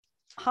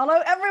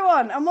Hello,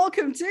 everyone, and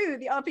welcome to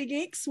the RP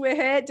Geeks. We're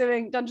here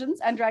doing Dungeons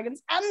and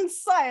Dragons and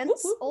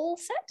Science, all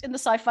set in the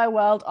sci-fi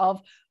world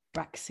of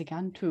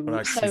Braxigantu.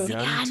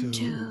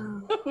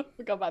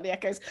 Forgot about the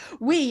echoes.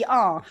 We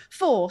are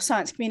 4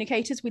 science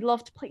communicators. We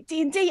love to play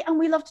D&D, and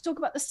we love to talk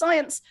about the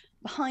science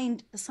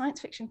behind the science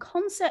fiction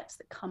concepts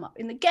that come up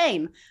in the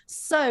game.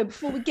 So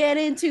before we get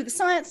into the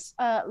science,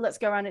 let's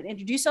go around and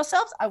introduce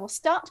ourselves. I will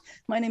start.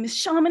 My name is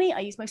Sharmini. I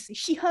use mostly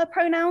she, her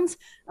pronouns.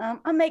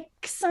 I make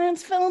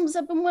science films.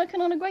 I've been working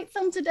on a great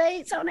film today.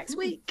 It's out next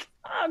week.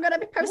 I'm going to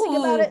be posting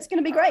about it. It's going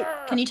to be great.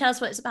 Can you tell us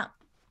what it's about?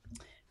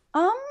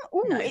 No.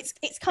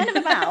 It's kind of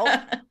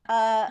about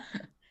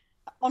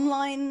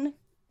online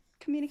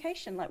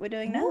communication like we're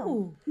doing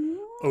now.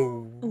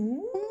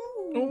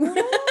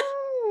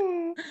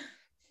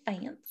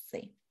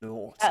 Fancy.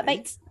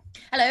 Bates.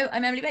 Hello,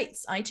 I'm Emily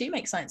Bates. I too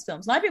make science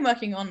films, and I've been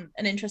working on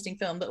an interesting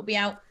film that will be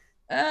out.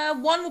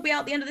 One will be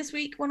out the end of this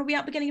week. One will be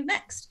out beginning of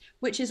next,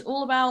 which is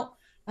all about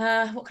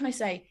what can I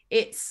say?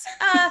 It's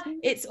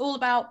all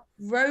about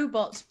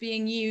robots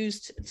being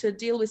used to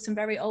deal with some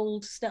very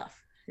old stuff.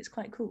 It's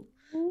quite cool.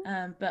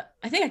 But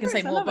I think I can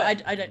say more,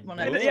 but I don't want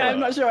to. Yeah, I'm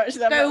not sure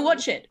actually. Go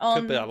watch it.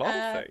 Could be a lot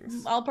of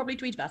things. I'll probably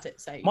tweet about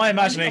it. So my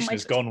imagination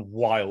has gone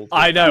wild.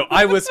 I know.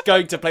 I was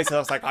going to places. I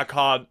was like, I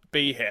can't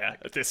be here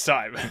at this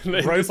time.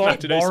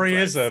 Robot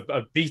warriors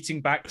are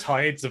beating back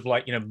tides of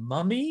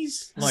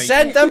mummies.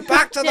 Send them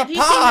back to the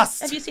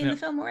past. Have you seen the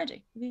film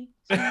already?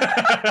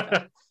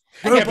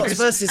 Robots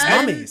versus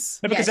mummies.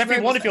 No, because every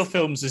one of your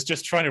films is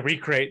just trying to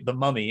recreate the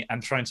Mummy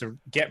and trying to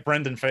get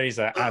Brendan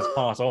Fraser as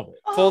part of it.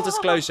 Full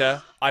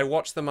disclosure, I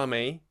watched the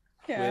Mummy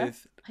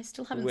with. I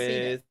still haven't seen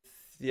it.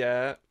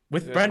 Yeah,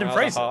 with Brendan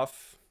Fraser.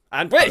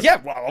 And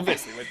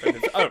obviously with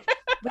Brendan.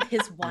 With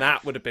his wife.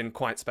 That would have been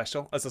quite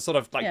special as a sort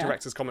of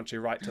director's commentary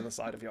right to the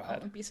side of your head.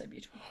 It would be so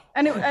beautiful.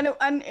 And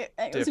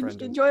it was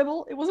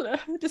enjoyable. It wasn't a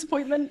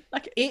disappointment.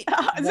 It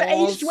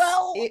aged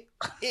well.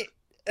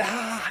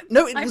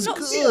 No, it was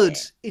good.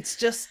 It's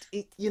just,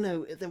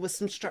 there was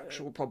some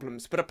structural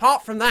problems. But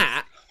apart from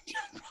that...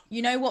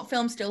 You know what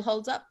film still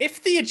holds up?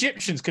 If the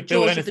Egyptians could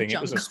build anything, it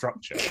was a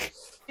structure.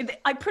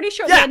 I'm pretty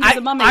sure at the end of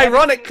the Mummy,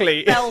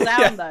 ironically, fell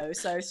down, though,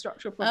 so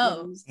structural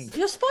problems.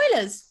 Your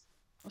spoilers.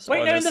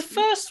 Wait, no, in the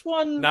first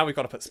one... Now we've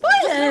got to put spoilers.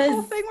 The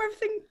whole thing where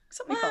everything...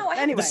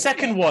 Anyway. The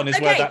second one is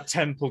where that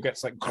temple gets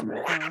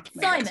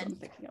Simon.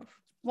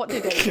 What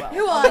did it well?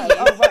 Who are you?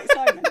 Oh, right,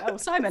 Simon.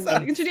 Simon,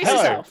 introduce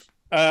yourself.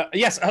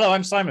 Yes, hello,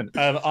 I'm Simon.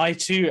 I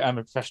too am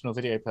a professional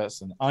video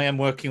person. I am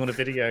working on a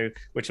video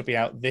which will be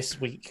out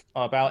this week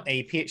about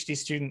a PhD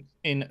student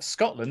in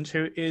Scotland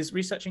who is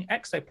researching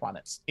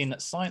exoplanets in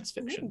science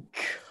fiction.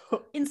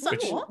 In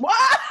what?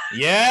 What?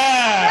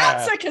 Yeah!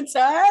 That's a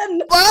concern!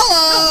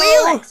 Not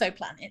real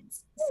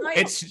exoplanets.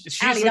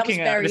 She's looking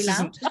at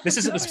this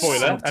isn't the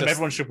spoiler, and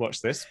everyone should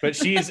watch this. But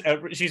she's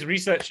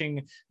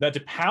researching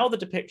how the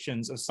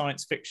depictions of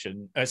science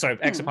fiction,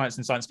 exoplanets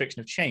in science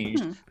fiction have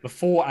changed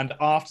before and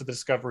after the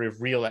discovery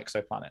of real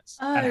exoplanets,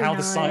 and how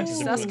the science has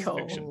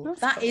influenced fiction.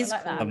 That is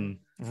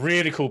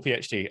really cool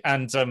PhD.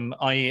 And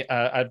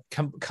I've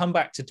come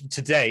back to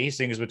today,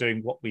 seeing as we're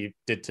doing what we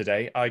did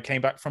today. I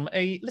came back from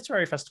a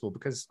literary festival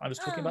because I was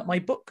talking about my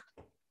book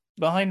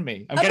behind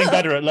me. I'm getting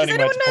better at learning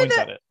where to point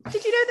at it.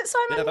 Did you know that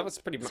Simon? Yeah, that was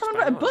pretty much. Someone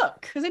wrote a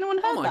book. Has anyone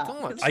heard that?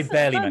 Oh my god! I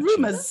barely mentioned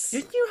rumors.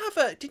 Didn't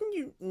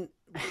you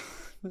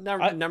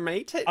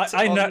narrate it?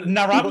 I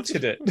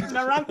narrated it.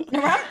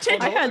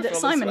 I heard that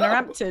Simon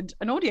narrated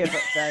an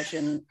audiobook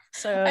version.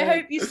 So I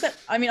hope you said.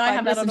 I mean, I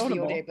have listened to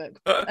the Audible. audiobook,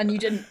 and you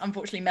didn't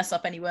unfortunately mess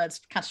up any words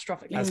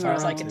catastrophically, as far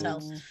as I can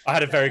tell. I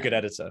had a very good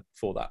editor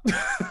for that.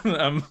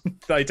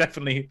 I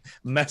definitely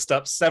messed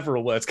up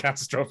several words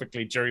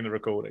catastrophically during the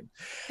recording.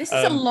 This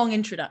is a long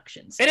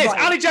introduction. It is.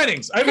 Ali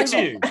Jennings, over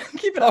to you.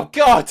 Keep it up. Oh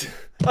god,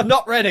 I'm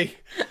not ready.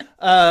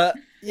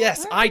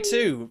 Yes, I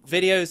too.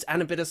 Videos and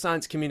a bit of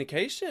science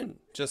communication,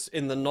 just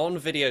in the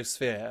non-video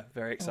sphere.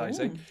 Very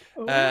exciting.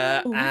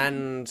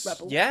 And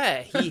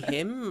yeah, he,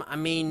 him. I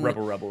mean,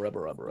 rebel.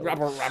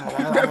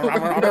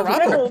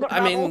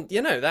 I mean,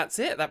 that's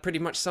it. That pretty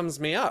much sums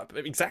me up.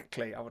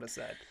 Exactly, I would have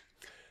said.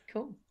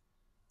 Cool.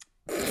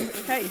 In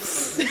which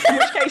case,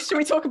 should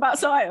we talk about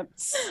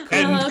science?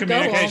 And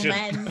communication. Go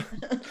on,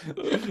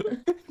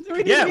 Do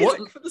we need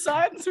music for the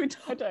science?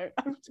 I don't.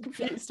 I'm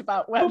confused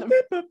about where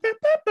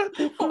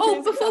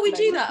before we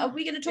do that, are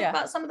we going to talk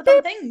about some of the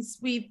fun things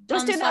we've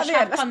done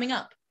have coming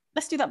up?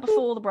 Let's do that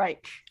before the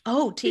break.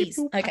 Oh, tease.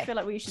 Okay. I feel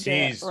like we should do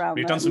it around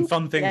We've done some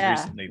fun things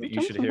recently that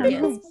you should hear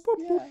about.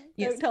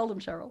 Don't tell them,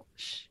 Cheryl.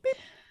 Shh.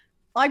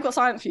 I've got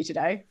science for you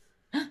today.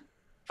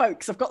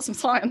 Folks, I've got some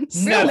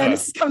science. Never.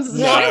 This comes as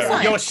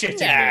You're shitting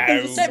me.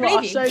 Don't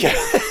believe you.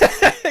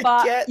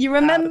 But you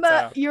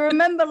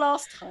remember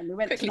last time we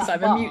went Quickly, to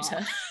that Simon, bar. mute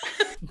her.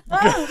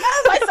 Oh, no,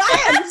 my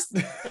science!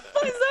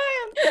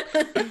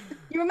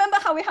 You remember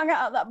how we hung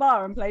out at that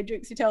bar and played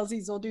Dukesy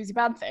Telsies or Doozy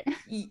Bad Thing?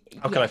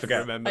 How could I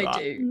forget? Remember I that?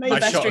 do. The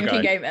best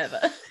drinking game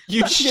ever.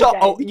 You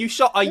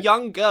shot a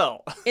young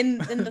girl. In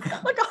the film.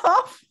 Like a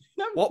half.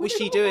 What was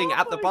she doing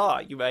at the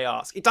bar, you may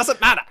ask? It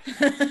doesn't matter.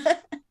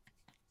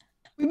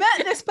 we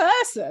met this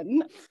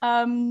person.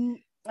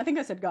 I think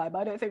I said guy,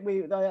 but I think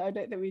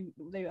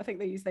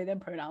they use they them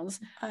pronouns.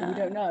 We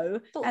don't know.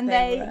 And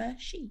they were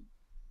she.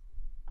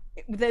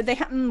 They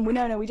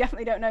no, we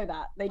definitely don't know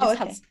that. They just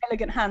had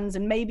elegant hands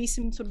and maybe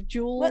some sort of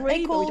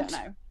jewelry. But we don't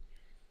know.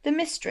 The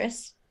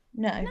mistress?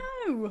 No.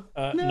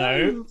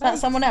 No.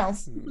 That's someone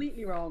else.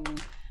 Completely wrong.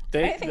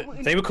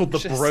 They were called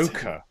the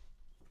broker.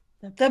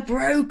 The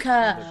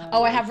broker.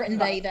 I have written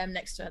they them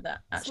next to that.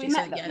 Actually,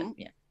 so yeah.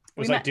 It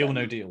was like Deal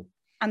No Deal.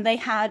 And they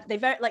had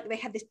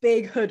this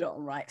big hood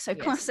on, right? So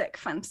classic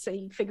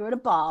fantasy figure at a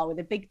bar with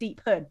a big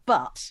deep hood.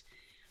 But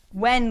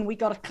when we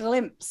got a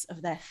glimpse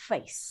of their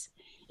face,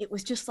 it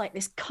was just like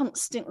this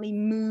constantly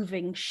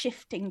moving,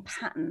 shifting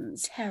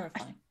patterns.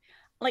 Terrifying.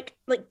 Like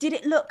did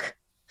it look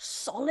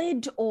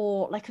solid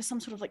or like some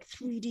sort of like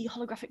 3D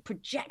holographic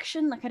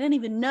projection? Like I don't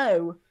even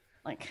know.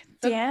 Like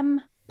DM.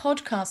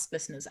 Podcast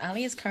listeners,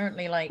 Ali is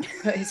currently like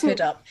put his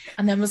hood up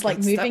and then was like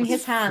moving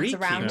his hands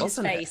around his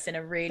face in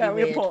a really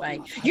weird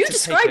way. You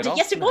described it.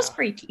 Yes, it was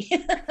freaky.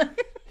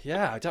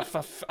 Yeah,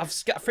 I've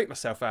freaked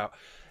myself out.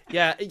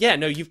 Yeah.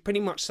 No, you've pretty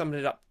much summed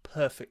it up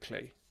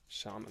perfectly,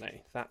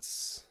 Sharmini. But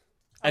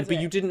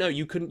you didn't know.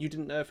 You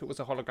didn't know if it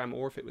was a hologram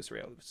or if it was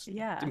real. It was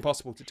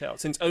impossible to tell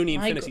since only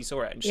Infinity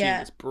saw it and she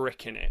was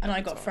bricking it. And I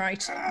got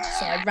frightened,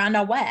 so I ran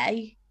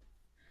away.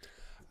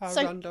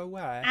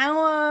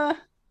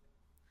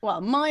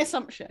 My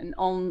assumption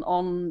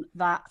on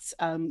that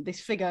this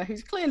figure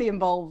who's clearly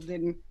involved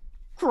in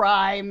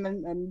crime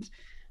and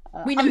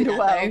we know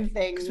underworld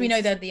things because we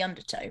know they're the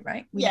Undertow,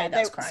 right? We know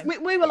that's crime.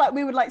 We were like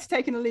we would like to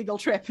take an illegal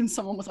trip, and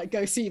someone was like,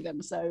 "Go see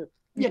them." So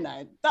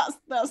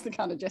that's the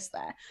kind of gist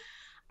there.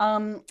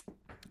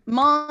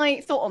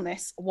 My thought on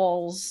this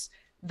was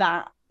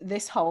that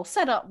this whole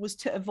setup was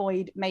to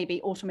avoid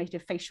maybe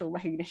automated facial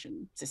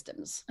recognition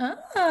systems.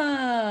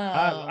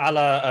 A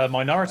la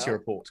Minority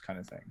Report kind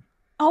of thing.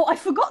 Oh, I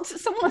forgot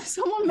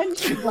someone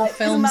mentioned like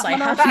films I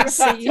haven't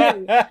seen,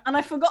 and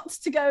I forgot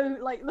to go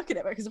like look at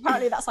it because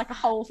apparently that's like a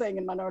whole thing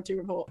in Minority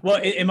Report.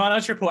 Well, in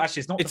Minority Report, actually,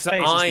 it's not it's the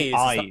face, eyes. It's the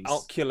eyes. It's the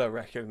ocular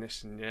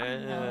recognition,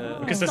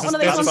 Because there's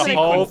a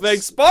whole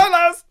thing.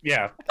 Spoilers.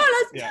 Yeah.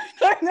 Yeah.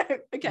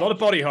 Okay. A lot of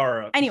body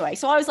horror. Anyway,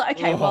 so I was like,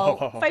 okay,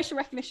 well, facial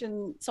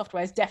recognition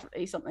software is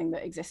definitely something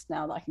that exists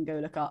now that I can go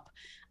look up,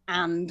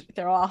 and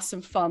there are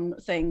some fun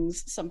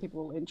things. Some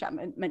people in chat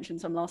mentioned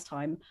some last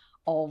time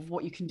of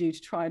what you can do to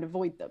try and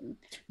avoid them.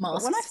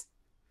 Mask is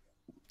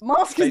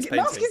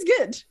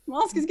good.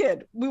 Mask is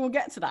good. We will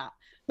get to that.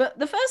 But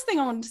the first thing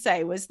I wanted to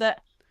say was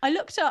that I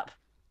looked up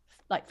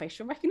like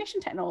facial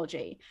recognition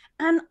technology,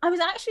 and I was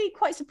actually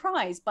quite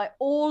surprised by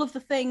all of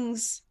the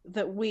things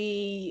that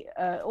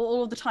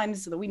all of the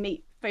times that we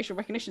meet facial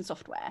recognition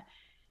software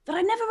that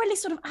I never really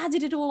sort of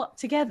added it all up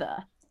together.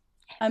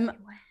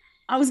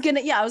 I was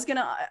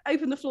gonna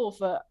open the floor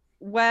for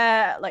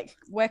where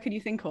could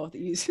you think of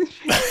that use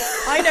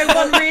I know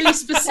one really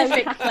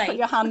specific place. Put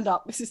your hand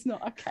up. This is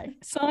not okay.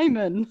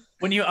 Simon.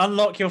 When you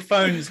unlock your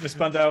phones, Miss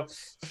Blundell.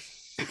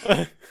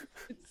 It's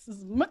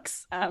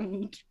mux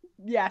and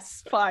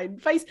yes, fine.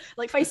 Face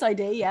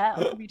ID,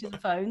 on computers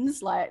and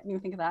phones. Like you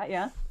think of that,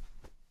 yeah.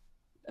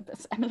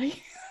 That's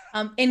Emily.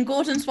 In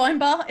Gordon's Wine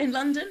Bar in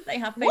London, they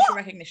have facial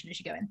recognition as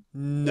you go in.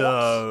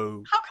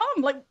 No. What? How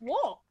come? Like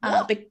what?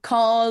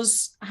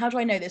 Because how do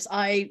I know this?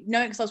 I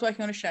know it because I was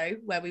working on a show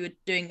where we were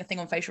doing a thing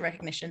on facial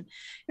recognition,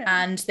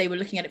 and they were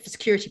looking at it for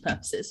security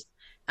purposes.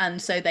 And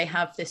so they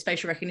have this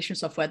facial recognition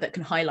software that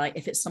can highlight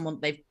if it's someone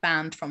they've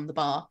banned from the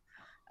bar.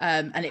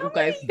 And it will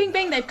go bing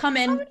bing. They've come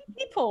in. How many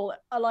people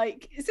are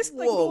like? Is this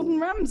like Gordon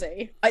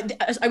Ramsay?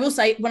 I will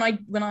say when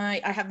I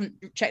haven't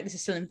checked this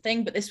is still a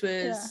thing, but this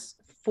was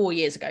 4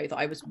 years ago that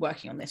I was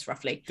working on this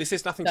roughly. This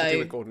is nothing to do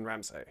with Gordon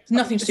Ramsay.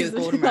 Nothing to do with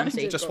Gordon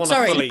Ramsay. Just want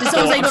to fully.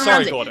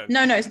 Sorry, Gordon.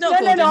 No, it's not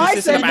Gordon. No, I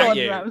this said is about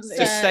Gordon you. Ramsay.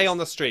 Just stay on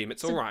the stream.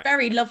 It's all right.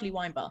 Very lovely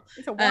wine bar.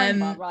 It's a wine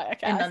bar, right?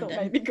 Okay, in I London.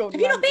 thought maybe Gordon.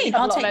 Have you not been?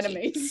 I'll take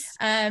enemies.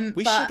 You.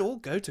 We should all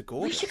go to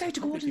Gordon. We should go to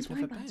Gordon's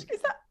wine bar. Is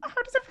that?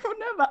 How does everyone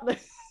know about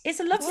this? It's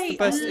a lovely.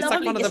 It's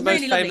like one of the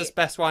most famous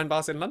best wine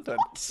bars in London.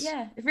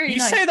 Yeah, really you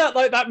nice. say that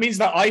like that means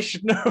that I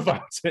should know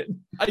about it.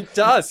 It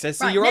does. So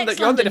Right, you're on the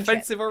trip.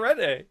 defensive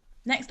already.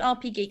 Next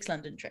RP Geeks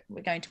London trip,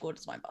 we're going to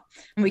Gordon's Wine Bar,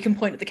 and we can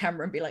point at the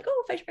camera and be like,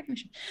 "Oh, facial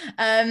recognition."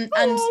 And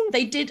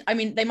they did. I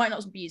mean, they might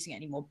not be using it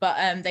anymore,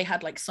 but they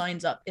had like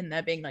signs up in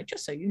there being like,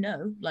 "Just so you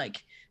know,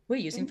 like we're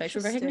using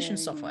facial recognition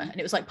software," and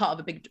it was like part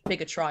of a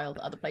bigger trial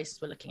that other places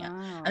were looking at.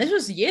 And this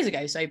was years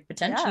ago, so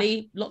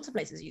potentially lots of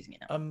places are using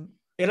it now.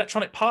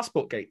 Electronic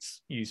passport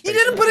gates use. He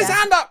didn't put his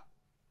hand up.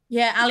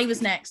 Yeah, Ali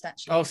was next,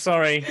 actually. Oh,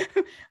 sorry.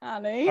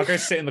 Ali. I'll go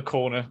sit in the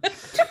corner.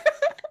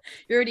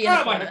 You're already in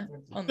the corner.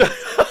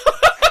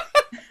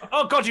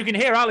 Oh God, you can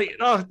hear Ali.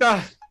 Oh,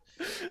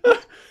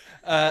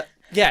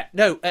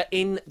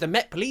 in the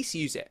Met Police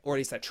use it, or at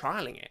least they're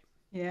trialing it.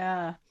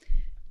 Yeah.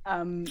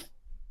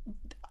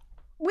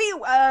 We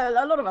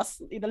a lot of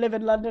us either live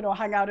in London or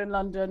hang out in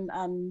London,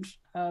 and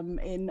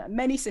in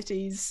many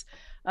cities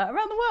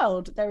around the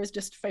world, there is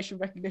just facial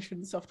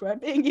recognition software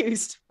being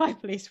used by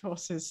police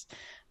forces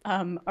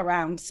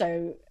around.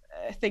 So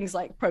things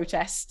like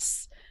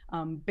protests,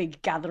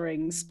 big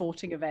gatherings,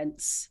 sporting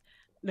events,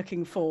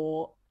 looking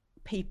for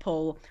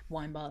people,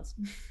 wine bars,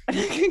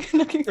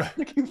 looking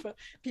for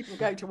people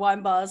going to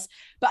wine bars.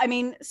 But I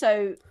mean,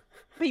 so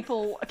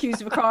people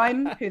accused of a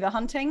crime who they're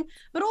hunting,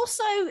 but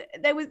also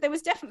there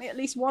was definitely at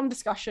least one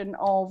discussion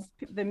of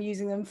them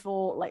using them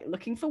for like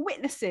looking for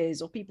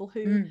witnesses or people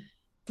who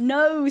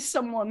know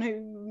someone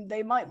who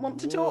they might want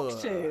to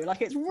talk to.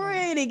 Like it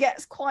really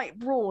gets quite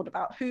broad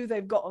about who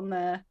they've got on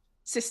their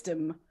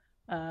system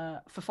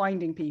for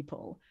finding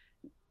people.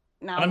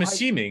 Now, and I'm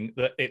assuming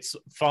that it's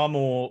far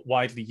more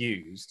widely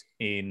used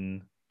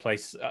in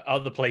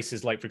other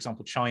places, like, for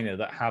example, China,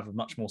 that have a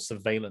much more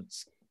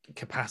surveillance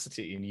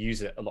capacity and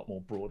use it a lot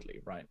more broadly,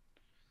 right?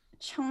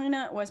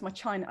 China, where's my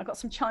China? I got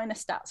some China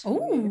stats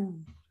for you.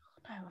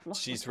 No, I've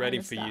lost She's ready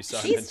for you,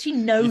 stats. Simon. She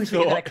knows what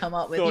you're going to come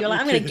up with. You're like,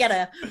 I'm going to get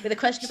her with a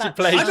question about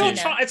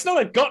China. It's not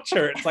a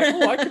gotcha. It's like,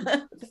 I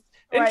can...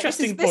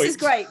 Interesting point. This is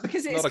great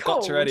because it's not a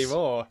gotcha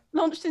anymore.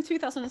 Launched in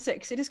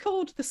 2006. It is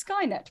called the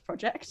Skynet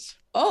Project.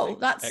 Oh,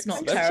 that's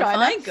Excellent. not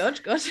terrifying.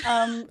 Good.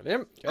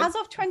 Brilliant. As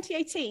of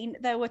 2018,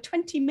 there were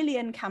 20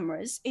 million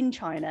cameras in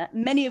China,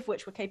 many of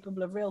which were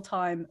capable of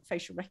real-time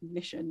facial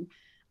recognition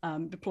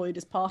deployed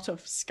as part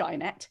of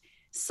Skynet.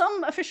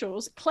 Some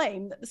officials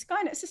claim that the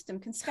Skynet system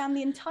can scan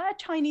the entire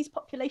Chinese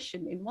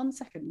population in 1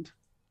 second.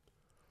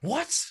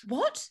 What?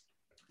 What?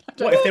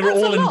 What, if they were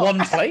all in one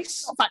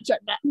place? Fact check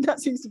that.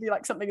 That seems to be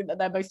like something that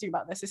they're boasting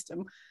about their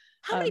system.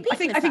 How many people?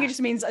 I think it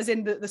just means as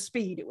in the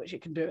speed at which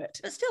it can do it.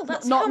 But still,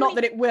 that's not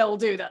that it will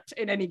do that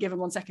in any given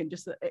 1 second,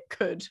 just that it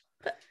could.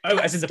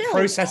 As in the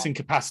processing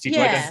capacity to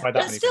identify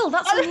that. But still,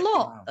 that's a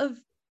lot of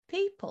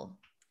people.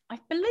 I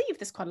believe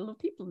there's quite a lot of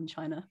people in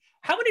China.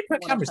 How many per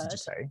cameras did you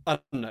say?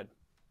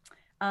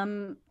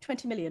 Unknown.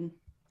 20 million.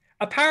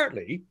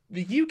 Apparently,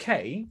 the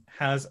UK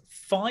has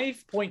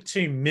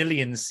 5.2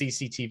 million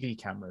CCTV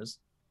cameras.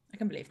 I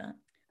can believe that.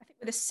 I think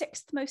we're the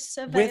 6th most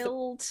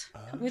surveilled.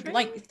 With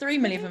like 3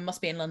 million of them must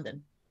be in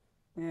London.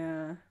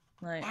 Yeah.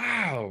 Like,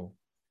 wow.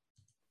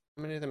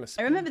 How many of them are...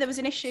 I remember there was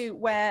an issue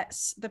where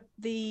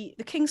the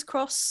King's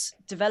Cross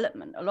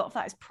development, a lot of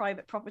that is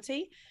private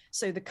property.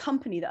 So the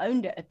company that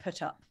owned it had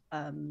put up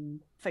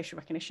facial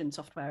recognition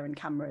software and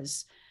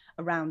cameras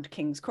around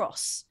King's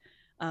Cross.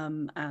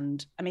 And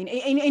I mean,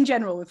 in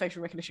general, with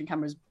facial recognition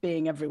cameras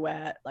being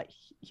everywhere, like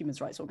human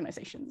rights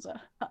organizations are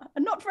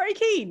not very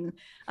keen.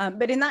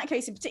 But in that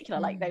case in particular,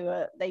 like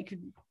they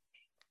could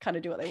kind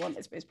of do what they want.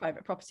 It's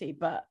private property,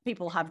 but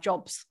people have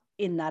jobs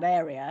in that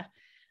area,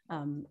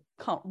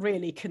 can't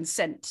really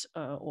consent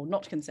or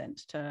not consent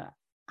to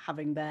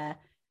having their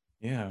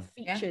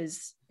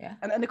features. Yeah.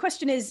 And the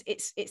question is,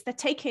 it's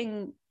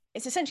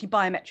essentially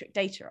biometric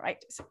data, right?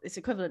 It's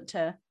equivalent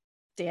to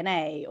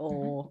DNA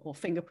or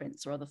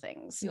fingerprints or other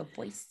things. Your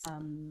voice.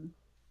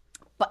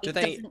 But do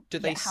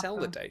they sell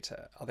the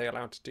data? Are they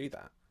allowed to do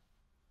that?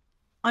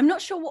 I'm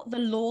not sure what the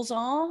laws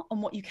are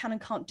on what you can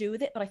and can't do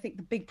with it, but I think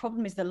the big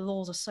problem is the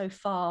laws are so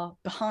far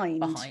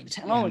behind the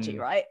technology,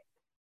 right?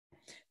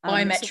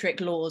 Biometric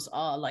laws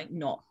are like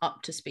not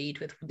up to speed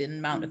with the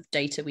amount of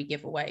data we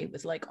give away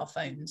with like our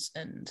phones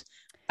and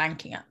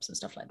banking apps and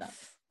stuff like that.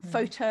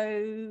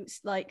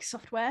 Photos like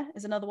software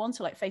is another one.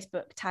 So like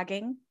Facebook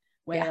tagging,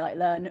 where they like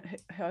learn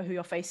who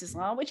your faces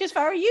are, which is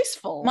very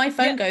useful. My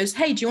phone goes,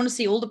 hey, do you want to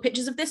see all the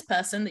pictures of this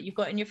person that you've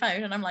got in your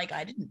phone? And I'm like,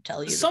 I didn't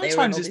tell you.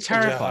 Sometimes it's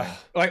terrifying.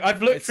 Like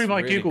I've looked through my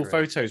really Google great.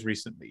 Photos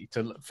recently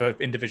for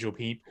individual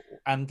people,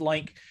 and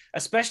like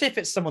especially if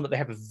it's someone that they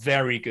have a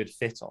very good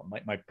fit on,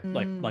 like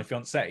my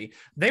fiance,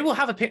 they will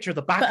have a picture of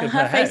the back of her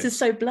head. Her face is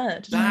so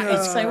blurred. That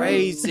is so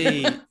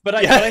crazy.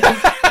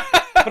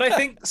 But I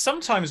think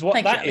sometimes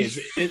what that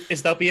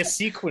is there'll be a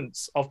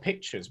sequence of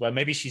pictures where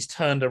maybe she's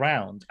turned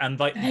around and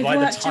like by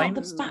the time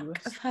the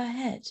back of her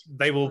head,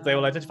 they will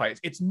identify it.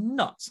 It's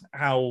nuts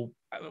how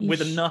with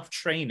enough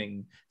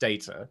training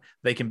data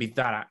they can be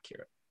that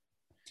accurate,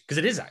 because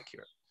it is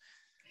accurate.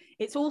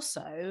 It's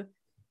also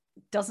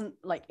doesn't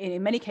like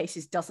in many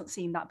cases doesn't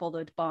seem that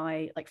bothered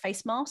by like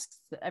face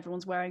masks that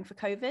everyone's wearing for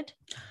COVID.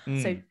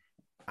 So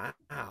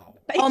wow.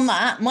 On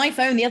that, my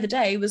phone the other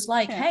day was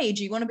like, hey,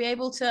 do you want to be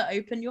able to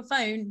open your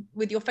phone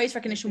with your face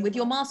recognition with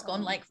your mask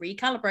on, like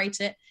recalibrate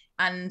it?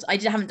 And I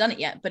haven't done it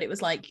yet, but it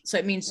was like, so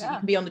it means you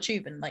can be on the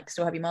tube and like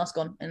still have your mask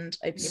on and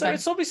open your phone.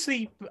 It's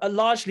obviously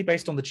largely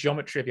based on the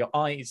geometry of your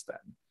eyes then,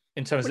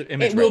 in terms of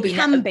image. It will be.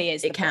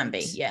 It can be,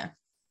 yeah.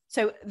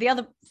 So the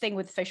other thing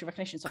with facial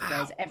recognition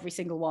software is every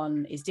single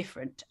one is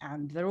different,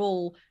 and they're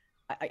all,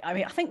 I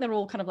mean, I think they're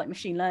all kind of like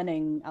machine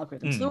learning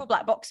algorithms. They're all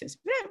black boxes.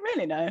 We don't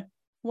really know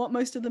what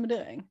most of them are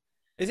doing.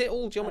 Is it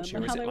all geometry,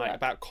 or is it like work.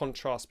 about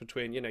contrast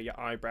between, your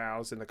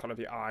eyebrows and the color of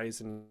your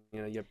eyes and,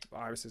 your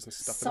irises and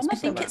stuff? Some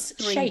of them it's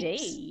 3D.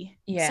 Shapes.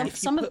 Yeah.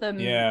 Some of them,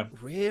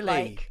 really?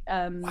 Like,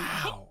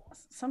 wow.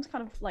 Some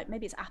kind of like,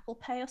 maybe it's Apple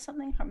Pay or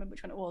something. I can't remember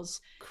which one it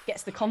was.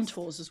 Gets the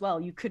contours as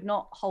well. You could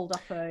not hold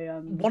up a.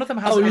 One of them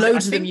has.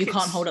 Loads of them you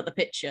can't hold up the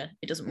picture.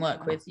 It doesn't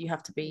work with. You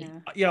have to be.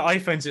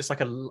 iPhones. It's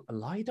like a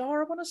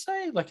LiDAR. I want to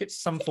say, like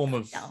it's some form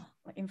of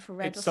like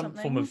infrared. It's or some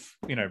something. form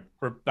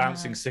of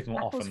bouncing signal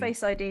Apple's off.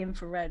 Face ID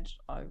infrared.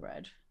 I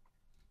read.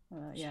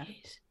 Yeah.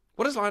 Jeez.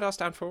 What does LiDAR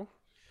stand for?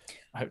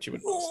 I hope you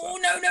wouldn't. Oh,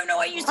 no,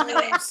 I used to do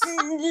it.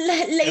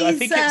 I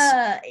think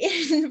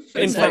it's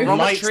Interferometry?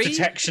 light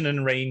detection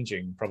and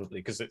ranging, probably,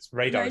 because it's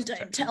radar. No,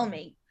 don't tell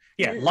me.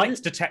 Yeah,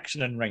 light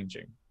detection and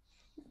ranging.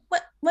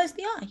 Where's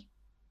the eye?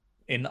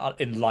 In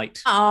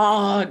light.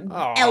 Oh,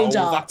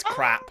 Eldar. That's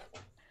crap.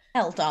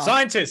 Eldar.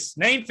 Scientists,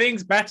 name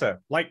things better,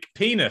 like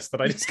penis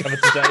that I discovered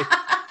today.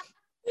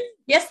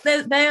 Yes,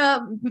 they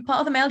are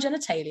part of the male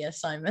genitalia,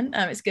 Simon.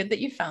 It's good that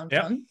you found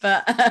one,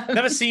 but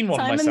never seen one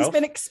Simon's myself.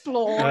 been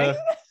exploring.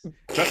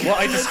 But what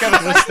I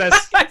discovered was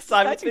there's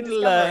Simon's been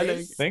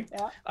learning. thing,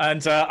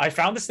 and I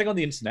found this thing on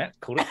the internet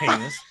called a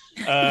penis,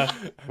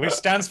 which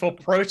stands for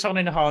Proton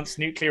Enhanced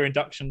Nuclear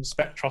Induction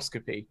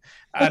Spectroscopy.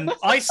 And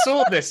I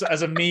saw this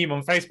as a meme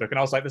on Facebook, and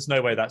I was like, "There's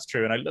no way that's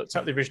true." And I looked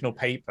up the original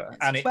paper,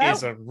 and it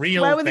is a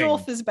real Where thing. were the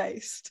authors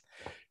based?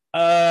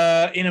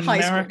 In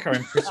America,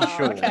 I'm pretty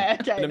sure. Okay,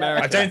 In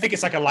America. I don't think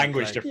it's like a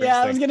language difference. Yeah,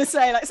 I thing. was gonna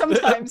say like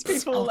sometimes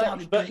people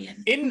But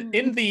in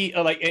the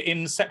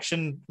in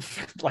section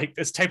like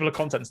there's table of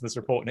contents in this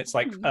report, and it's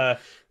like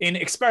in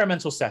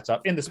experimental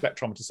setup in the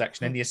spectrometer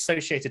section in the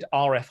associated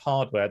RF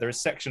hardware there is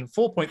section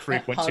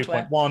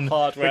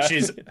 4.3.2.1 which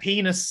is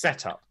penis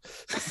setup.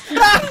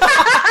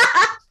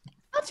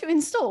 How to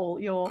install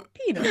your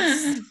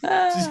penis.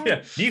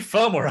 Yeah, new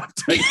firmware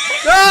update.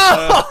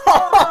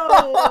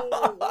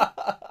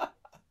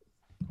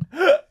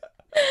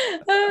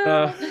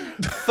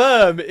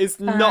 Firm is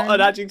not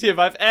an adjective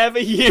I've ever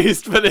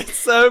used, but it's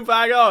so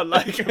bang on.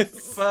 Like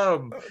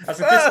firm. That's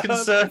a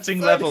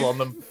disconcerting level on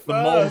the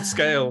mold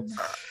scale.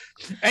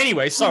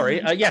 Anyway, sorry.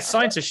 Yes,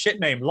 scientist shit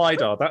name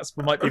LiDAR. That's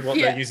might be what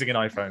they're using in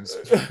iPhones.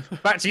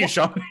 Back to you,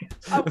 Sean.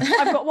 I've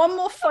got one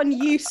more fun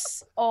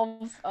use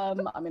of.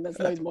 I mean, there's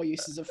loads more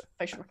uses of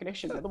facial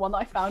recognition, but the one that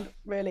I found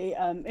really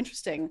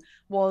interesting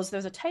was there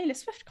was a Taylor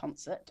Swift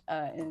concert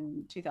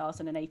in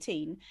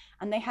 2018,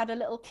 and they had a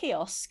little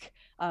kiosk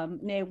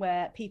near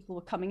where people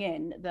were coming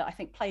in that I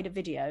think played a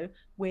video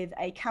with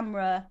a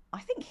camera, I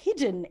think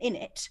hidden in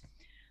it,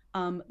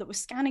 that was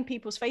scanning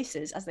people's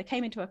faces as they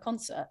came into a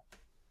concert.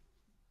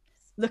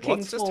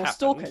 Looking for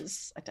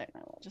stalkers. I don't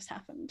know what just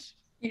happened.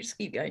 You just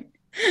keep going.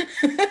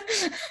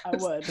 I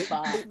would,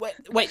 but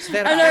wait.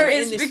 I know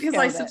it's because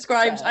I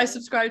subscribed. I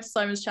subscribed to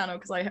Simon's channel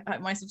because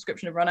my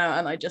subscription had run out,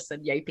 and I just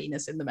said "yay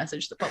penis" in the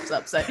message that pops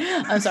up. So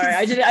I'm sorry.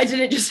 I did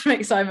it just to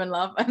make Simon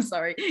laugh. I'm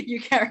sorry. You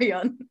carry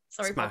on.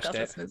 Sorry, podcast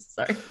listeners.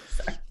 Sorry.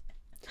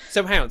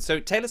 So hang on. So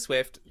Taylor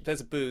Swift,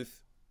 there's a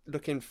booth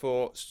looking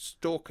for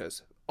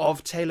stalkers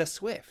of Taylor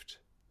Swift.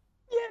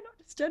 Yeah, not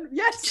just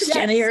yes,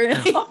 Jenny, really?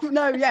 Oh,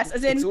 no, yes,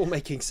 as in it's all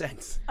making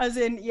sense. As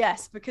in,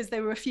 yes, because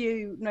there were a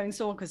few known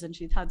stalkers and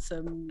she'd had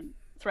some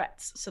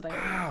threats, so they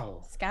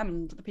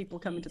scanned the people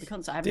coming to the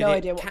concert. I have no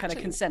idea what kind of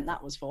consent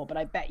that was for, but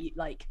I bet you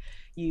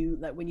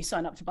when you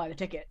sign up to buy the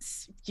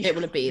tickets, it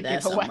will be there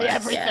give away somewhere.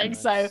 Everything.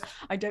 So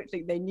I don't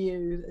think they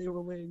knew they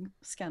were being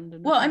scanned.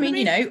 Well, I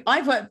mean,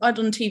 I've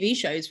done TV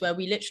shows where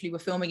we literally were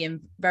filming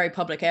in very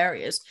public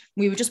areas.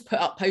 We would just put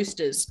up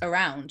posters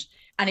around.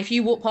 And if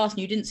you walk past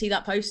and you didn't see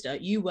that poster,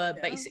 you were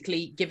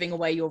basically giving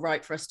away your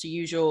right for us to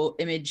use your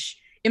image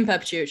in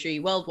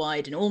perpetuity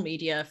worldwide in all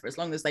media for as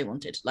long as they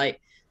wanted.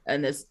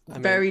 And there's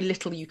very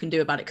little you can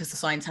do about it because the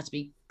signs had to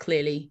be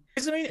clearly.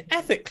 Because I mean,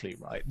 ethically,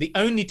 right? The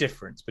only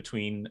difference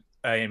between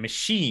a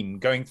machine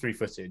going through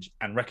footage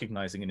and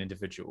recognizing an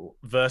individual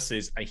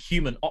versus a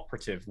human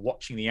operative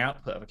watching the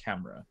output of a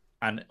camera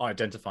and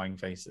identifying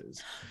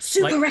faces.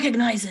 Super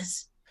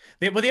recognizes.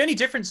 The only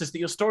difference is that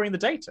you're storing the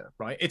data,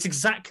 right? It's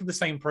exactly the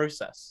same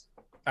process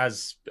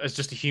as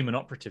just a human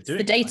operative doing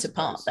the data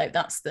part, though.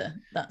 That's the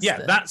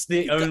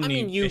only. I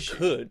mean, you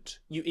issue.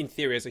 in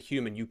theory, as a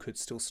human, you could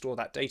still store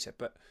that data,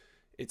 but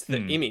it's the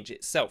image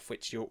itself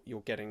which you're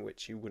getting,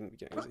 which you wouldn't be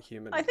getting as a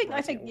human. I think,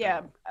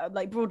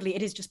 like broadly,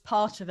 it is just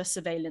part of a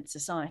surveillance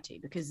society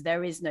because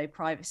there is no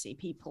privacy.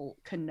 People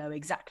can know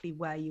exactly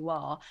where you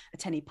are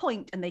at any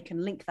point, and they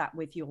can link that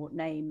with your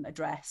name,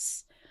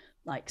 address,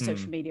 like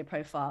social media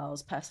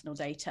profiles, personal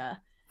data.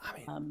 I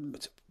mean,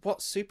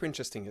 what's super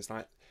interesting is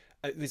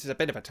this is a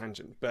bit of a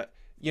tangent, but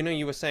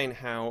you were saying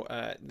how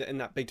in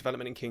that big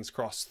development in King's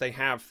Cross they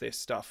have this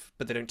stuff,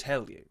 but they don't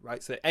tell you,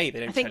 right? So they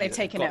don't. I think they've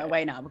taken it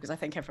away now because I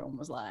think everyone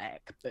was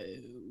like,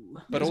 "Boo!"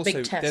 But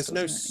also, there's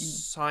no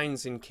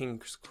signs in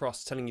King's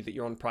Cross telling you that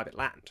you're on private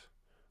land,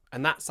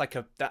 and that's like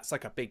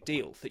a big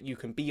deal that you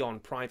can be on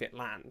private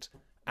land,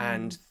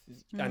 and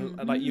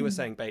like you were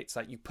saying, Bates,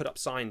 like you put up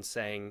signs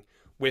saying,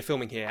 we're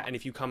filming here, and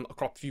if you come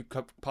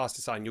past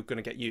the sign, you're going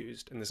to get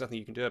used, and there's nothing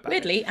you can do about it.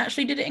 Weirdly,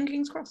 actually did it in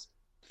King's Cross.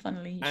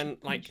 Funnily, and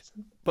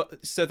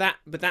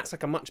that's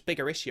like a much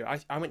bigger issue.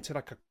 I went to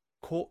like a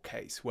court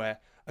case where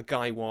a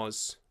guy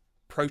was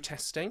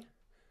protesting,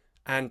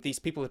 and these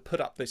people had put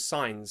up these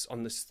signs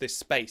on this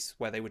space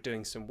where they were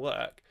doing some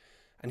work,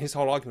 and his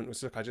whole argument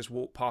was, look, I just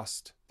walked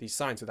past these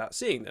signs without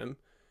seeing them,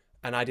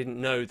 and I didn't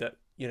know that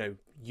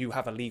you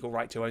have a legal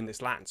right to own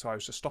this land, so I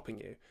was just stopping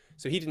you.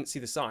 So he didn't see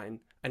the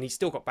sign, and he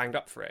still got banged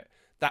up for it.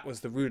 That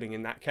was the ruling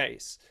in that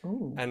case.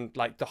 Ooh. And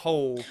like the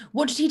whole.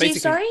 What did he do?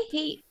 Sorry,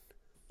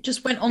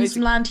 just went on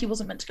some land he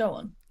wasn't meant to go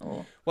on?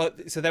 Or well,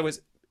 it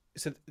was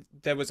the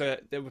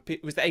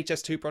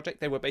HS2 project.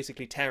 They were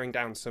basically tearing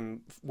down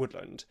some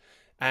woodland,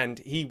 and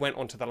he went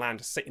onto the land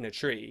to sit in a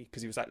tree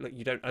because he was like, look,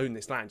 you don't own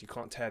this land, you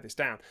can't tear this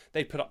down.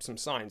 They put up some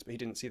signs, but he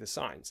didn't see the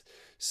signs,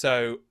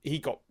 so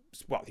he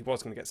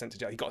was going to get sent to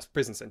jail. He got his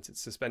prison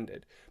sentence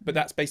suspended, but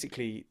that's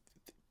basically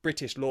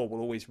British law will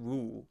always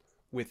rule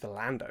with the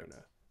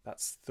landowner.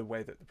 That's the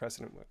way that the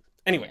precedent works.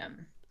 Anyway,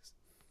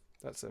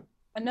 that's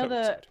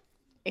another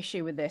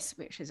issue with this,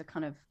 which is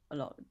a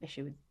lot of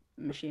issue with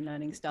machine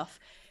learning stuff,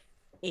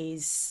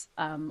 is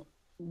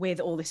with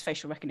all this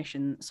facial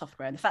recognition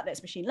software and the fact that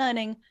it's machine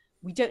learning,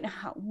 we don't know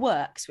how it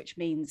works, which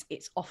means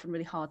it's often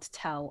really hard to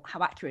tell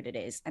how accurate it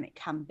is, and it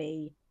can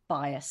be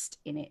biased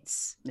in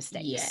its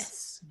mistakes.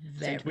 Yes,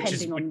 so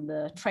depending on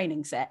the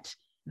training set,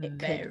 it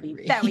could be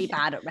very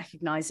bad at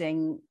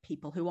recognizing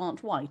people who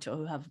aren't white or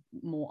who have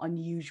more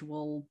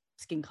unusual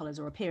skin colors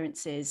or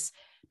appearances,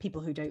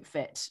 people who don't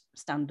fit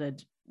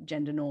standard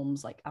gender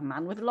norms, like a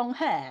man with long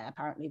hair,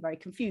 apparently very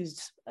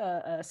confused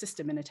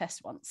system in a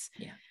test once.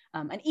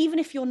 And even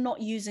if you're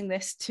not using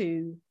this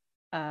to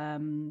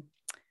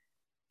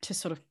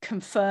sort of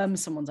confirm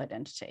someone's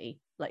identity,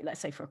 like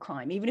let's say for a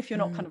crime, even if you're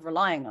not kind of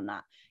relying on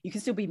that, you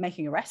can still be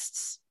making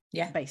arrests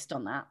based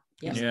on that.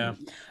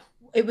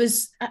 It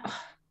was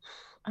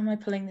am I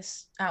pulling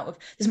this out of,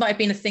 this might have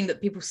been a thing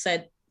that people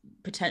said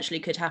potentially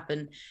could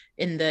happen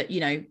in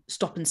the,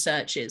 stop and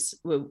searches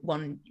were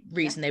one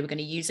reason they were going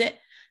to use it.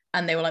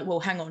 And they were like, well,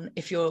 hang on,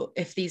 if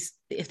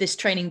this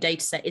training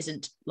data set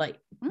isn't like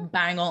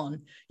bang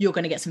on, you're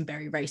going to get some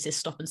very racist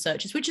stop and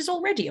searches, which is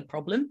already a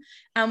problem.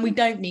 And we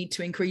don't need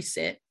to increase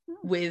it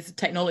with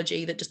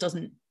technology that just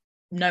doesn't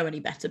know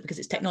any better because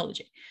it's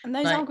technology. And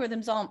those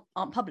algorithms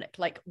aren't public.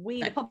 Like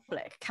the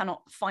public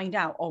cannot find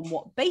out on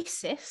what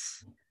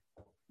basis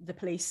the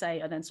police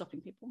say are then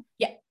stopping people.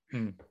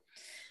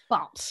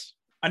 But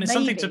and it's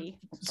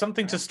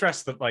something to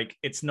stress that, like,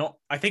 it's not,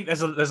 I think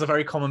there's a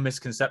very common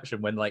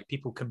misconception when like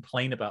people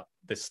complain about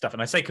this stuff,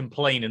 and I say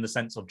complain in the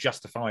sense of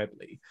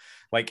justifiably,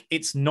 like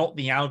it's not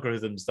the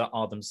algorithms that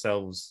are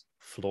themselves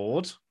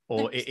flawed,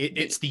 or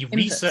it's the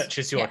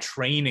researchers who are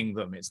training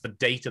them. It's the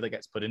data that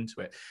gets put into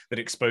it that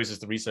exposes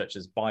the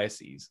researchers'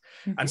 biases.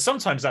 And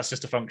sometimes that's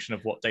just a function of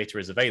what data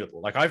is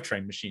available. Like I've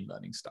trained machine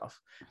learning stuff,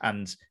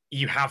 and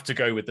you have to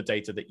go with the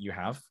data that you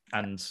have.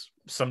 And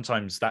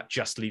sometimes that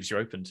just leaves you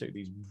open to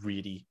these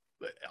really,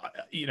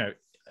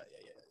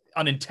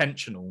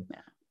 unintentional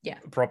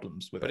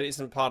problems with it. But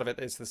isn't part of it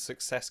is the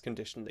success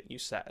condition that you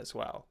set as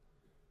well?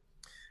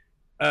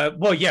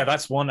 Well, yeah,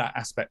 that's one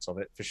aspect of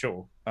it for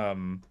sure.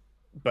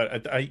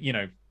 But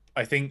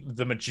I think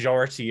the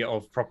majority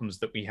of problems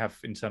that we have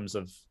in terms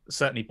of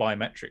certainly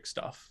biometric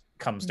stuff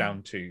comes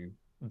down to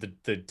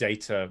the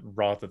data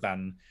rather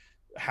than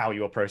how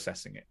you're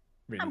processing it.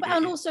 Really.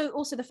 And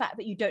also the fact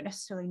that you don't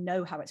necessarily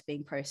know how it's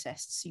being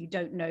processed, so you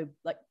don't know,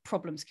 like,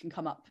 problems can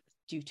come up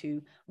due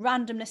to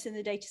randomness in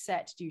the data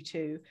set, due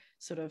to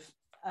sort of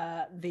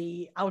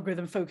the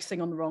algorithm focusing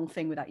on the wrong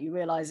thing without you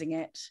realizing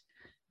it.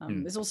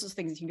 There's all sorts of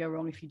things that can go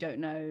wrong if you don't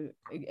know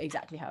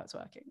exactly how it's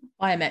working.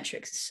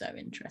 Biometrics is so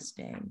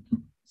interesting.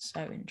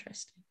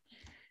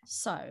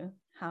 So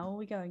how are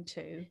we going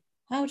to?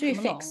 How do we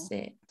fix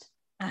it?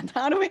 And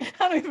how do we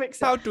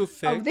fix it? How to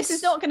fix? Oh, this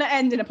is not going to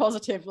end in a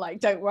positive, like,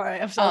 don't worry,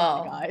 I've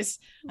solved it, guys.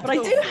 But I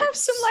do have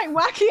some like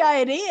wacky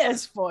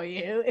ideas for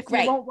you if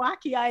you want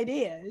wacky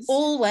ideas.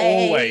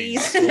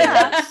 Always.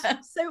 Yeah.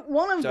 So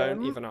one of them,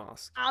 don't even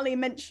ask. Ali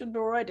mentioned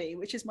already,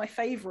 which is my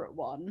favorite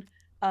one.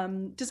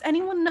 Does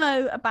anyone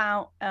know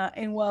about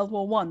in World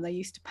War One they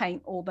used to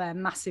paint all their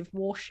massive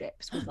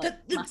warships with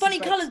like the funny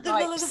colours,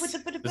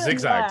 the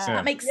zigzags?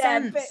 That makes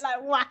sense. A bit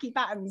like wacky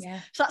patterns.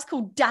 Yeah. So that's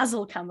called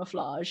dazzle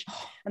camouflage,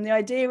 and the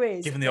idea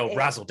is given the old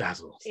razzle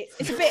dazzle.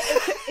 It's a bit.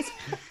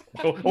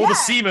 All the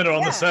seamen are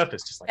on the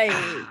surface, just like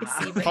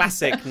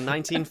classic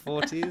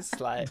 1940s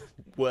like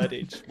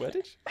wordage.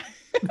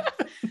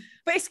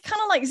 But it's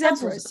kind of like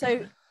zebras.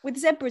 So with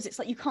zebras, it's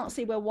like you can't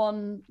see where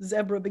one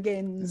zebra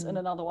begins and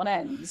another one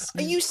ends.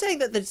 Are you saying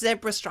that the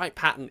zebra stripe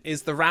pattern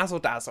is the razzle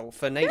dazzle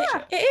for nature?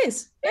 Yeah, it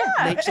is.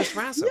 Yeah. Nature's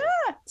razzle.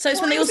 Yeah. So it's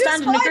when they all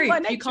stand in a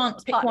group, you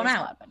can't pick one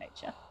out.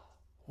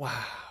 Wow.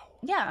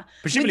 Yeah.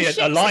 Presumably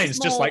a lion's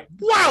just like,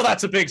 wow,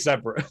 that's a big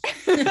zebra.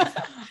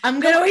 I'm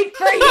going to eat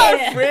for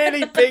you.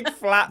 Really big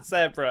flat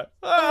zebra.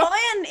 The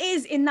lion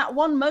is in that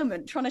one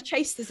moment trying to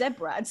chase the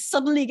zebra and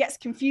suddenly gets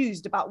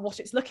confused about what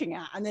it's looking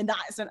at, and then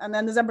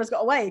the zebra's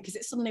got away because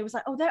it suddenly was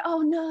like, oh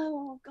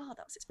god,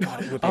 that was its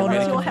body.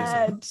 Your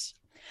head.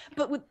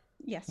 But with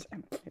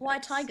why are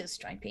tigers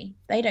stripy?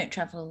 They don't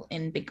travel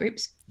in big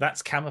groups.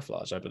 That's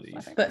camouflage, I believe.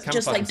 But camouflage,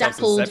 just like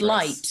dappled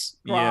light.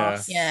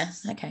 Grass. Yeah.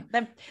 Okay.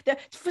 They're,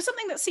 for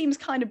something that seems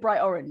kind of bright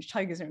orange,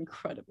 tigers are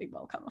incredibly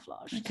well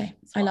camouflaged. Okay.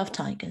 I love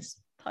tigers.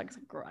 Tigers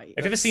are great.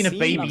 Have you ever seen a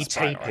baby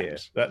tapir?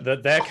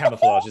 Their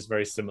camouflage is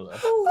very similar.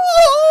 Do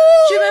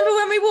you remember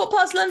when we walked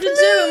past London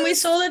Zoo and we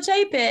saw the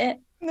tapir?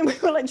 And we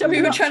were like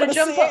trying to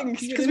jump up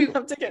because we didn't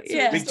have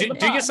tickets.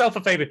 Do yourself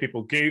a favor,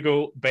 people.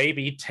 Google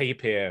baby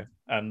tapir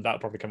and that'll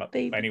probably come up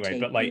anyway.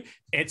 But like,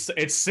 it's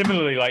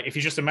similarly like if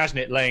you just imagine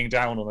it laying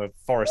down on a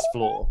forest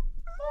floor,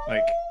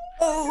 like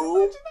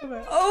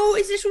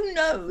his little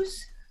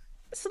nose.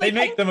 So they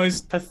make the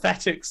most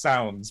pathetic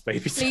sounds, baby.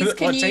 Please,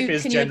 can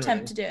you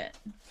attempt to do it?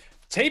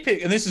 Tapir,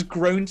 and this is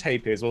grown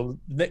tapirs, well,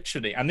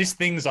 literally, and these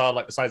things are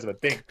like the size of a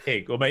big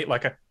pig, or make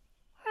like a.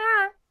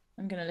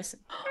 I'm gonna listen.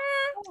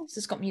 This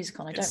has got music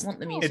on. I don't want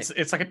the music.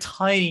 It's like a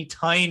tiny,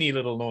 tiny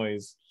little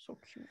noise. So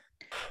cute.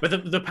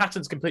 But the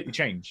patterns completely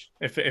change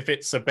if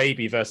it's a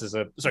baby versus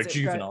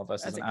juvenile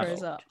versus an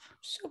adult. Up.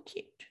 So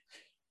cute.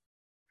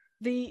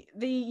 The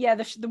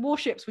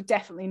warships were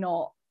definitely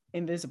not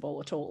invisible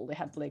at all. They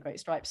had the great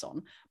stripes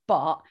on,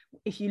 but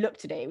if you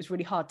looked at it, it was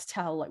really hard to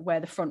tell like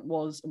where the front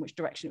was and which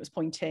direction it was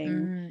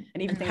pointing,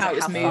 and even things how like it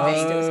was how moving.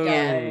 fast it was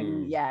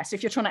going. Yeah, so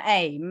if you're trying to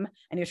aim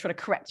and you're trying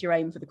to correct your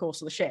aim for the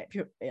course of the ship,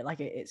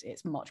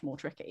 it's much more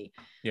tricky.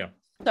 Yeah.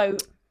 So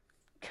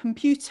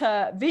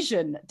computer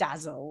vision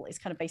dazzle is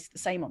kind of basically the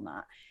same on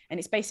that, and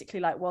it's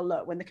basically like, well,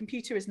 look, when the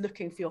computer is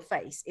looking for your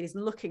face, it is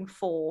looking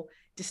for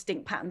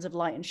distinct patterns of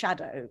light and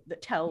shadow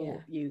that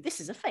tell you this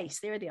is a face.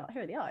 Here are the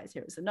eyes.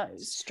 Here is the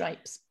nose.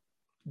 Stripes.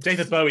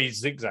 David Bowie's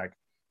Zigzag.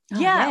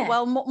 Yeah.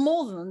 Well,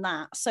 more than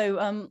that.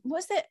 So,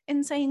 what's the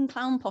Insane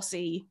Clown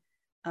Posse?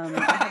 They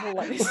have all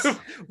like this.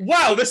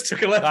 Wow, this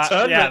took a left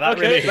turn. Yeah, that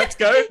okay, really. Let's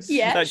go.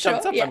 Yeah, that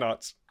jumped up a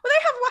notch. Well,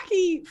 they have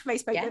wacky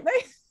face paint, don't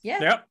they?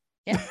 Yeah.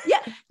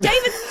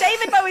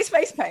 David Bowie's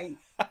face paint.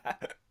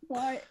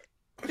 Why?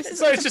 This is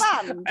So it's just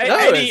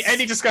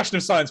any discussion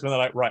of science when they're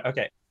like, right,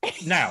 okay,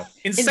 now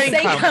insane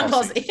clown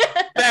posse.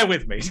 Bear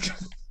with me.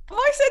 Have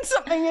I said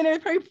something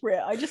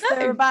inappropriate? I just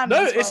they're a band.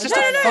 No, it's just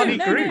a funny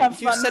group.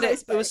 You said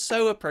it was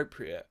so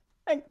appropriate.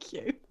 Thank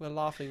you. We're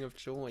laughing of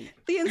joy.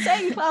 The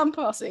Insane Clown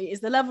Posse is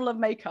the level of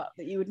makeup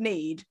that you would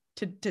need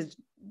to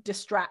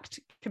distract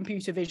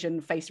computer vision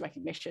face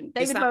recognition.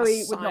 David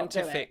Bowie would not do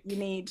it. You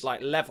need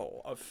like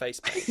level of face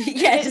paint.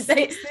 Is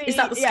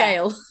that the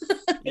scale?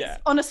 Yeah.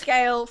 On a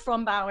scale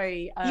from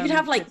Bowie. You could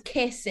have like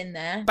Kiss in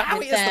there. Bowie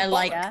with is their the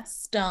like bottom.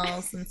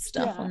 stars and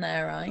stuff on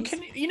their eyes.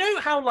 You know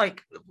how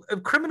like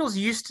criminals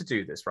used to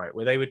do this, right?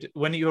 Where they would,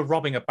 when you were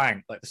robbing a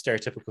bank, like the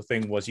stereotypical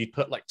thing was you'd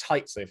put like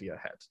tights over your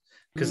head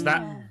because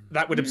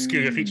that would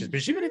obscure your features.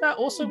 Presumably that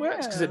also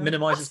works because it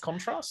minimizes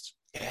contrast.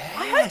 Yes,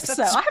 I hope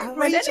so. I haven't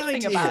read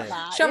anything about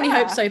that. She only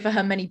hopes so for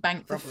her many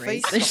bank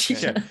robberies.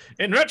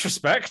 In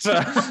retrospect,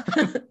 don't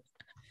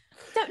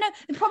know.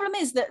 The problem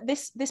is that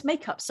this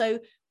makeup. So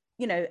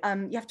you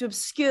have to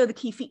obscure the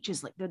key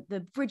features, like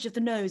the bridge of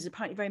the nose is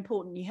apparently very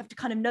important. You have to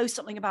kind of know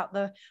something about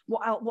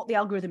what the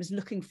algorithm is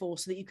looking for,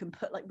 so that you can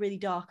put like really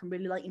dark and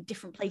really light in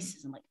different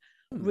places and like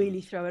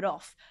really throw it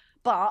off.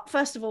 But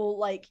first of all,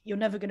 like you're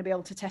never going to be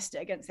able to test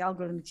it against the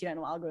algorithm because you don't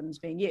know what algorithm is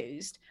being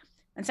used.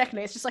 And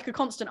secondly, it's just like a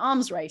constant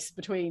arms race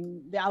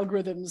between the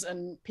algorithms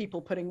and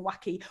people putting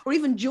wacky or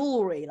even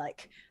jewelry,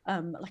 like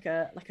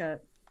a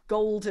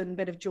golden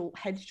bit of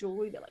head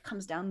jewelry that like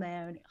comes down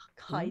there and it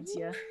hides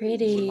you.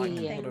 Pretty.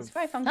 It's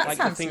very fun. That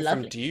sounds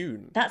lovely. From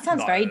Dune. That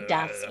sounds very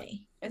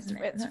Dasmy.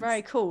 It's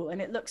very cool and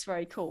it looks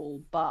very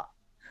cool, but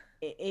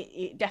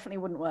it definitely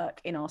wouldn't work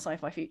in our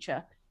sci-fi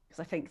future because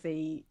I think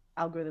the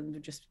algorithm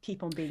would just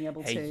keep on being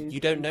able to. You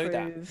don't improve.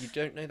 know that. You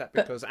don't know that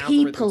because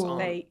people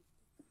algorithms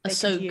are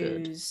so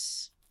good.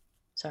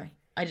 Sorry,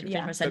 I didn't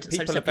finish my sentence.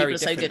 People are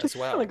so good as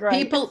well.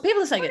 People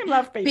are so good. I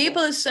love people.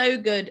 People are so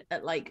good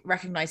at like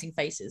recognizing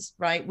faces,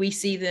 right? We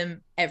see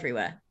them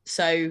everywhere.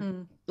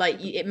 So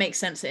like it makes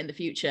sense that in the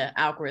future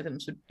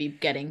algorithms would be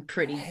getting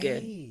pretty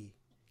good.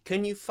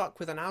 Can you fuck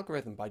with an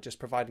algorithm by just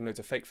providing loads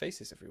of fake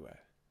faces everywhere?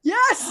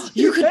 Yes,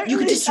 you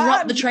could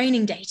disrupt the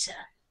training data.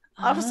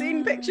 I've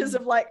seen pictures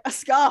of like a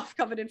scarf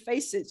covered in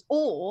faces,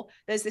 or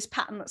there's this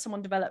pattern that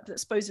someone developed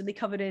that's supposedly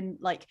covered in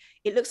like,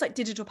 it looks like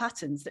digital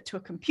patterns that to a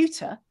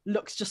computer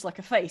looks just like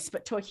a face,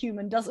 but to a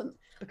human doesn't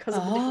because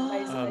of the different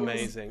ways.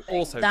 Amazing.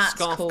 Also, that's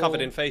scarf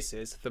covered in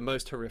faces, the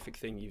most horrific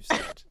thing you've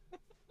said.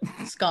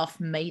 Scarf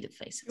made of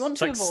faces. You want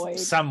to avoid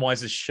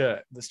Samwise's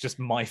shirt that's just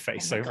my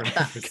face over and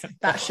over again.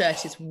 That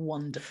shirt is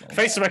wonderful.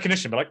 Face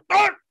recognition, but like,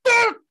 I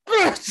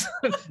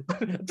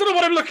don't know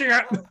what I'm looking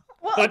at.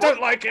 I don't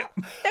like it.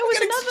 There was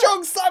another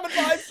strong Simon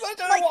vibes. I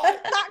don't know why.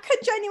 That could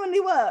genuinely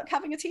work.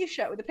 Having a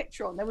T-shirt with a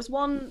picture on. There was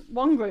one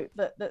group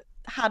that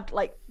had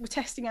like were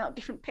testing out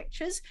different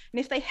pictures, and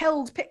if they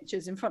held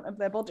pictures in front of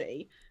their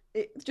body,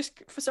 it just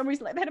for some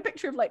reason like they had a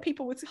picture of like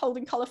people with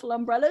holding colourful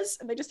umbrellas,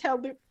 and they just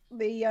held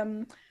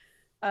the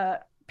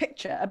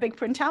picture, a big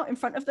printout in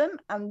front of them,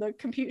 and the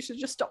computer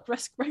just stopped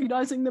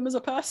recognizing them as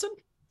a person.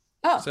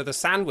 Oh, so the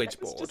sandwich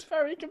board. Just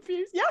very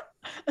confused. Yeah,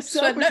 a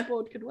sandwich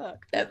board could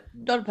work. No,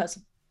 not a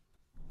person.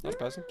 Not a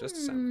person, just a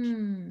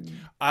sandwich.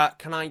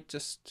 Can I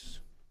just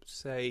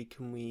say,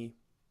 can we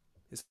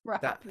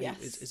wrap up? Yes.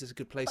 Is this a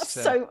good place to?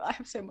 So I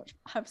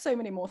have so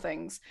many more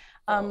things.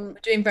 We're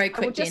doing very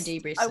quick D&D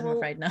briefs, I'm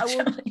afraid now. I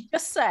will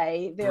just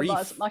say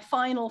my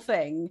final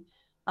thing,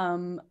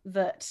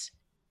 that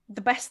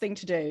the best thing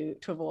to do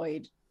to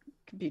avoid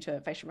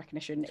computer facial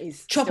recognition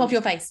is chop off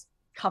your face.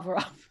 Cover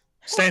up.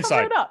 Stay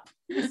inside. Cover it up.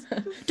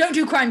 Don't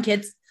do crime,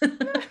 kids.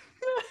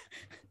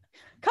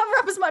 cover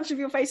up as much of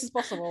your face as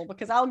possible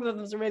because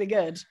algorithms are really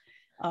good,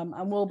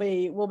 and we'll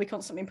be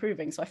constantly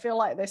improving. So I feel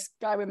like this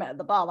guy we met at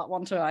the bar that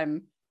one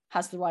time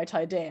has the right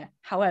idea.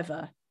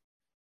 However,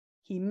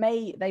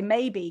 they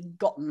may be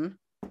gotten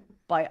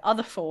by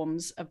other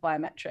forms of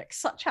biometrics,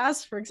 such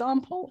as, for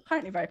example,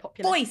 apparently very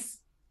popular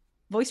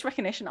voice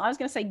recognition. I was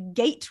going to say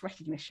gait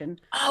recognition.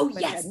 Oh,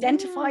 yes.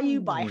 Identify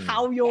you by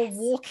how you're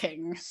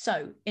walking.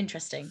 So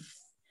interesting.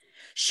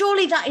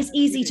 Surely that is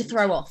easy to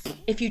throw off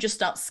if you just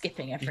start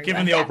skipping everywhere. You give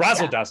them the old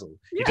razzle dazzle.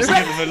 You just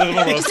give them a little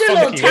more just do a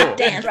little tap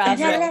dance.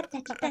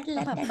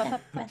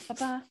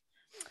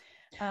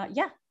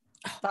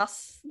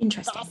 That's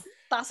interesting.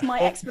 That's my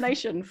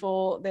explanation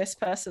for this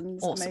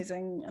person's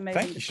amazing.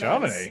 Thank you,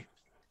 Sharmini.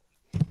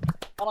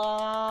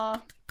 Ta-da.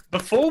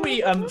 Before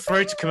we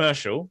throw to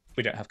commercial,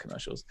 we don't have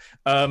commercials.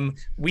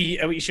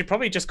 We should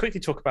probably just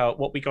quickly talk about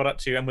what we got up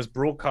to and was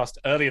broadcast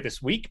earlier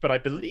this week, but I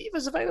believe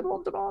is available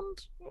on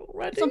demand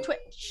already. It's on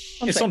Twitch.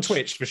 It's on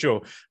Twitch for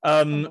sure.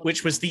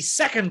 Which was the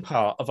second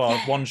part of our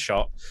one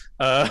shot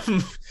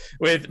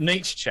with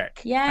Nature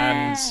Check.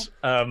 Yeah.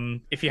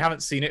 And if you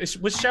haven't seen it,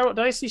 was Cheryl?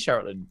 Did I see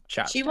Cheryl in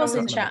chat? She was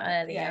in chat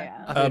earlier.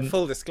 I mean,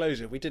 full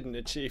disclosure, we didn't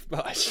achieve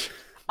much.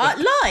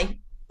 Lie.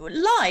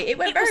 It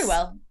went very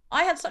well.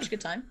 I had such a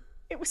good time.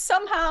 It was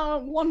somehow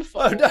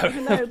wonderful. Oh, no.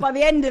 Even though by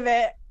the end of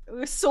it,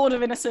 we were sort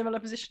of in a similar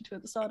position to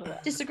at the start of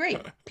it. Disagree.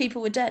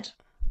 People were dead.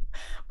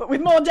 But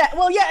with more debt.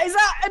 Well, yeah, is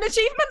that an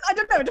achievement? I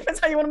don't know. It depends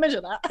how you want to measure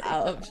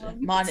that.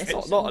 Mine is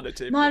It's not an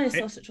achievement. Mine is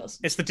sausage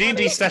was. It's the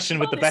D&D session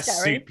with the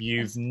best soup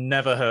you've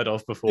never heard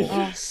of before.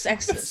 Oh,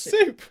 excellent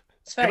Soup.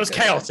 It was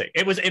chaotic.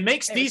 It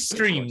makes these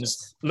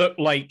streams look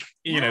like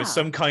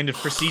some kind of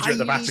procedure at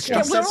the Vatican.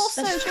 Yeah, we're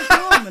also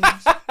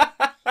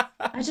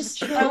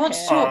just I want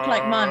to talk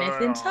like Marnie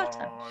the entire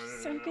time.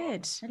 So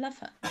good. I love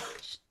her.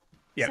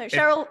 Yeah,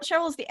 so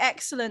Cheryl's the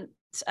excellent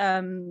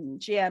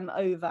GM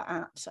over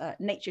at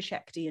Nature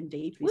Check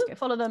D&D. Please go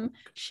follow them.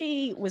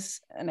 She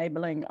was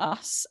enabling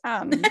us.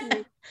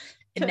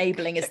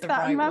 Enabling is the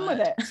right word.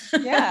 With it.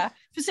 Yeah,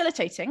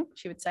 facilitating.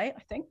 She would say.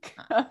 I think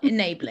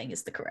enabling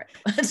is the correct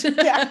word.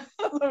 Yeah.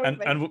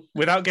 And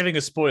without giving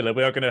a spoiler,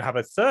 we are going to have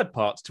a third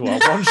part to our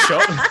one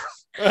shot.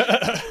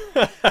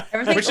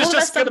 Which is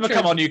just going to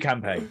become our new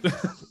campaign.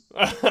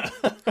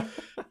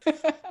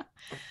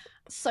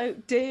 So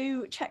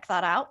do check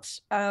that out.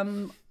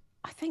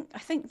 I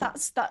think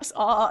that's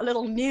our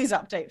little news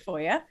update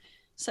for you.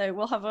 So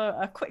we'll have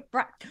a quick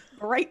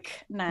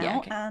break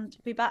now and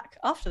be back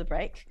after the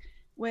break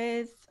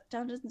with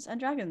Dungeons and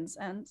Dragons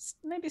and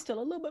maybe still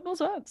a little bit more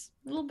science.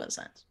 A little bit of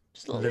science.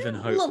 Just a little Live bit.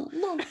 in hope. A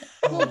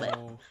little bit.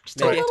 Just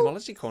maybe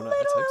etymology corner.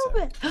 Let's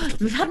hope so.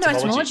 We've had no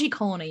etymology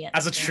corner yet.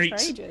 As a treat.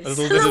 That's A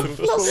very little bit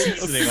of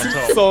seasoning on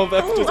top. Solve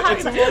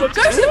etymology. Go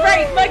to the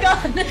break, my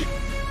God.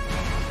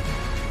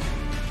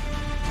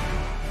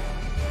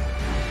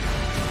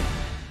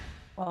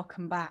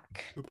 Welcome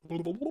back to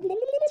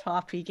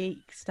RP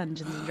Geeks,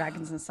 Dungeons and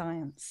Dragons and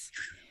Science.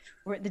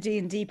 We're at the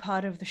D&D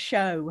part of the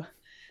show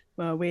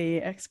where we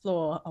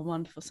explore a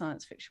wonderful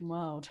science fiction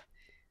world.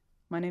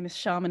 My name is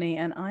Sharmini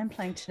and I'm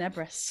playing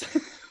Tenebris.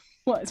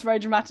 Well, it's very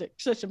dramatic,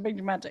 such a big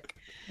dramatic.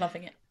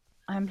 Loving it.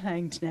 I'm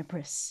playing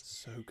Tenebris.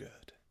 So good.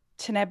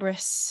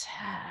 Tenebris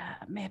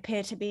may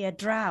appear to be a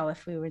drow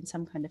if we were in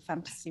some kind of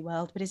fantasy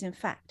world, but is in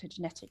fact a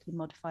genetically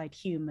modified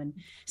human,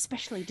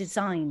 specially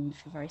designed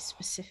for very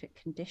specific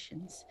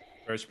conditions.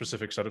 Very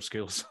specific set of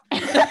skills.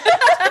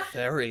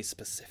 Very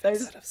specific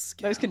set of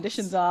skills. Those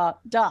conditions are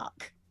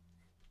darkness.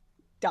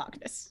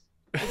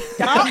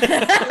 Dark,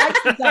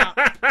 like the dark.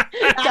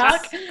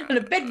 Dark and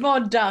a bit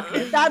more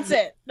darkness. That's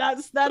it.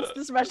 That's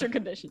the special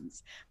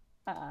conditions.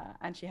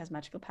 And she has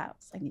magical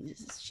powers and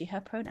uses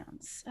she/her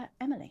pronouns.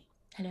 Emily.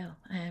 Hello,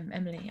 I am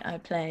Emily. I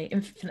play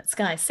Infinite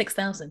Sky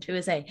 6000, who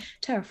is a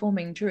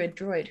terraforming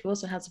druid who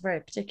also has a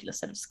very particular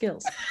set of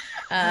skills.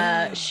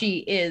 She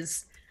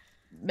is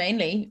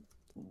mainly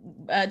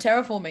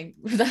terraforming.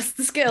 That's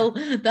the skill.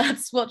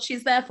 That's what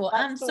she's there for.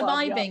 That's and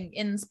surviving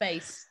in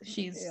space.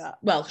 She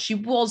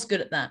was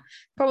good at that.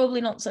 Probably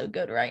not so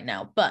good right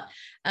now, but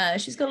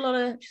she's got a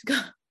lot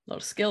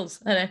of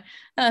skills. I know.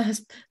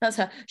 That's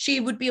her. She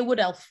would be a wood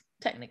elf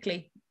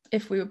technically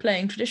if we were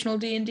playing traditional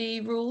D&D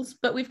rules,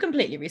 but we've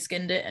completely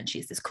reskinned it, and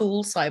she's this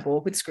cool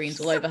cyborg with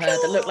screens all over her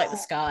that look like the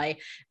sky,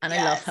 and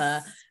I love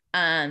her.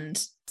 And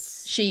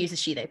she uses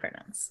she/they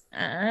pronouns.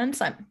 And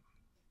Simon.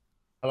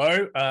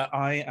 Hello,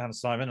 I am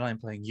Simon, and I'm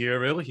playing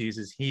Uriel. He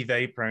uses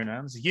he/they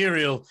pronouns.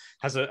 Uriel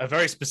has a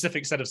very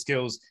specific set of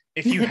skills.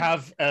 If you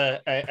have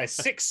a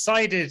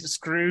six-sided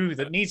screw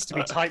that needs to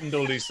be tightened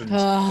or loosened,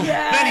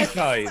 many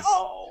size.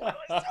 Oh,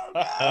 so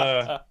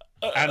good.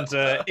 And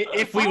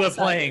if we were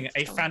playing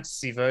a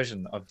fantasy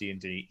version of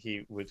D&D,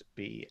 he would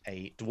be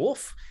a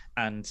dwarf.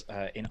 And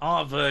in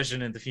our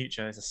version in the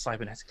future, is a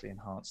cybernetically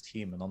enhanced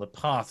human on the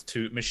path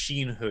to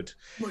machinehood.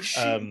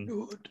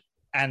 Machinehood.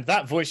 And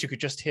that voice you could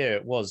just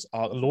hear was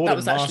our Lord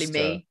and Master. That was actually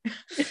me.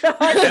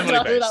 I don't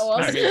know who that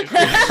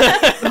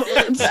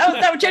was.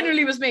 That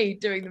generally was me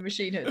doing the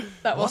machinehood.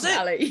 That wasn't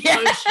Ali.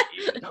 Yeah.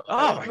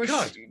 Oh my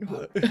God.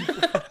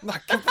 My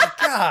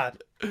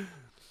God.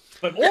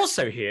 But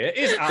also here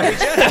is Ali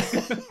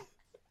J.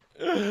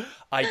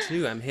 I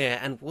too am here,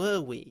 and were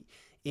we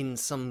in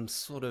some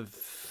sort of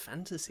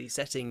fantasy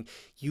setting,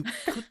 you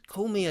could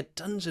call me a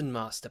dungeon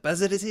master, but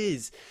as it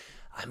is,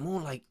 I'm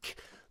more like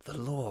the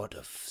Lord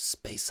of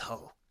Space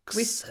Hulks.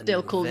 We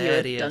still call you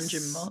a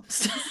dungeon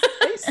master.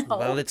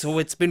 Well,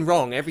 it's been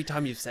wrong every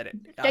time you've said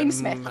it.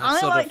 Gamesmith.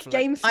 I like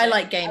Gamesmith. I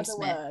like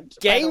Gamesmith.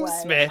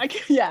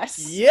 Gamesmith.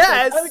 Yes.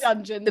 Yes. No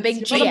dungeons. The big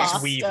You're G. not a Yes.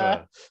 master.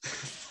 Weaver.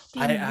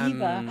 I am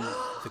Weaver.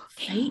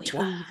 Fate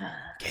Weaver.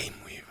 Game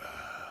Weaver.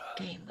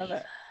 Game Love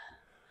Weaver. it.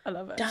 I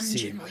love it. Dungeon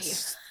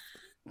Seamless.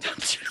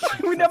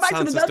 Weaver. We know back to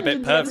Sounds the just a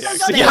bit dungeons.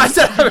 pervy, We've actually.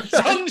 done it. Yeah, I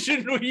know.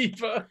 Dungeon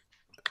Weaver.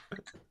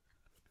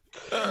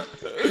 But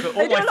They all do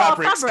my a lot of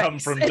fabrics come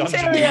from fabrics.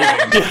 Dungeon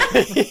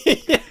Interior.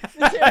 Weaving.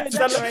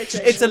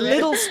 It's a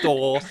little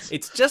store.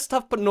 It's just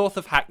up north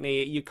of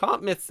Hackney. You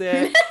can't miss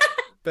it.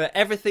 But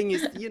everything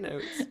is,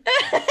 it's...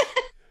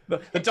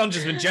 The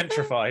dungeon's been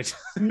gentrified.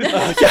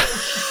 No,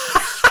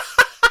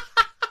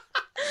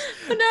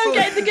 I'm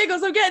getting the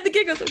giggles. I'm getting the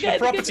giggles. The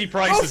property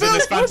prices in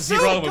this fantasy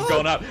realm have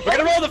gone up. We're going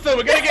to roll the film.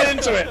 We're going to get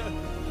into it.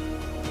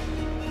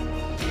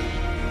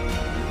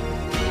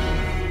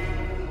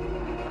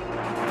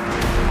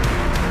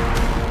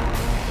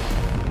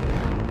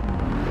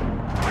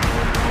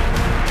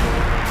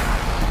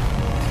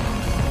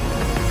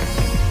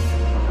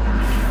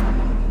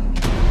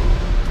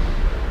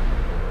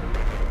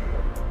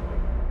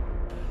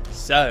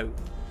 So,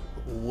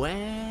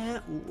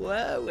 where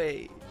were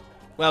we?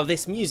 Well,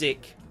 this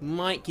music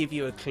might give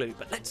you a clue,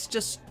 but let's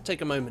just take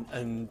a moment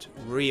and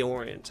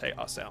reorientate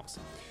ourselves.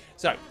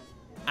 So,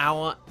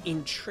 our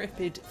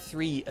intrepid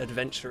 3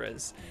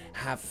 adventurers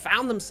have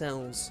found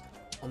themselves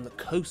on the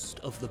coast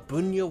of the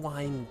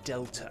Bunyawine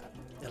Delta,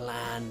 a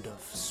land of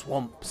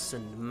swamps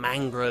and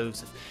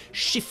mangroves, of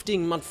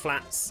shifting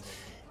mudflats,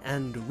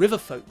 and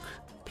riverfolk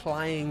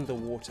plying the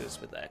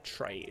waters with their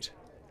trade.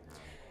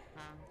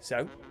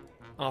 So,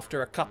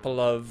 after a couple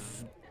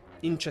of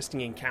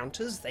interesting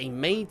encounters, they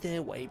made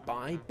their way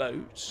by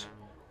boat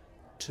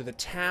to the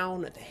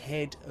town at the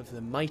head of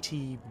the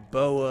mighty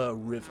Boa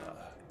River,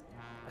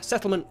 a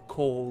settlement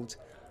called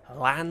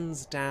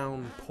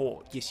Lansdowne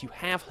Port. Yes, you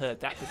have heard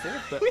that before,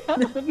 but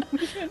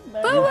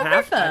Boa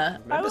River. I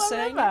remember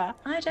saying it.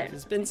 I don't.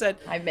 It's been said.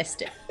 I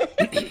missed it.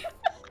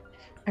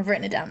 I've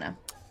written it down now.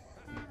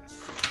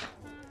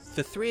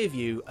 The 3 of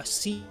you are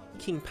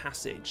seeking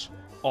passage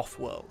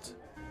off-world.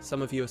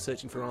 Some of you are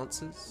searching for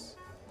answers.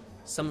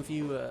 Some of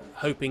you are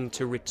hoping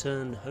to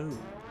return home.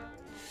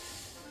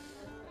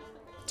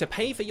 To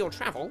pay for your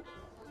travel,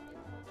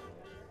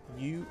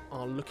 you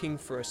are looking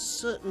for a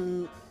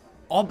certain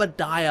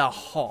Obadiah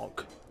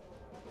Hogg,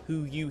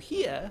 who you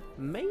hear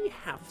may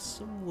have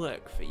some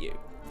work for you.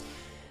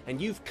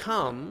 And you've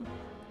come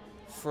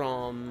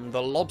from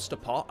the Lobster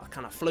Pot, a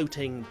kind of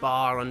floating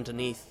bar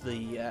underneath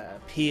the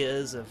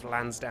piers of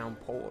Lansdowne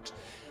Port.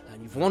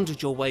 And you've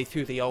wandered your way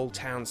through the old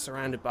town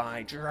surrounded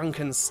by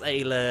drunken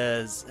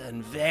sailors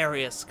and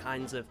various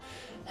kinds of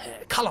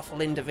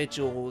colourful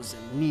individuals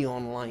and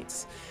neon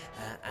lights.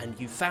 And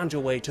you found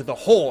your way to the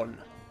Horn,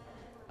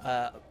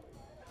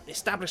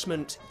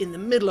 establishment in the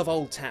middle of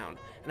Old Town.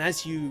 And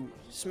as you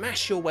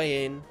smash your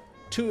way in,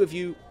 2 of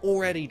you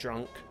already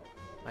drunk,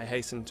 I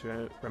hasten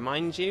to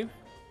remind you,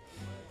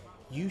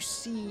 you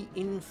see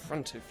in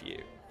front of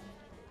you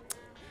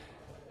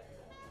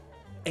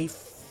a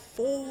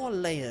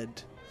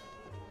 4-layered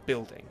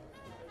building.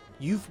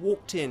 You've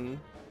walked in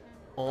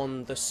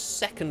on the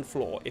 2nd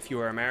floor if you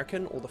were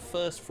American, or the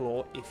 1st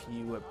floor if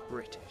you were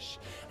British.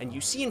 And you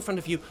see in front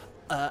of you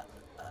a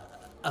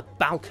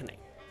balcony.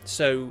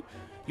 So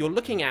you're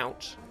looking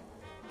out,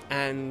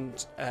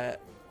 and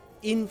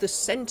in the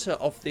center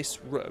of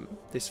this room,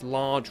 this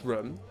large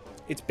room,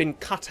 it's been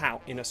cut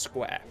out in a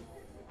square.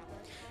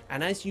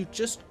 And as you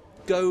just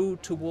go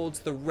towards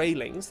the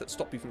railings that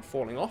stop you from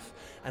falling off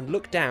and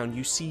look down,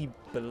 you see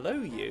below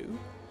you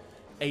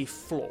a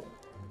floor.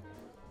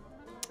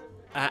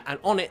 And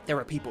on it there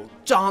are people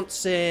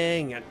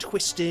dancing and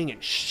twisting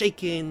and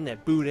shaking their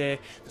booty.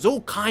 There's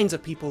all kinds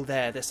of people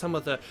there. There's some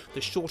of the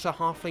shorter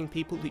halfling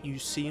people that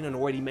you've seen and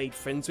already made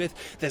friends with.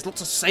 There's lots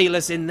of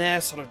sailors in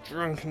there, sort of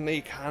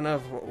drunkenly kind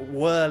of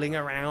whirling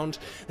around.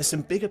 There's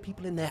some bigger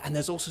people in there, and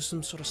there's also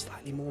some sort of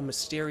slightly more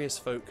mysterious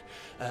folk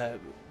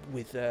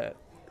with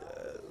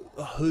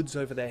hoods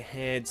over their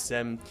heads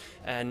and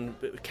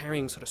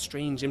carrying sort of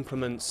strange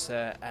implements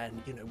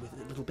and with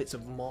little bits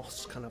of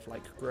moss kind of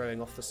like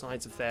growing off the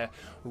sides of their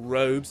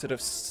robes that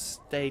have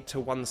stayed to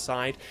one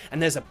side.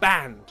 And there's a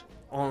band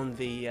on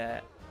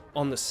the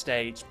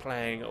stage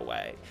playing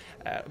away,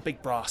 a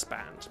big brass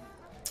band.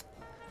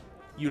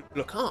 You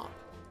look up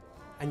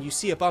and you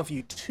see above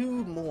you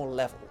 2 more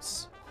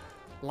levels,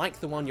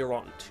 like the one you're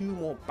on, 2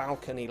 more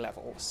balcony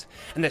levels.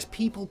 And there's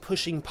people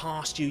pushing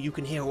past you. You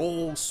can hear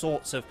all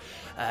sorts of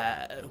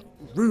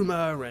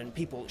rumour and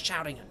people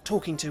shouting and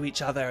talking to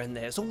each other, and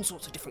there's all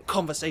sorts of different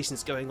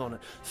conversations going on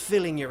and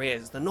filling your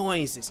ears. The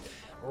noise is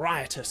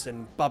riotous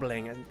and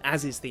bubbling, and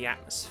as is the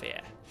atmosphere.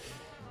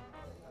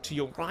 To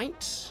your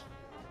right,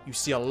 you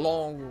see a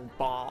long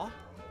bar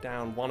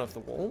down one of the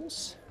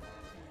walls,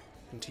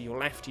 and to your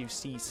left you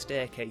see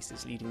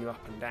staircases leading you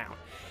up and down.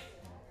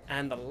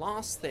 And the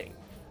last thing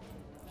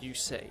you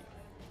see,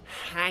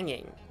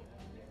 hanging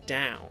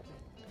down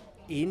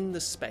in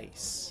the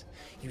space,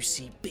 you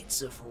see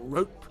bits of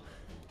rope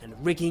and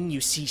rigging,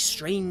 you see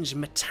strange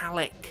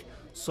metallic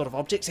sort of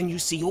objects, and you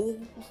see all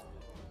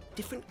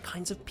different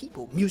kinds of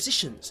people,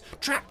 musicians,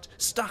 trapped,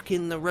 stuck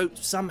in the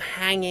ropes, some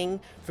hanging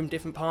from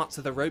different parts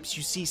of the ropes.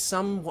 You see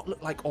some what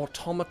look like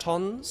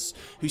automatons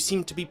who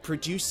seem to be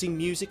producing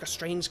music, a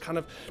strange kind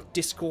of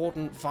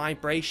discordant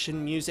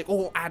vibration music,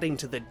 all adding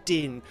to the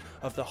din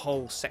of the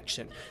whole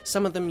section.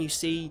 Some of them you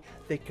see,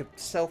 they could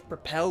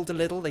self-propelled a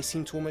little, they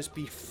seem to almost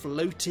be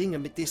floating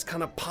amid this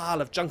kind of pile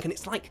of junk, and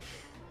it's like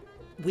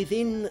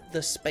within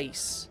the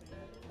space,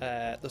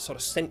 the sort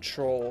of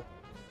central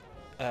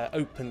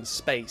open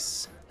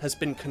space has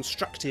been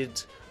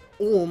constructed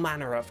all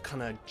manner of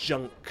kind of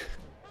junk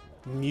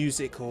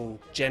musical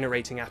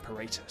generating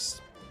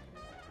apparatus.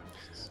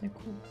 So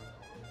cool.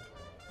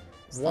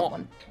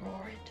 What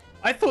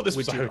I thought this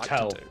would was a you like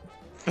hotel. to do?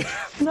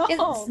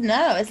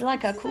 It's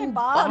like a cool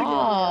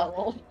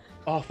bar.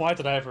 Oh, why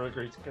did I ever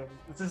agree to go?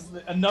 This is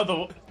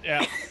another.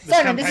 Yeah.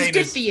 Simon, this is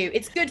good for you.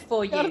 It's good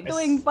for you. You're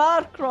doing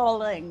bar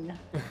crawling.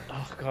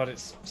 Oh god,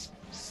 it's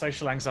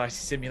social anxiety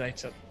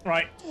simulator.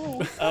 Right.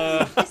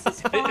 This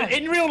is fun.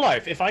 In real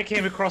life, if I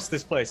came across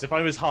this place, if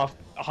I was half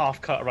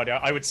cut already,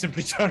 I would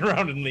simply turn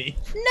around and leave.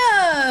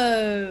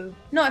 No,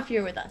 not if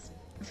you're with us.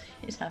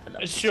 You'd have a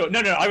look. Sure. No,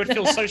 I would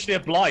feel socially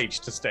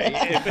obliged to stay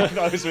if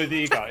I was with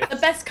you guys. The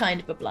best kind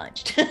of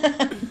obliged.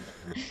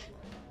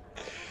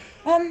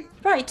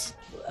 Right.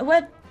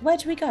 Where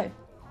do we go?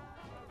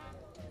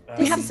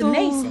 This is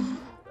amazing.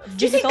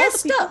 Do you think they're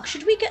stuck?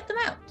 Should we get them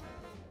out?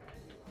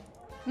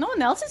 No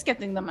one else is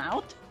getting them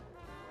out.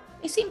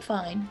 They seem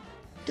fine.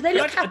 Do they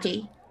look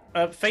happy?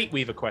 Fate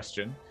Weaver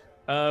question.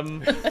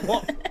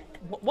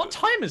 What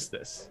time is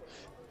this?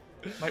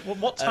 Like,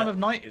 what time of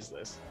night is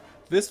this?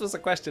 This was a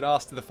question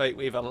asked to the Fate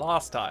Weaver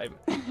last time,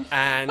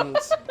 and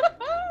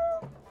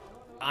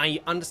I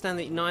understand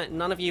that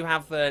none of you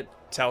have the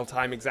tell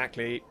time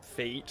exactly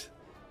feat.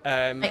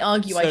 I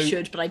argue I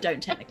should, but I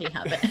don't technically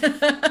have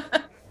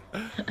it.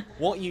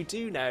 What you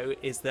do know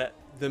is that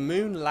the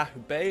moon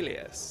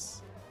Lahubelius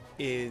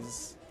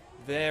is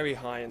very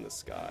high in the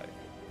sky.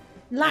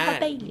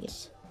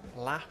 Lahubelius.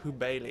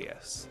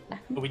 Lahubelius.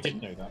 We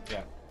did know that,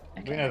 yeah.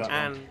 Okay. We know that.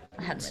 And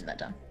I hadn't written that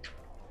down.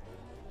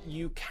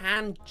 you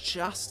can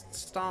just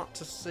start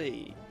to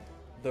see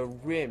the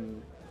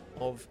rim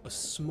of a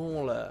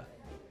smaller,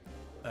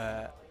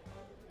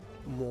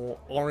 more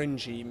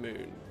orangey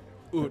moon,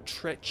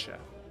 Utrecha,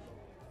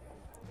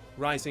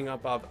 rising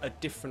above a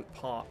different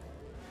part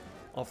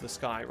of the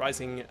sky,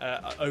 rising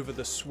over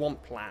the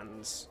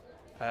swamplands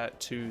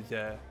to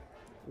the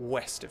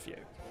west of you.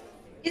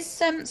 Is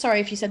sorry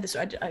if you said this,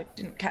 I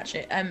didn't catch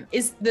it.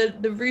 Is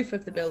the roof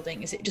of the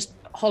building, is it just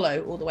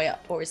hollow all the way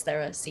up, or is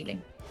there a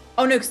ceiling?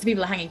 Oh no, because the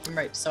people are hanging from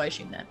ropes, so I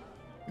assume they're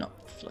not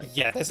floating.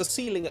 Yeah, there's a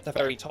ceiling at the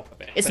very top of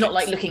it. It's but not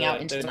like looking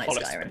out into the night hollow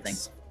sky or anything.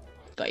 space.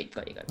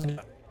 Got you. No.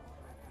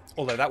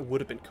 Although that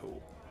would have been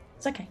cool.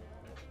 It's okay.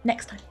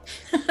 Next time.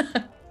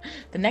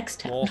 The next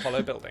time. More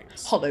hollow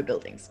buildings. Hollow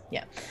buildings.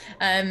 Yeah.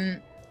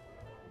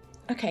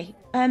 Okay.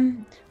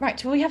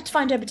 Right. Well, we have to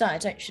find Obadiah,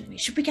 shouldn't we?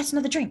 Should we get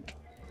another drink?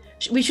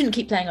 We shouldn't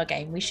keep playing our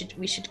game. We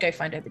should go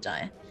find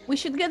Obadiah. We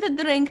should get a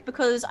drink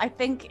because I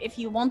think if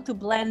you want to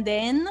blend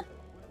in,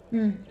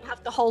 you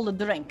have to hold a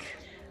drink.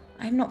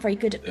 I'm not very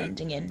good at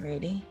blending in,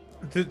 really.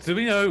 Do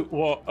we know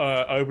what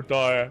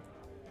Obadiah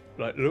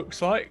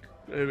looks like?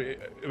 I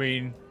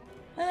mean,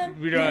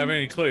 we don't have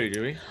any clue,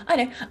 do we? I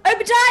know.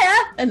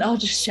 Obadiah! And I'll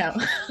just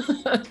shout.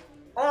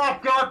 Oh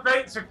God,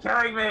 mates are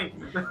killing me!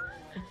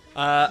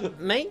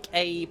 Make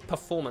a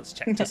performance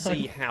check to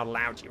see how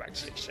loud you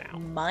actually shout.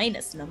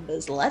 Minus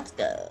numbers. Let's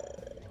go.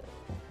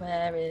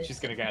 Where is... She's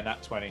gonna get a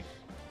nat 20.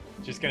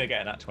 She's gonna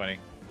get a nat 20.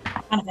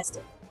 Manifest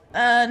it.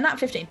 Nat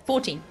 15.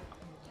 14.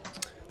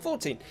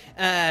 14.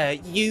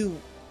 You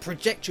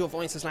project your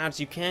voice as loud as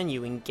you can.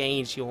 You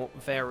engage your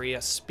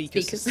various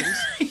speakers. Systems.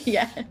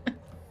 Yeah.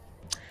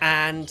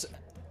 And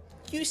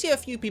you see a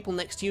few people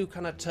next to you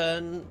kind of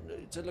turn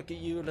to look at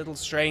you a little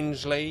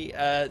strangely.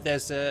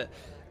 There's a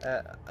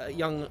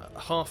young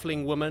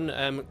halfling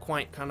woman,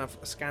 quite kind of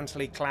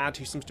scantily clad,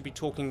 who seems to be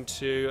talking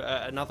to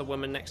another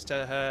woman next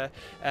to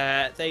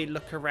her. They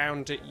look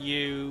around at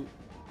you,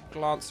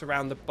 glance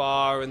around the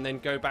bar, and then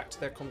go back to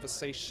their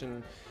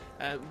conversation.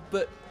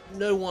 But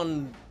no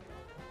one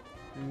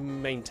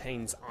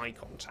maintains eye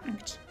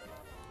contact.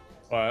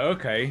 Well,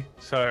 okay.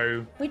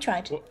 So we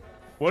tried.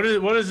 What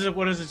does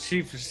the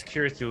chief of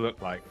security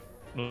look like?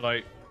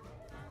 Like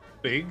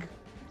big?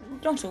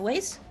 Not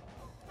always,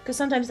 because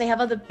sometimes they have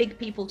other big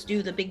people to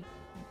do the big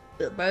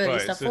burly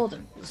stuff for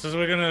them. So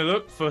we're gonna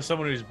look for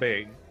someone who's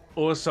big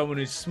or someone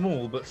who's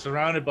small but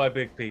surrounded by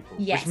big people,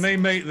 yes, which may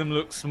make them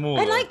look small.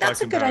 I like that's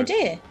a good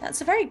idea.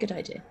 That's a very good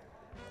idea.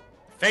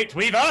 Fate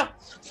Weaver,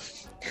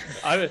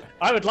 I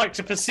would like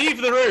to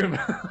perceive the room.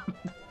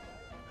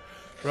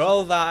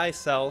 Roll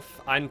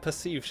thyself ein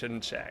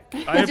perception check.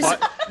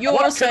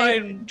 You're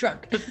also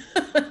drunk.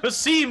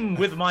 Perceive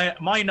with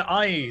mine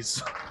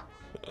eyes.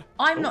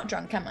 I'm not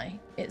drunk, am I?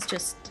 It's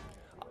just.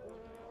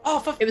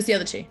 Oh, it was the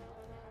other two.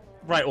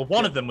 Right, well,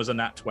 one of them was a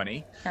nat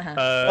 20.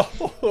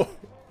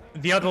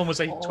 The other one was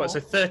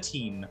a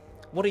 13.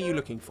 What are you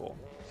looking for?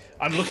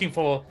 I'm looking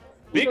for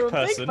big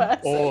person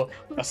or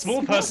a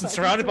small person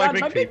surrounded by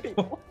big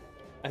people.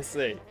 I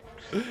see.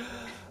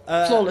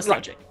 Flawless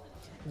logic.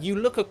 You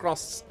look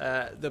across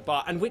the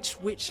bar, and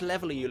which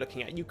level are you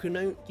looking at? You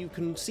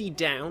can see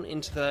down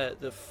into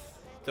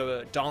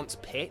the dance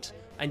pit,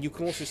 and you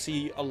can also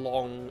see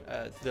along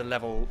the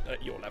level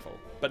at your level,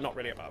 but not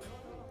really above.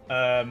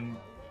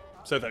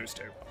 So those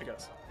two, I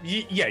guess.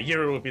 Yeah,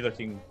 Yura would be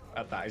looking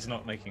at that.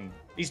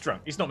 He's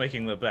drunk. He's not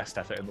making the best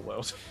effort in the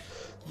world.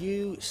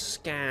 You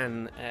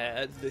scan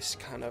this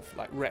kind of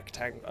like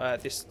rectangle,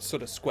 this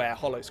sort of square,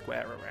 hollow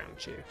square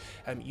around you.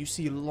 You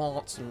see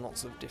lots and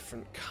lots of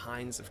different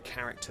kinds of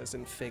characters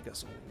and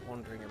figures all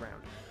wandering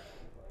around.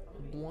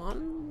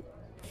 One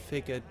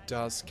figure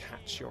does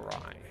catch your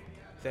eye.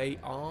 They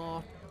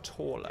are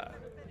taller.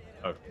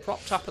 Oh.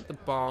 Propped up at the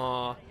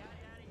bar,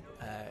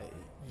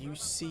 you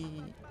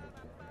see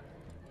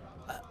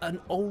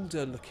an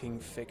older looking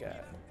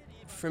figure.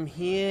 From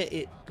here,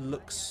 it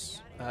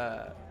looks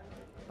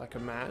like a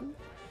man,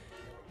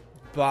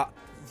 but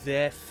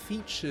their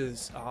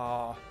features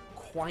are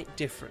quite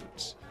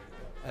different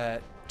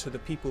to the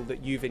people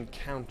that you've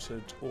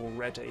encountered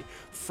already.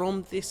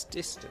 From this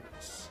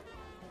distance,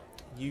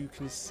 you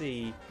can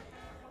see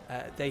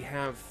they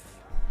have.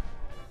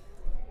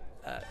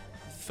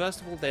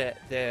 First of all,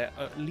 they're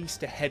at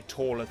least a head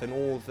taller than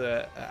all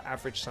the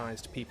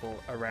average-sized people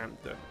around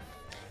them.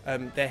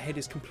 Their head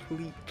is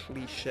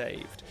completely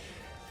shaved.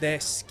 Their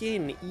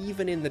skin,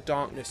 even in the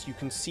darkness, you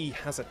can see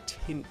has a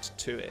tint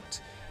to it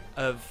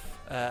of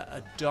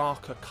a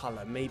darker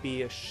colour,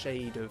 maybe a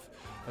shade of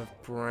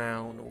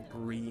brown or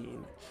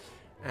green.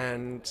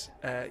 And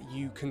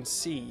you can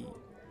see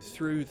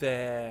through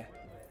their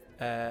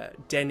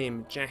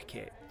denim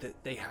jacket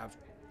that they have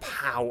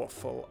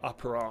powerful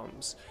upper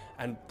arms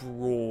and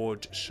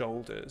broad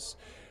shoulders.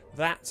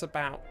 That's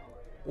about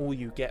all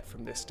you get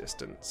from this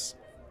distance.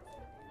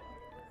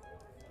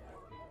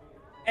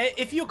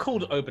 If you're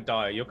called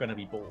Obadiah, you're going to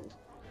be bald.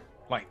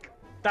 Like,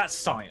 that's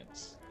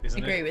science, isn't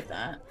it? Agree with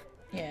that.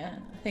 Yeah,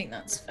 I think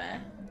that's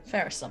fair.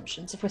 Fair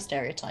assumptions if we're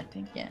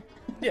stereotyping, yeah.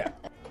 Yeah.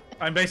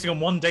 I'm basing on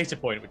one data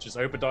point, which is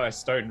Obadiah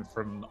Stone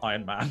from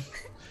Iron Man.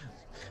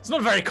 It's not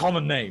a very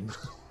common name.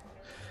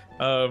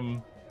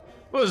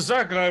 What's a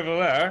circle over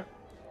there?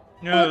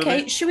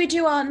 Okay, should we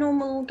do our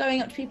normal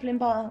going up to people in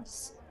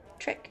bars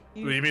trick?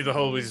 Well, you mean the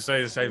whole we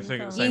say the same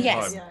thing at the same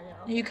time? Yes.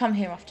 You come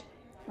here after.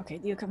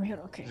 Okay, you come here.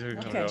 Okay.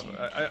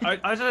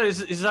 I don't know.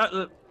 Is that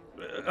the?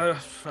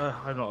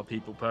 I'm not a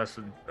people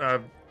person.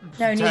 No,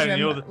 neither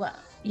am I. Well,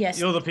 yes.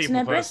 You're the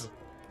people person.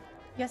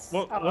 Yes.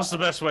 What's the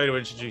best way to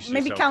introduce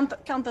yourself? Maybe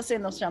count us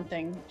in or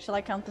something. Shall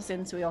I count us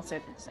in so we all say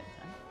it at the same time?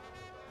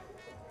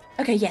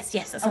 Okay, yes,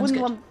 that sounds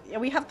good.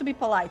 We have to be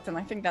polite, and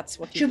I think that's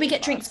what. Should we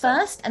get drinks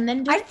first and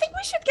then do I think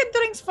we should get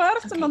drinks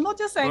first, and I'm not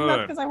just saying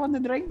that because I want to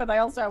drink, but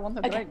I want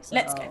to drink. So.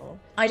 Let's go.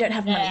 I don't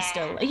have money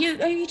still. Are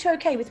you two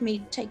okay with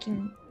me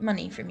taking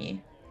money from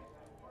you?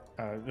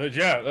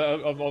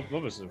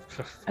 Obviously.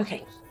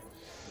 Okay.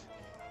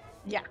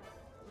 Yeah.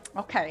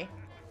 Okay.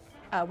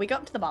 We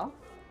got to the bar.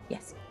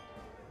 Yes.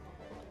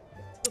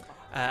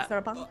 Is there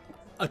a bar?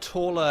 A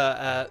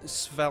taller,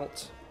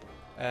 svelte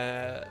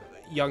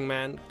young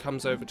man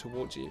comes over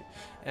towards you.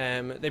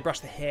 They brush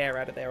the hair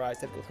out of their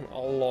eyes. They've got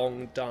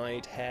long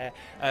dyed hair.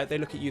 They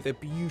look at you. They're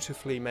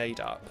beautifully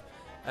made up.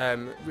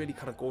 Really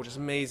kind of gorgeous,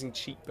 amazing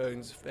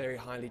cheekbones, very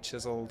highly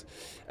chiseled.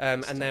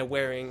 And they're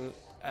wearing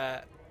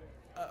a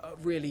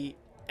really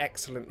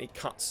excellently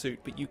cut suit,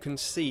 but you can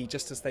see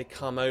just as they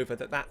come over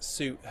that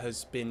suit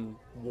has been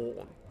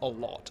worn a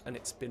lot and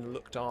it's been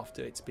looked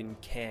after, it's been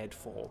cared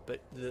for, but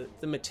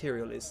the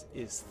material is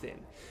thin.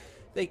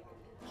 They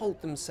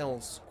hold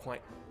themselves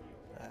quite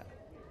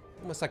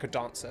almost like a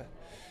dancer.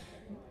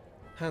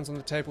 Hands on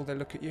the table, they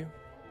look at you.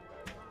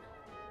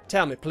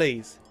 Tell me,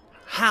 please,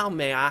 how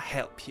may I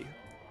help you?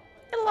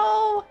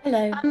 Hello.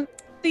 Hello.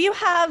 Do you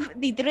have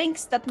the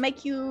drinks that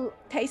make you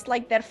taste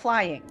like they're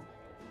flying?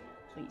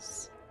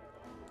 Please.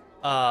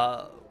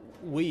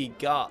 We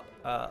got,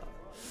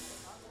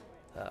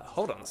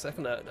 hold on a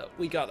second.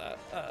 We got,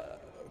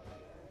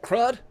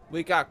 crud.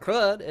 We got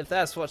crud, if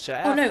that's what you're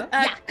after. Oh, no,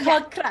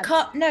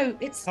 no,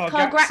 it's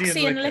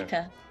Cargraxian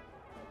liquor.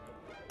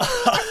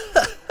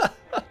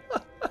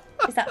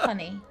 Is that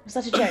funny? Was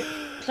that a joke?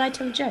 Did I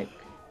tell a joke?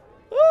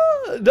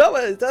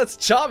 No, that's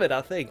charming,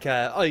 I think.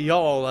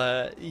 Y'all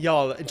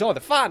enjoy the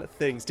finer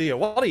things, do you?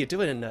 What are you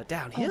doing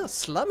down here,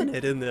 slumming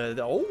it in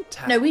the old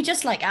town? No, we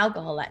just like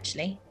alcohol,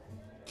 actually.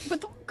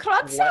 But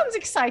crud sounds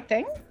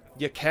exciting.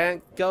 You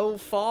can't go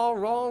far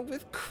wrong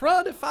with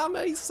crud, if I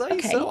may say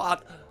so.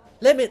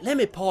 Let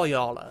me pour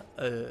y'all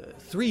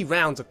 3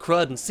 rounds of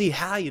crud and see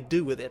how you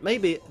do with it.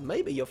 Maybe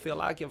you'll feel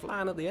like you're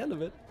flying at the end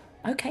of it.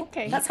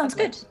 Okay. That sounds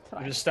good.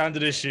 Just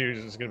standard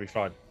issues. It's gonna be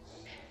fine.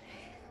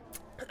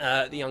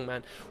 The young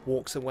man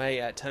walks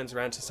away, turns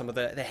around to some of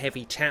the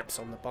heavy taps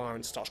on the bar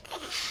and starts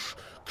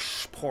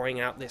pouring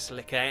out this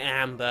liquor,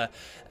 amber,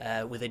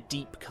 with a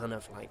deep kind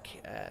of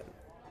like...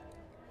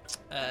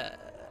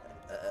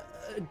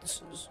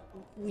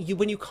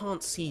 when you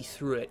can't see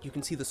through it, you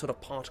can see the sort of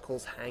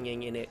particles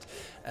hanging in it,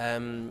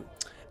 and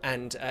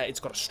it's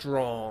got a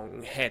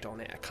strong head on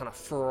it, a kind of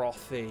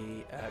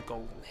frothy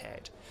golden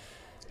head.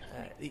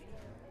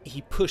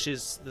 He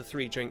pushes the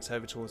 3 drinks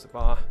over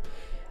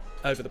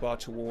the bar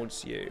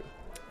towards you.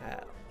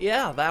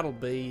 Yeah, that'll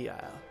be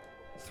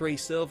 3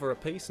 silver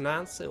apiece,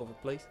 9 silver,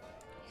 please.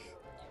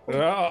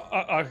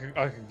 I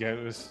can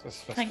get this.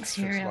 Thanks,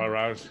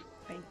 Uriel.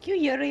 Thank you,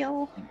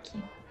 Uriel. Thank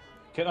you.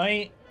 Can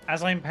I,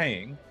 as I'm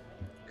paying,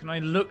 can I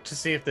look to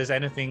see if there's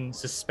anything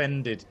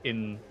suspended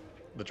in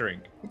the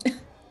drink?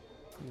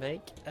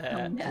 Make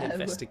an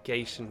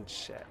investigation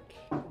check.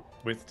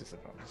 With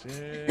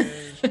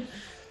disadvantage.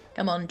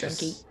 Come on,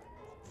 Drunky.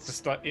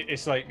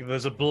 It's like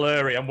there's a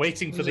blurry. I'm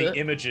waiting for the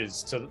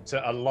images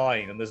to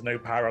align, and there's no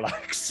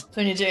parallax. So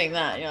when you're doing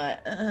that, you're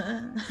like,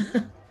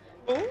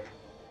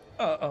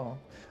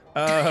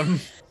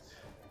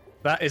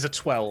 that is a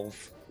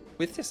 12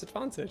 with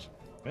disadvantage.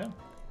 Yeah,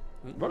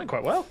 running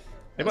quite well.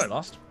 It won't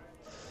last.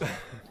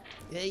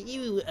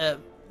 You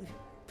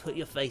put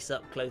your face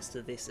up close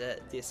to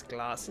this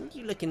glass, and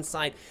you look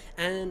inside.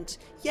 And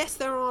yes,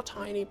 there are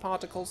tiny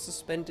particles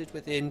suspended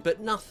within,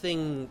 but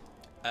nothing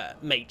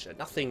major,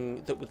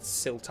 nothing that would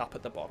silt up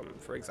at the bottom,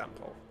 for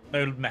example.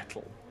 No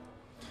metal.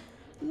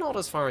 Not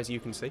as far as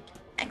you can see.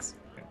 Thanks.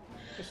 Okay.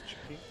 Just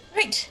checking.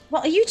 Right.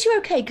 Well, are you two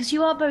okay? Because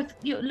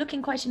you're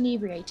looking quite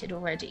inebriated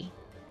already.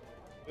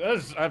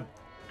 That's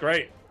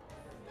great.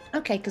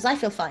 Okay, because I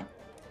feel fine.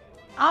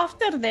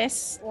 After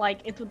this, like,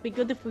 it would be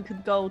good if we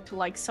could go to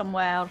like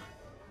somewhere,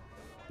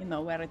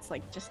 where it's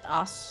like just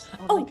us.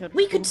 Oh,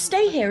 we could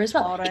stay here as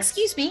well.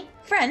 Excuse me,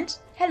 friend.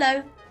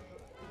 Hello.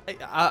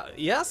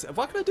 Yes.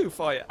 What can I do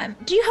for you?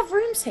 Do you have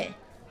rooms here?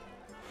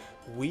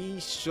 We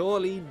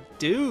surely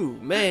do.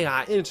 May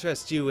I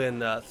interest you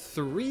in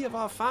 3 of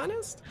our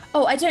finest?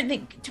 Oh, I don't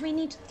think... Do we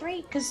need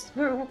 3? Because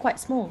we're all quite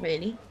small,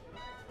 really.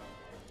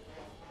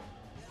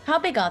 How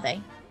big are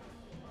they?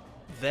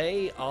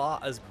 They are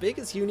as big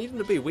as you need them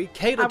to be. We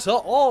cater to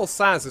all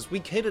sizes. We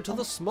cater to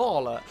the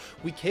smaller.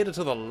 We cater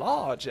to the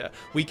larger.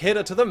 We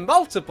cater to the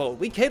multiple.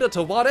 We cater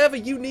to whatever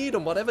you need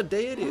on whatever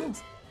day it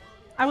is.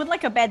 I would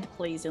like a bed,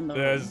 please, in the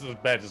room. There's a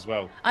bed as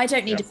well. I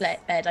don't need a bed.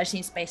 I just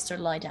need space to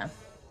lie down.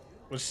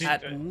 Well,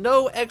 At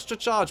no extra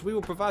charge, we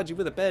will provide you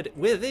with a bed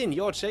within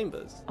your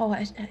chambers. Oh,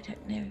 I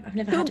don't know. I've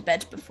never had a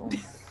bed before.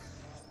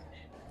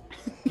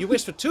 You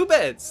wish for 2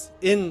 beds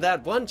in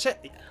that one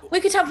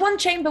We could have one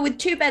chamber with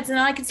 2 beds and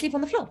I could sleep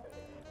on the floor.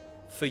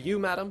 For you,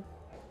 madam,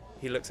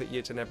 he looks at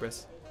you,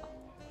 Tenebris.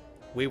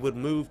 We would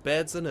move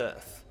beds and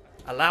earth.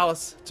 Allow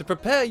us to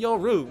prepare your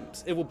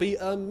rooms. It will be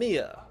a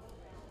mere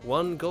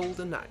 1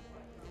 golden night.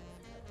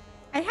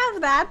 I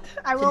have that.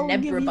 I will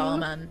give you.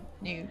 Barman.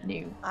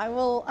 New. I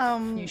will.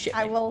 New ship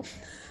I name. will.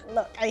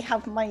 Look, I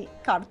have my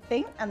card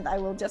thing, and I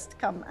will just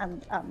come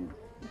and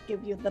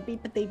give you the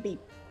beepity beep.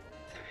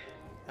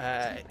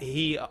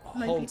 He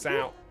holds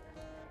out.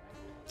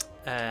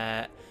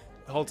 The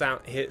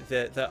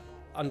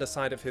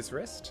underside of his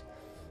wrist,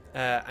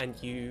 and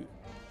you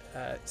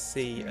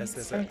see as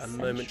there's a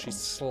momentary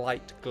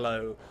slight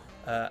glow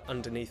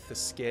underneath the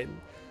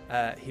skin.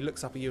 He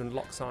looks up at you and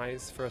locks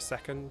eyes for a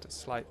second, a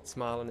slight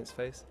smile on his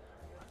face.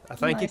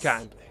 Thank you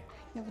kindly.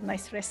 You have a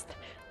nice wrist.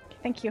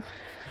 Thank you.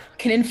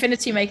 Can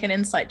Infinity make an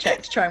insight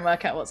check to try and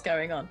work out what's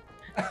going on?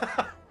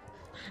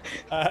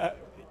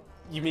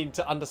 You mean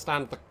to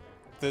understand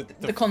the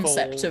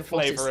concept full of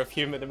what flavor is... of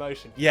human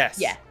emotion? Yes.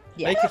 Yeah.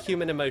 Make a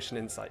human emotion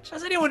insight check.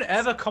 Has anyone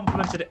ever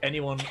complimented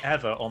anyone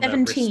ever on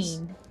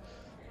 17. their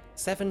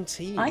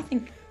 17. I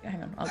think...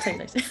 Hang on, I'll take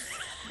those.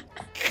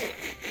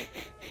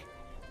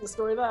 The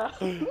story there.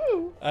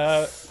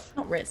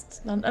 Not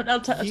wrists.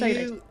 I'll tell you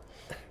later.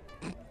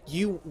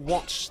 You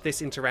watch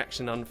this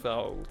interaction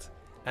unfold,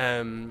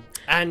 and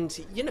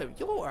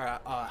you're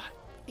a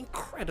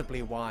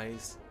incredibly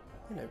wise,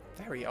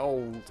 very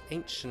old,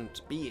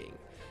 ancient being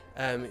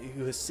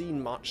who has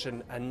seen much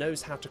and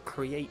knows how to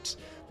create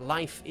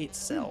life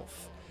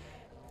itself.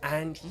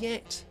 And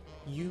yet,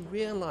 you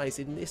realize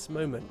in this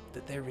moment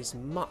that there is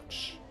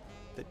much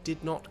that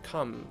did not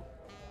come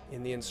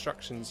in the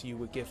instructions you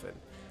were given,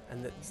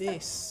 and that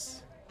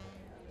this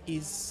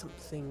is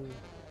something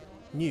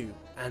new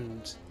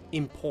and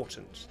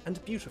important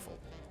and beautiful.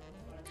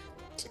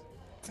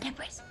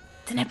 Tenebris.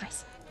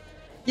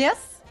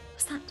 Yes?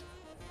 What's that?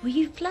 Were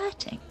you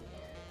flirting?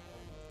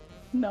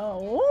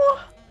 No.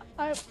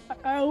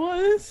 I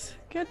was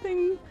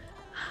getting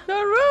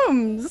the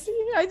rooms.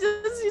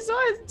 You saw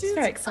it. It's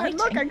very exciting.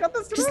 Look, I got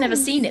this. Just never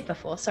seen it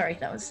before. Sorry,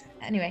 that was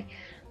anyway.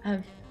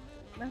 I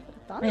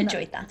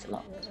enjoyed that a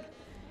lot.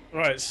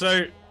 Right,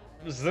 so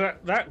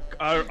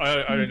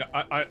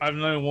I've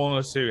known 1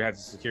 or 2 heads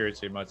of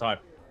security in my time.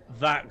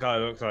 That guy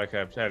looks like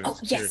a head of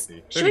security.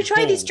 Yes. Should we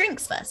try these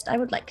drinks first? I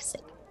would like a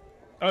sip.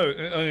 Oh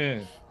yeah.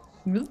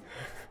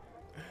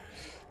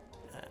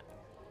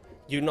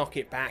 You knock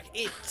it back.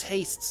 It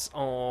tastes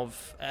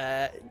of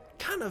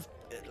kind of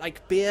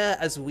like beer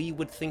as we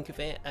would think of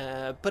it,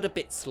 but a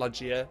bit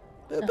sludgier,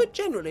 but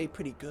generally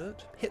pretty good.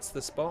 Hits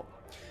the spot.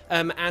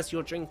 As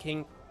you're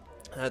drinking,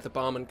 the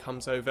barman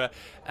comes over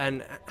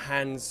and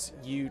hands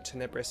you,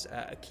 Tenebris,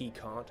 a key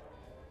card.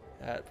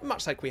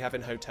 Much like we have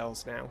in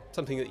hotels now.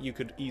 Something that you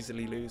could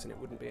easily lose and it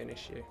wouldn't be an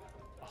issue.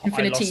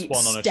 Infinity I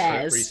lost one on a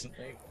stares. trip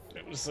recently.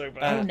 It was so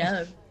bad. Oh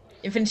no.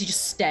 Infinity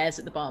just stares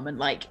at the barman,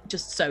 like,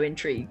 just so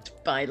intrigued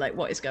by, like,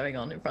 what is going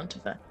on in front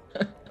of her.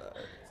 The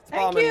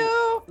barman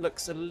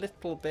looks a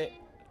little bit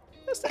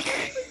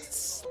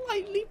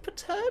slightly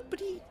perturbed,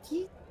 but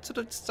he sort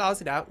of stars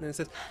it out and then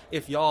says,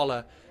 if y'all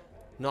are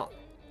not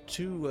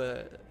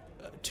too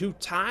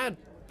tired,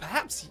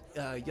 perhaps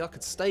y'all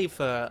could stay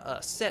for a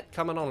set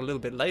coming on a little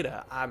bit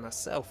later. I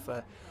myself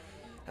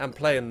am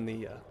playing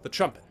the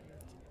trumpet.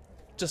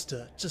 Just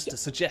a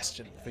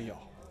suggestion for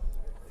y'all.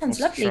 Sounds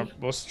lovely.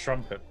 What's the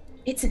trumpet?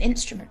 It's an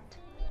instrument.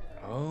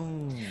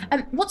 Oh.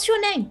 What's your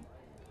name?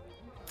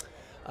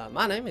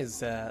 My name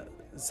is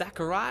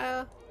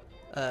Zachariah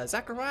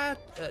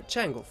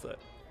Changlefoot.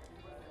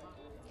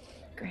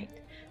 Great.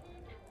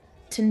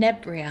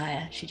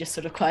 Tenebria, she just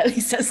sort of quietly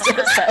says to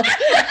herself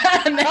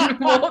and then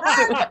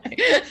walks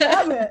away.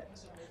 Damn it.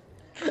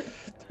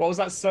 What was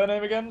that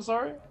surname again?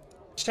 Sorry.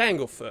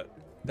 Changlefoot.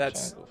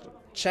 That's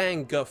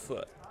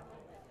Changafoot.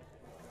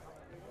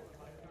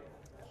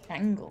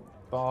 Changle.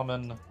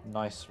 Barman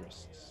Nice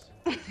Wrists.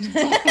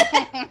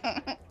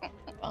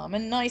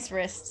 Barman Nice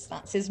Wrists.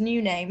 That's his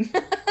new name.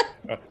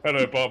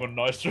 Hello, Barman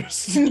Nice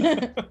Wrists.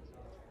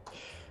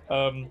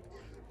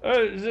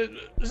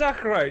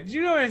 Zachariah, do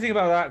you know anything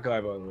about that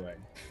guy, by the way?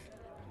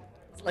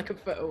 It's like a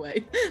foot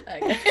away.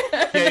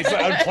 Yeah, he's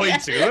like, I'm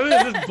pointing.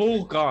 This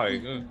bald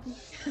guy.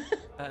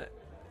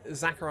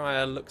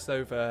 Zachariah looks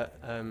over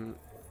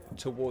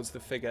towards the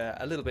figure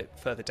a little bit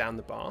further down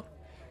the bar,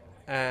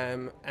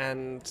 and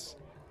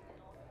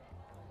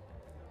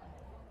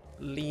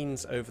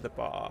leans over the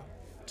bar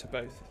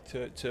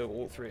to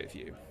all three of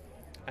you,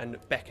 and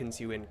beckons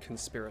you in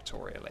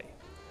conspiratorially.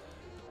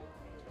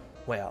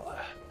 Well,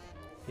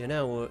 you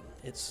know,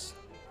 it's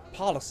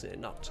policy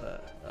not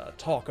to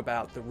talk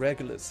about the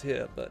regulars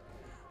here, but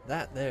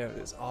that there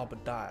is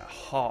Obadiah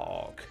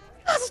Hogg.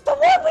 That's the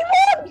one we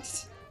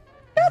want!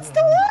 That's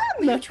the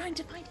one! You're trying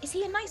to find... Is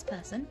he a nice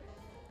person?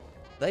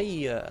 They.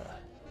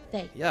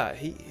 Yeah,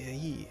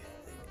 he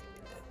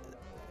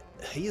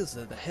is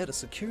the head of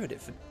security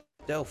for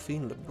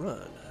Delphine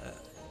Lebrun.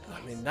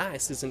 I mean,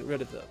 nice isn't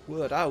really the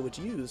word I would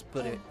use,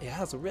 but it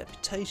has a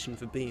reputation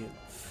for being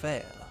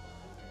fair.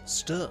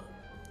 Stern,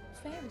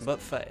 but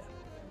fair.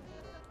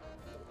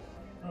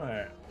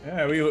 Right.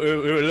 Yeah, we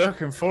were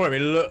looking for him. He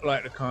looked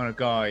like the kind of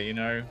guy, you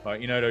know, like,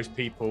 you know, those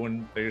people,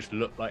 and they just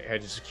look like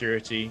head of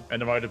security,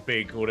 and they're either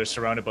big or they're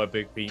surrounded by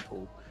big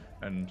people,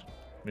 and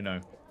you know.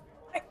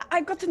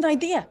 I got an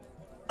idea.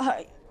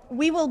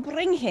 We will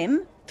bring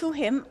to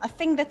him a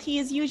thing that he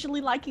is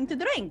usually liking to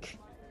drink.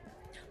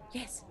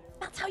 Yes.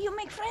 That's how you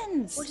make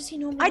friends. What does he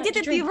normally I like did to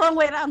it drink? the wrong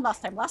way around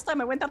last time. Last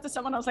time I went up to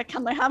someone, I was like,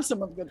 can I have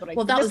some of your drink?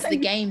 Well, that was the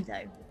game,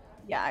 though.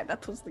 Yeah,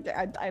 that was the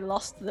game. I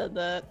lost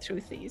the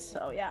truthies,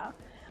 so yeah.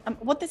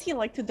 What does he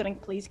like to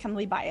drink, please? Can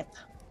we buy it?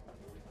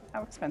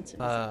 How expensive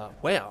is it?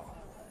 Well,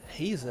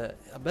 he's a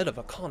bit of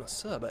a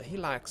connoisseur, but he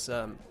likes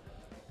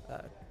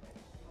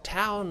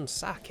town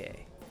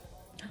sake.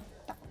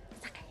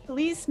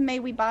 Please, may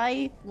we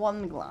buy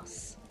 1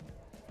 glass?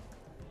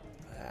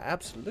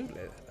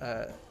 Absolutely.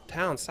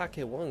 Town sake,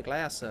 1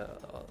 glass,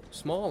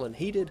 small and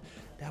heated.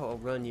 That will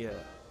run you,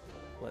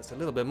 well, it's a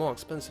little bit more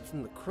expensive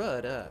than the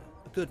crud. A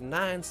good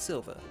 9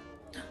 silver.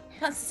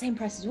 That's the same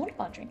price as all of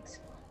our drinks.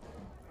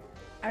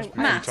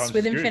 Maths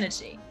with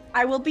infinity.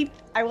 I will be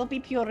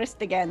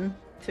purist again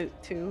to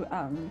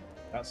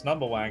That's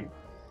number wang.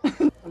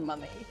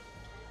 money,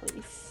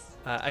 please.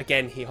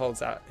 Again, he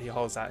holds out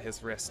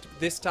his wrist.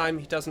 This time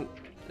he doesn't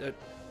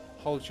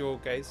hold your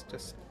gaze.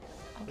 Just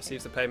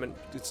receives the payment.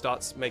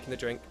 Starts making the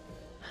drink.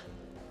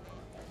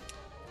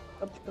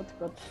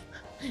 Good.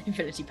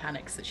 Infinity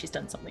panics that she's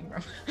done something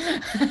wrong.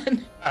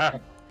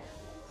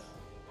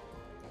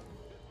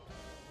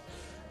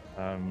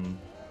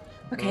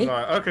 Okay.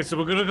 Right, okay, so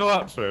we're gonna go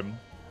up to him.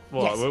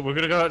 What? Yes. We're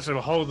gonna go up to him,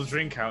 hold the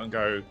drink out, and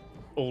go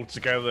all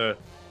together.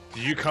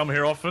 Do you come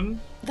here often?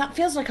 That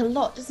feels like a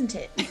lot, doesn't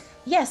it?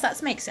 Yes,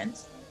 that makes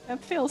sense.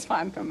 That feels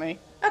fine for me.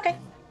 Okay.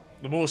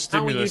 The more How are you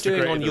stimulus, the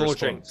doing greater on the your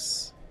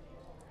response.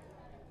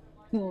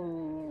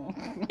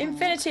 drinks?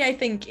 Infinity, I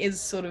think,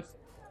 is sort of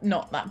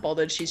not that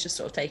bothered. She's just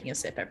sort of taking a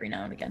sip every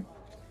now and again.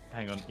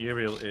 Hang on,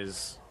 Uriel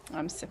is.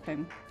 I'm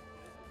sipping.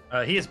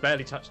 He has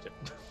barely touched it.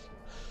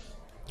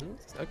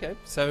 Okay,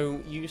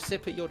 so you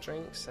sip at your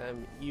drinks.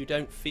 You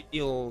don't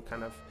feel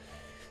kind of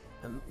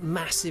a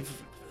massive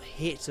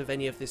hit of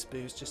any of this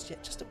booze just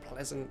yet. Just a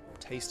pleasant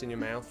taste in your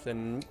mouth,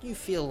 and you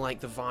feel like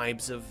the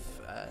vibes of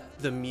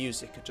the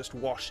music are just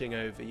washing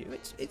over you.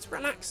 It's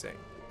relaxing,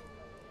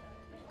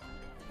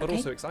 but Okay.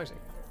 also exciting.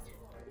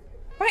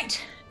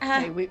 Right.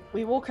 Okay,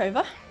 we walk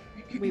over.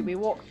 We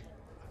walk.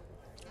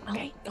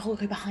 Okay. I'll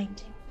go behind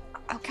him.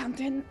 I'll count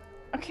in.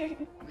 Okay.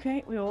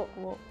 We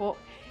walk.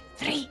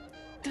 3,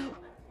 2,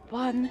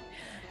 1.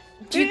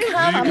 Do you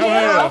come here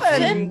here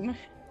often? often?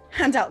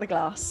 Hand out the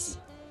glass.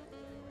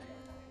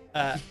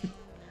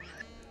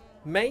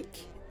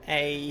 Make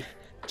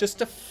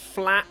just a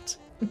flat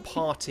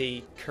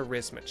party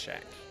charisma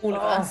check. All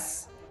of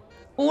us.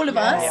 All of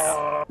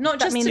us. Not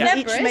That just means we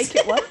each Tenebris. make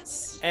it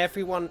once.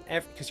 Everyone,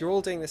 because you're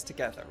all doing this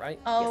together, right?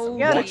 Oh,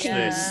 Yes, Watch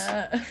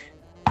yeah.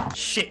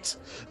 Shit.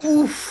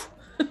 Oof.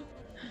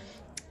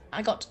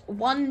 I got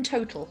 1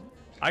 total.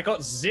 I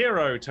got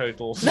 0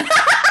 total.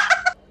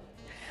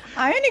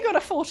 I only got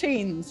a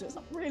 14, so it's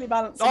not really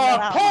balancing that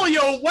out. Pull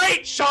your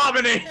weight,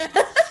 Sharmony!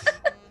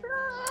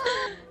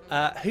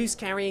 Who's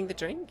carrying the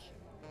drink?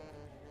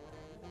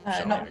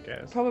 Not I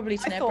guess. probably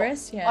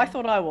Tenebris. Yeah. I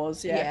thought I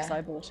was, Yeah. because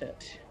I bought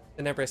it.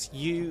 Tenebris,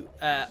 you,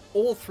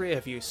 all 3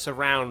 of you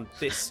surround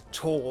this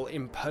tall,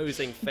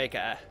 imposing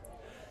figure,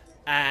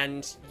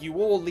 and you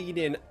all lean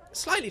in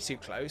slightly too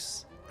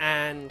close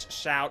and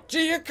shout, "Do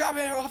you come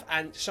here off?"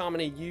 And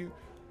Sharmony, you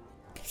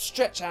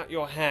stretch out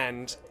your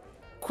hand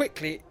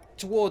quickly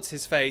towards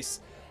his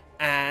face,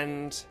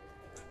 and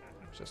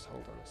just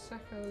hold on a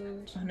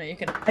second. Oh, no, you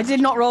can. I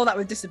did not roll that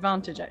with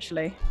disadvantage,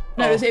 actually.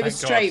 No, it was thank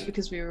straight God.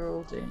 because we were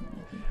all doing.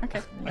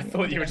 Okay. I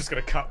thought you were just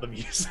going to cut the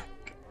music.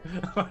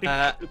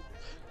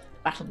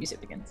 Battle music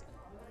begins.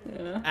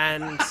 Yeah.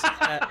 And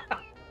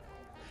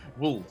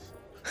Wolf.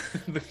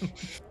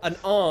 an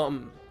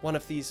arm, one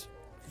of these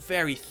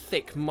very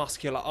thick,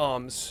 muscular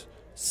arms,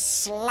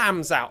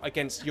 slams out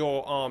against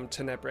your arm,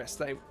 Tenebris.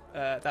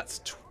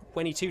 That's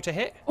 22 to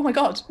hit. Oh my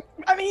god.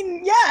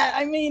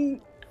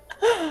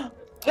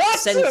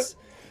 Sends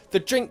the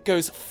drink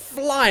goes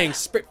flying,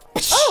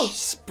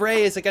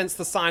 sprays against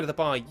the side of the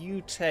bar.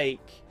 You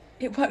take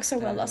It worked so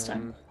well last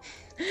time.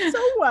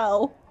 So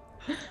well.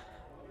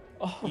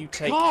 you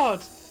take God.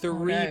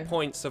 3 no.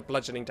 points of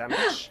bludgeoning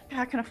damage,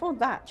 I can afford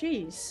that,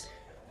 jeez.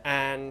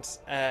 and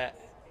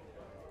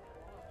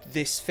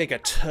this figure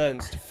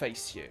turns to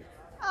face you.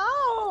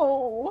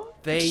 Oh!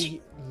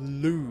 They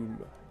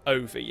loom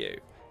over you,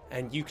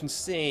 and you can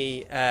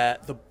see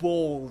the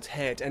bald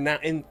head. And now,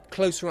 in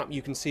closer up,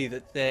 you can see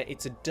that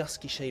it's a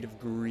dusky shade of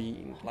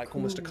green, like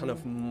almost a kind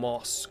of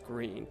moss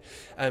green.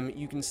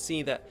 You can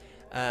see that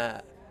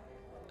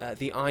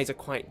the eyes are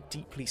quite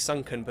deeply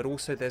sunken, but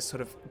also there's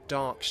sort of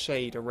dark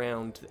shade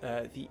around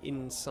the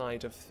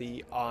inside of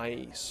the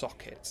eye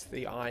sockets,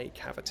 the eye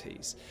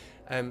cavities.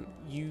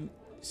 You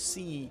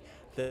see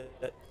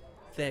that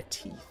their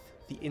teeth,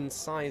 the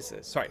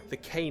incisors, the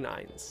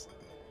canines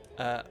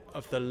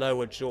of the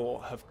lower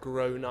jaw have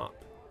grown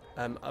up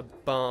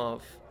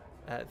above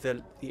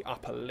the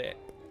upper lip.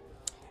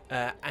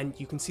 And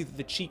you can see that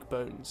the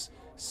cheekbones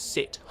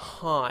sit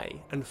high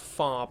and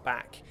far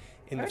back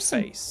in the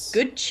face.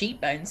 Good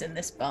cheekbones in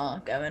this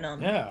bar going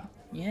on. Yeah.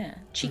 Yeah.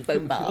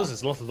 Cheekbone bar. This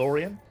is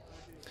Lothlorien.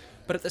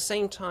 But at the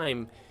same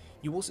time,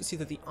 you also see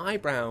that the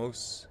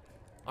eyebrows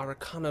are a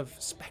kind of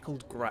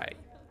speckled grey,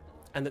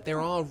 and that there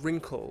are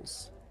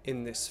wrinkles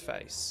in this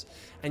face.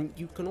 And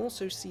you can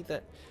also see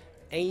that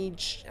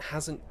age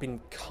hasn't been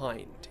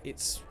kind.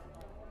 It's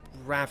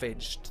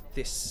ravaged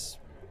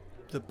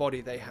the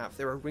body they have.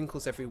 There are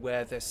wrinkles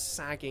everywhere, there's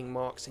sagging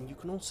marks, and you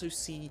can also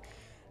see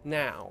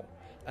now,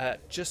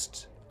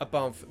 just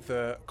above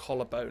the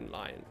collarbone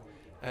line,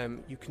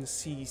 you can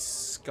see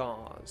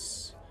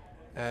scars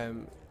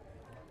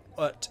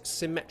at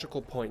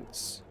symmetrical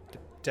points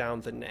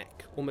down the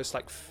neck, almost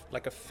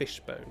like a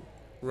fishbone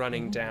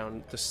running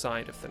down the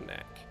side of the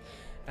neck.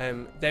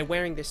 They're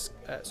wearing this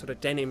sort of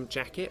denim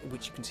jacket,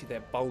 which you can see they're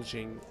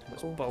bulging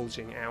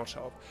out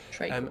of.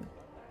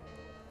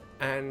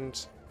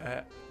 And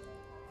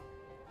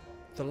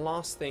the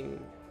last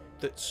thing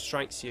that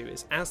strikes you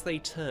is, as they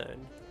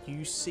turn,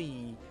 you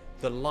see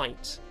the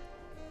light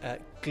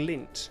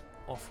glint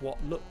off what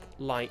look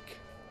like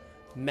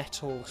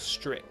metal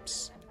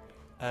strips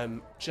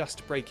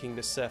just breaking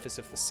the surface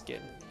of the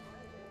skin.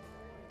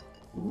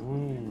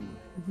 Ooh.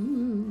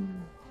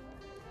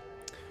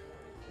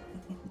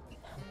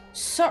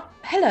 So,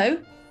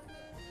 hello.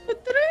 The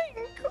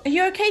drink! Are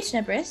you okay,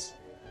 Tenebris?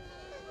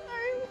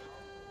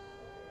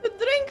 The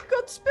drink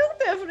got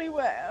spilled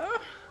everywhere.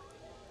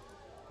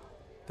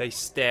 They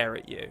stare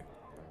at you.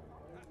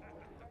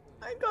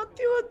 I got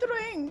you a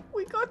drink.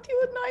 We got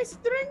you a nice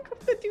drink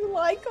that you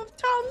like of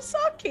town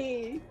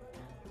sake.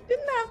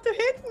 Didn't have to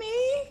hit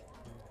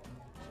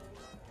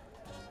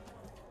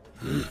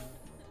me.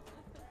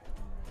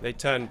 They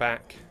turn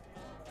back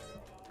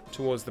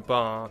towards the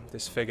bar.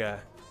 This figure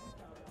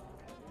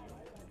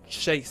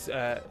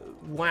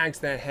wags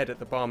their head at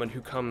the barman,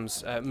 who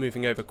comes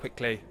moving over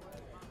quickly.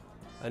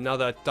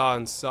 Another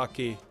town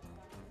sake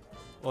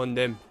on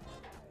them.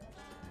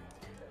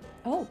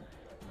 Oh.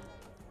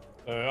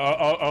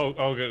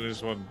 I'll get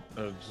this one,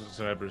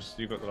 Tenebris.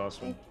 You got the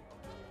last one.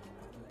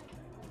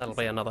 That'll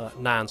be another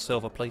 9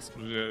 silver, please.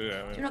 Do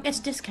you not get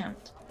a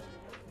discount?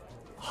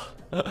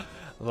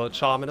 The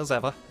charming as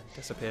ever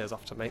disappears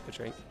off to make the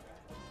drink.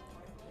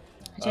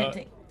 I don't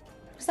think.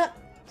 Was that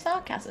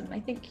sarcasm. I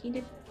think he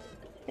did.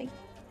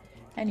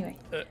 Anyway.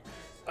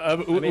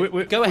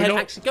 Go ahead.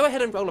 Actually, go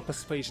ahead and roll a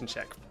persuasion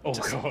check. Oh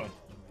god.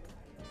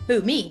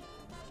 Who, me?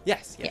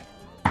 Yes. Yeah.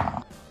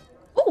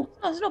 Oh,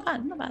 it's not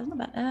bad. Not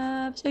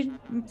bad. So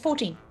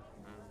 14.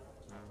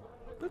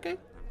 Okay.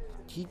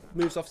 He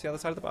moves off to the other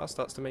side of the bar,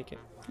 starts to make it.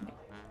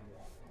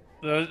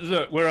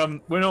 Look,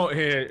 we're not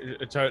here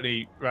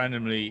totally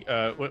randomly.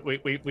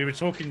 We were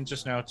talking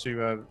just now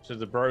to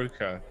the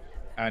broker,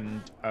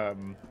 and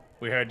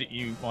we heard that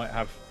you might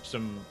have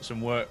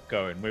some work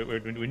going.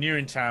 We're new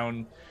in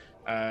town.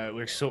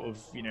 We're sort of,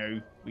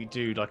 we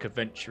do like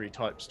adventure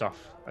type stuff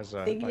as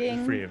like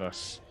the three of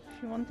us.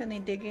 If you want any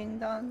digging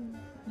done,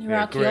 you're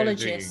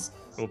archaeologists.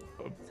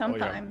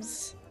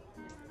 Sometimes.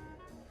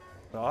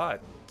 Right.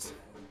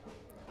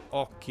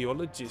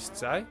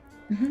 Archaeologists, eh?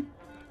 Mm-hmm.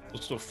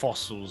 Sort of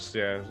fossils,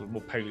 yeah,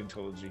 more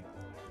paleontology.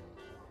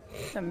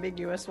 It's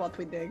ambiguous what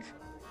we dig.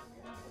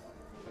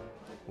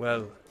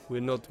 Well,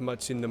 we're not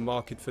much in the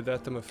market for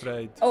that, I'm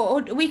afraid.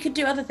 Or we could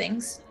do other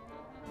things.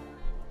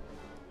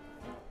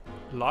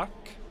 Like?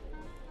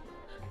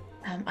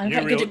 I'm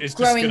quite good at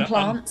growing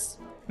plants.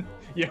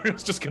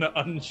 Uriel's just gonna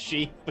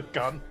unsheath the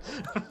gun.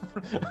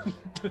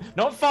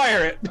 Not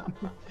fire it.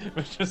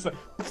 But just like...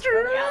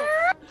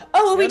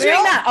 Oh, are we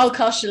doing that? I'll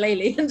cast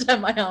Shillelagh and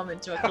turn my arm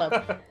into a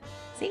club.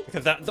 See?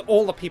 Because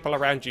all the people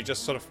around you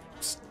just sort of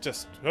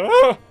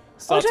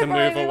start to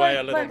move away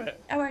a little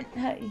bit. I won't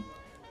hurt you.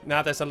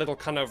 Now there's a little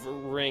kind of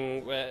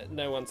ring where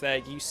no one's there.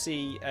 You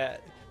see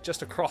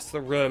just across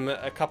the room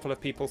a couple of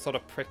people sort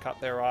of prick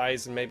up their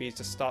eyes and maybe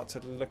just start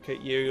to look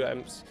at you.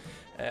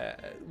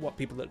 What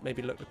people that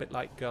maybe look a bit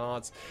like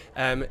guards.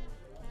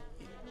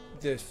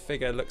 The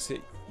figure looks at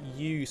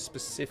you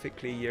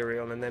specifically,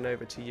 Uriel, and then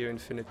over to you,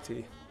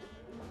 Infinity.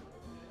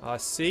 I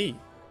see.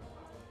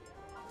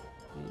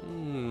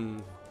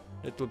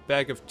 Little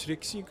bag of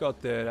tricks you got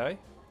there, eh?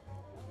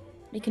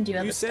 We can do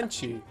other Who stuff.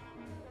 sent you?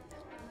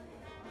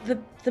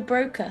 The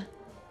broker.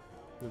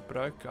 The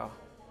broker.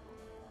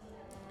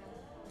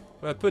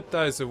 Well, put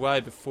those away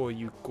before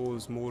you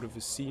cause more of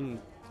a scene.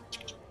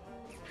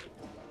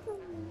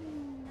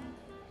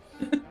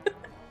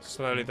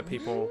 Slowly the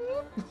people...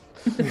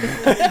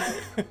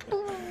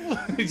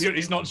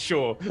 He's not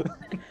sure.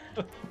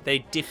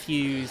 They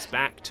diffuse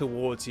back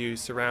towards you,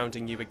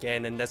 surrounding you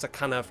again, and there's a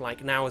kind of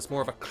like, now it's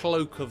more of a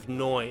cloak of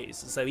noise.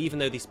 So even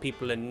though these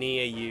people are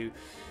near you,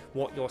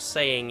 what you're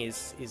saying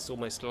is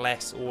almost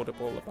less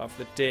audible above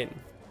the din.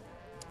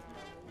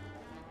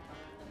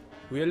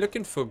 We are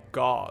looking for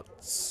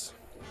guards.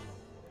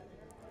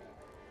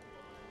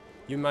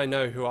 You may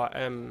know who I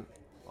am.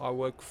 I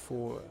work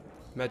for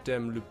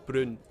Madame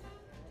Lebrun.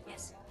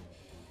 Yes.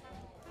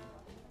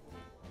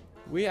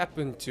 We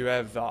happen to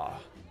have a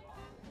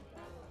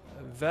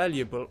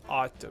valuable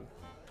item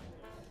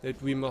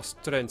that we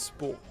must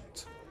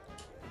transport.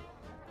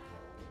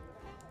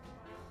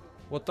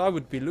 What I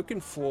would be looking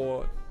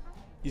for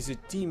is a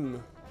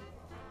team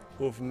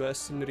of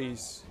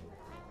mercenaries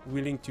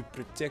willing to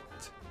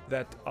protect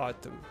that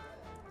item.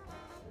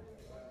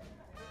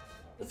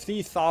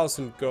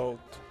 3,000 gold.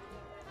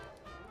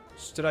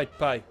 Straight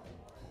pay.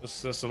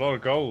 That's a lot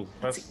of gold.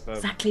 That's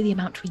exactly the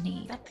amount we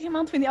need. That's the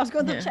amount we need. I was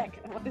going to check.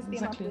 What is the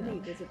amount we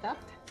need? Is it that?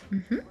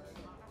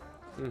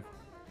 Mm-hmm.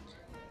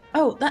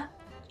 Oh, that...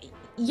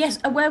 Yes,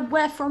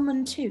 where from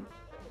and to?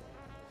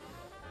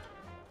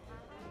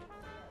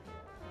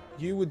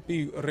 You would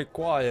be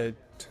required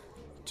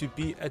to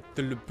be at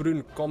the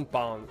Lebrun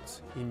compound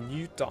in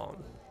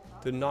Newtown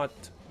the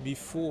night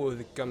before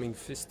the coming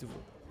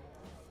festival.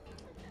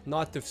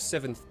 Night of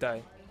 7th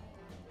day.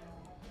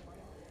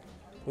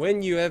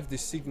 When you have the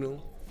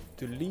signal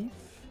to leave,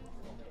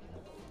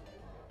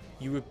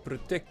 you will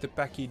protect the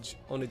package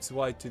on its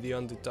way to the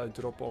Undertow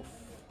drop-off.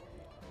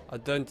 I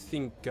don't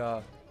think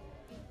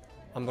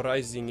I'm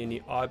raising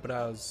any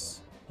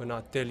eyebrows when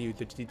I tell you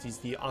that it is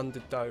the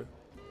Undertow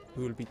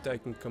who will be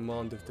taking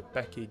command of the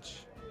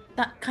package.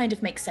 That kind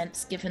of makes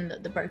sense, given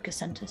that the broker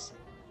sent us.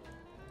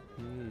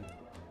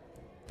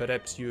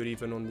 Perhaps you're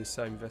even on the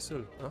same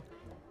vessel, huh?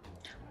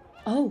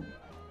 Oh.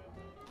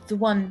 The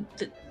one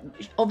that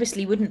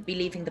obviously wouldn't be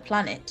leaving the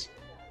planet.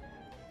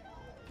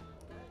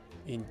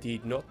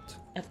 Indeed not.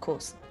 Of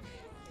course.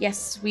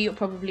 Yes, we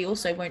probably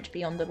also won't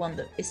be on the one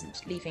that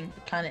isn't leaving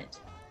the planet.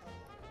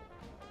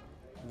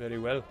 Very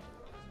well.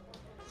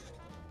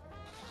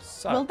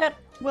 So,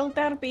 Will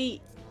there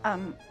be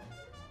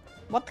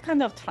what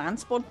kind of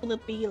transport will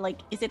it be?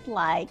 Like, is it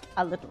like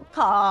a little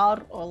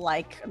car or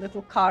like a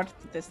little cart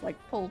that is like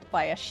pulled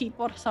by a sheep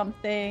or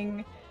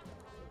something?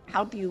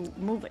 How do you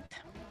move it?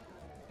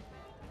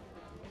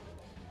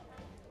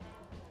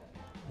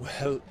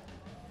 well,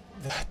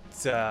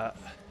 that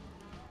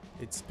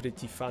it's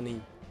pretty funny,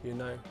 you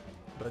know.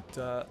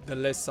 But the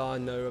less I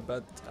know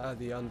about how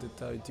the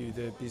Undertow do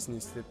their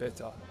business, the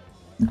better.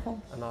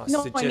 Oh. And I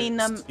No, suggest I mean,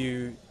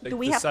 you do take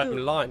we the have same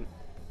to- line.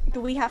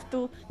 Do we have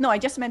to? No, I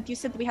just meant you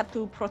said we had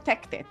to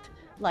protect it.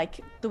 Like,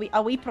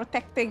 are we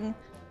protecting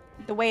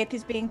the way it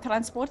is being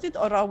transported,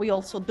 or are we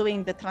also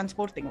doing the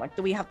transporting? Like,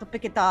 do we have to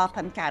pick it up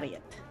and carry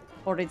it?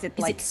 Or is it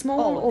Is like, it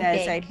small or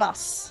there's big? a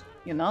bus,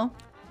 you know?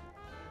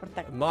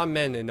 My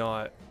men and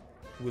I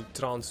will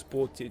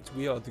transport it.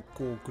 We are the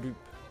core group.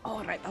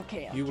 All right,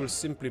 okay. You will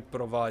simply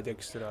provide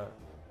extra.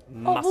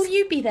 Oh, will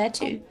you be there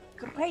too?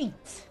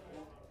 Great.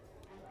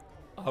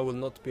 I will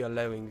not be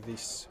allowing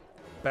this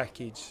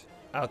package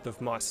out of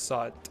my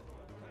sight.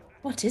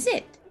 What is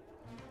it?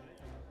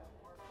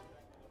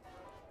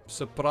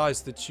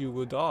 Surprised that you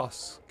would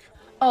ask.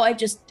 Oh,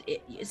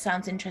 it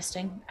sounds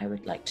interesting. I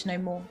would like to know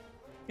more.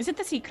 Is it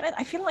a secret?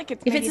 I feel like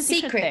it's If maybe it's a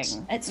secret,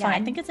 thing. it's I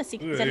fine. think it's a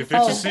secret. If Is it's it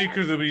a secret?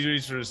 secret that we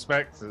need to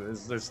respect,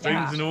 there's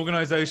things in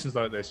organisations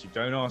like this you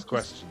don't ask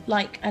questions.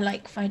 I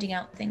like finding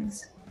out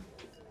things.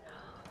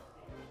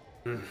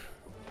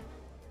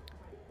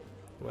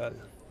 Well,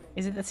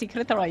 Is it a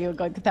secret or are you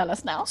going to tell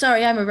us now?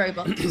 Sorry, I'm a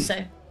robot,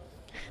 so.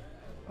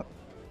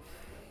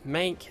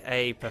 make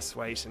a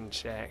persuasion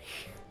check.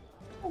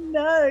 Oh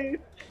no,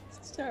 this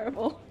is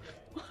terrible.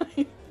 Why?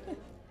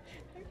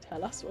 Don't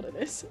tell us what it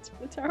is. It's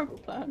a terrible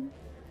plan.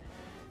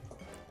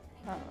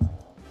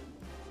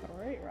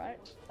 Sorry,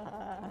 right.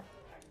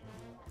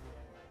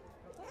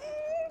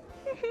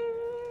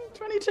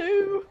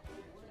 22.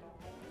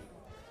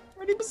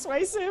 Really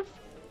persuasive.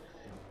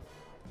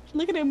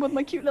 Look at him with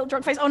my cute little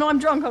drunk face. Oh no, I'm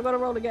drunk. I've got to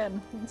roll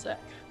again. One sec.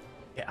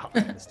 Get up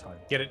this time.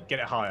 Get it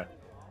higher.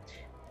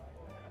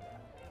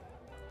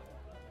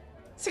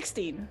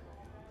 16.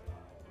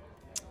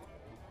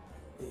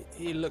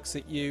 He looks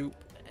at you,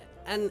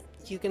 and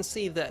you can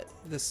see that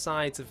the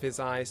sides of his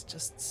eyes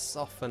just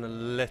soften a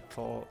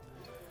little.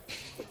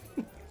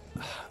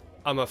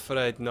 I'm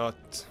afraid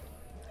not.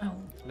 Oh,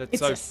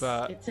 Let's It's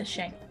hope. it's a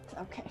shame.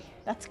 Okay,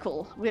 that's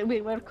cool.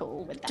 We're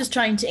cool with that. Just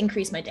trying to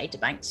increase my data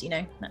banks, you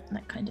know,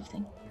 that kind of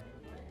thing.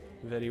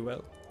 Very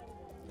well,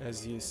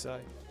 as you say.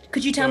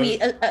 Could you tell me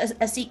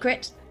a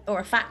secret or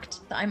a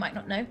fact that I might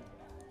not know?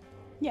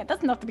 Yeah, it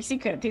doesn't have to be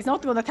secret. He's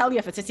not going to tell you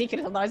if it's a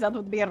secret, otherwise that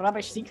would be a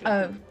rubbish secret.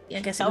 Oh, yeah,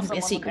 I guess it Tell wouldn't be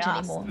a someone secret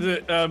when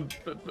they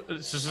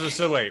anymore.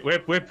 So wait,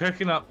 we're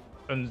picking up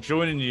and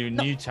joining you in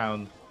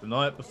Newtown the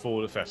night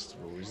before the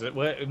festival. Is that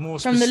where more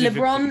From the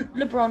specifically?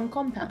 LeBron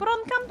compound.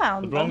 LeBron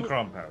compound. LeBron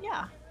compound.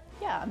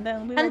 Yeah, and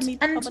then we will meet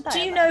And Obadiah do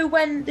you there. know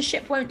when the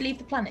ship won't leave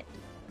the planet?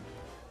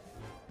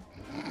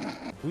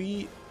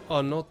 We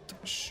are not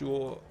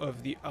sure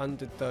of the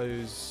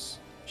Undertow's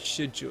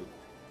schedule.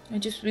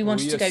 We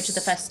wanted to go to the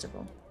yes.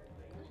 festival.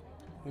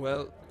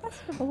 Well,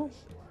 Festival.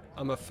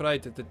 I'm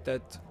afraid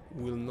that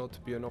will not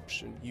be an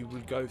option. You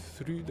will go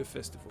through the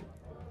festival,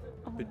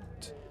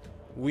 but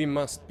we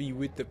must be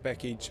with the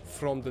package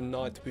from the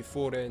night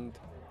beforehand,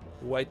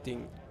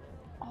 waiting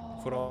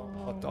for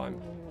our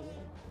time.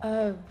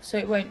 Oh, so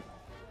it won't.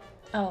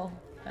 Oh,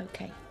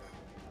 okay.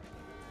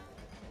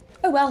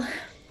 Oh well.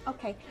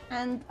 Okay,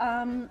 and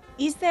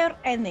is there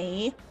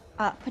any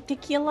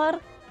particular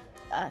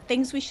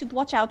things we should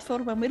watch out for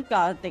when we're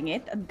guarding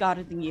it and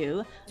guarding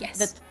you? Yes.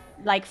 That,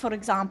 like, for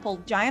example,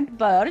 giant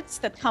birds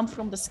that come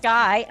from the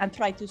sky and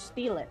try to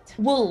steal it.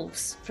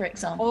 Wolves, for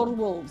example. Or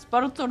wolves,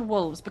 birds or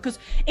wolves. Because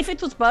if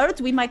it was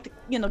birds, we might,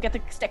 get a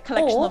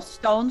collection Or- of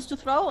stones to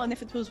throw, and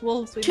if it was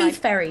wolves, we tooth might.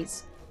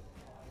 fairies.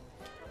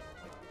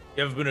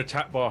 You ever been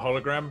attacked by a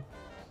hologram?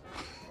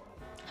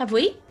 Have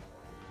we?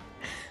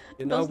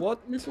 You know Those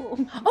what? little-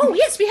 Oh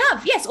yes, we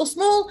have. Yes, or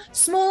small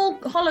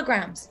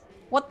holograms.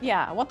 What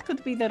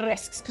could be the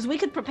risks? Because we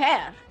could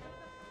prepare.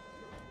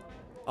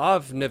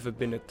 I've never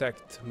been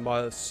attacked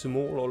by a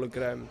small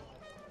hologram.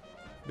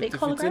 But Big if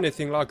it's hologram?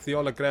 anything like the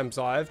holograms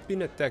I have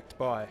been attacked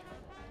by,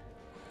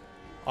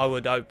 I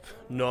would hope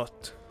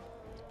not.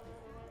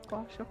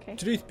 Gosh, okay.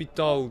 Truth be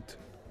told,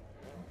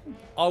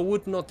 I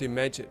would not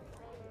imagine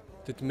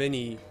that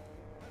many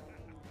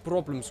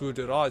problems would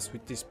arise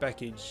with this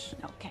package,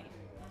 Okay.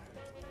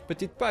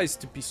 but it pays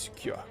to be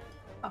secure.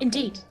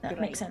 Indeed, that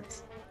Great. makes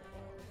sense.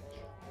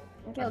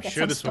 We'll I'm get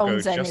sure some this will go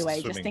stones just anyway,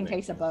 just in swimmingly.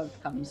 case a bird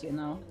comes,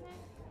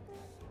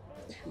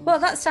 Well,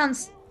 that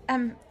sounds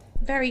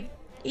very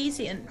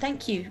easy, and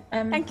thank you.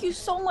 Thank you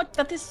so much.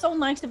 That is so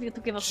nice of you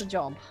to give us a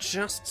job.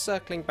 Just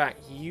circling back,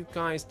 you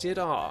guys did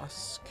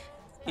ask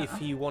Uh-huh. if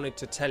he wanted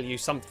to tell you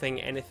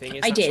something, anything.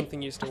 Is I that did.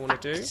 something you still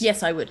want to do?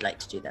 Yes, I would like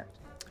to do that.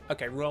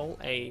 Okay, roll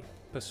a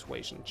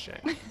persuasion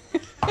check.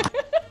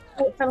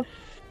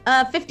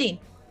 15.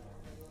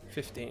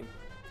 15.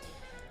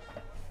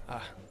 I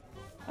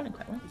done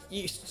quite well.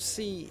 You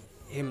see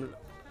him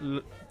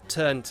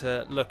turn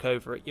to look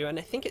over at you, and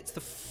I think it's the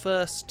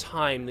first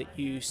time that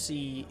you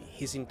see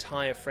his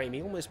entire frame.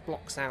 He almost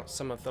blocks out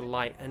some of the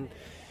light, and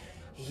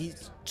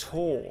he's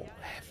tall,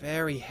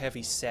 very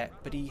heavy set,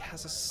 but he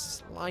has a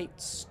slight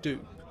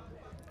stoop.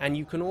 And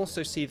you can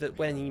also see that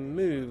when he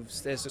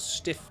moves, there's a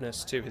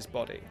stiffness to his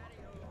body.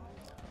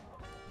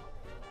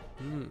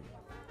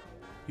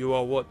 You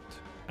are what?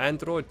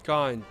 Android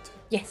kind.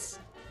 Yes.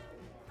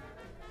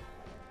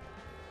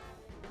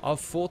 I've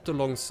fought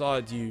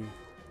alongside you.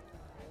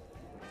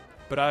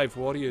 Brave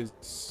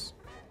warriors.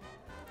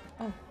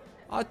 Oh.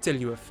 I'll tell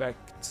you a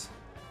fact.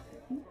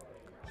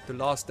 The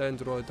last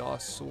android I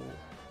saw,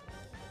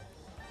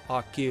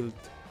 I killed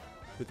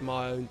with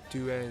my own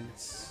two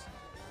hands.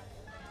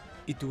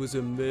 It was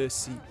a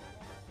mercy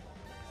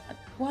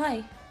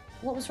Why?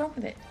 What was wrong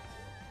with it?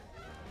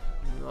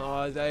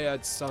 They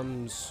had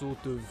some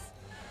sort of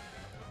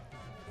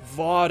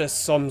virus,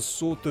 some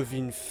sort of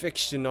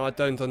infection. I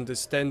don't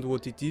understand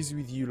what it is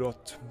with you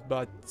lot,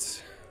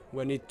 but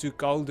when it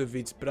took hold of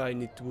its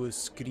brain, it was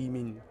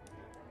screaming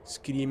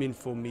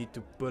for me to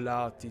pull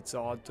out its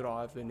hard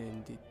drive and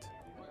end it.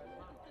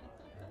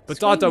 But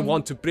screaming. I don't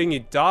want to bring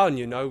it down,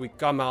 you know. We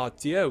come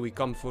out here, we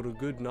come for a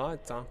good night,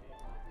 huh?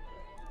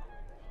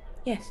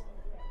 Yes.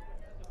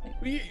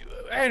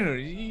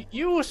 Henry,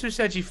 you also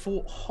said you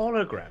fought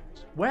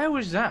holograms. Where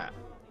was that?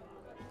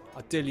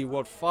 I tell you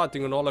what,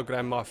 fighting an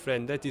hologram, my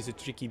friend, that is a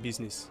tricky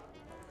business.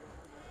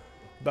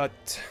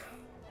 But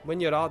when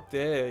you're out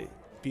there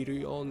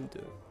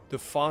beyond the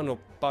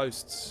final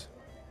posts,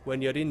 when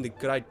you're in the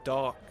great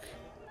dark,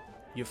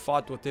 you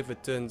fight whatever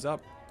turns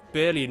up.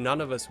 Barely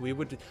none of us, we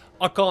would...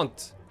 I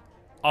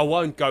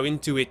won't go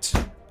into it.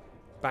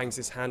 Bangs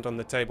his hand on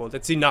the table.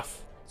 That's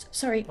enough.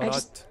 Sorry,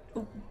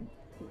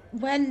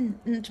 When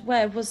and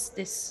where was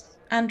this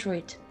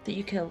android that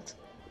you killed?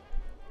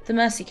 The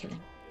Mercy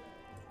killing?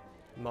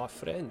 My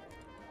friend.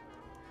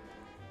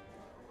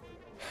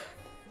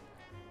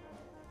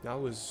 That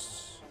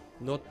was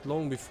not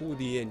long before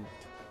the end.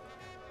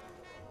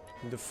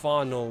 The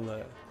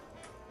final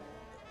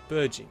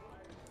purging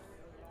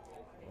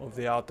of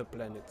the outer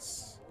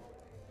planets.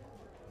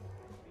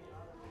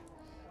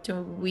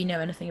 Do we know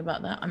anything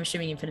about that? I'm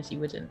assuming Infinity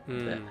wouldn't.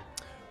 But...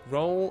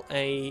 Roll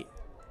a...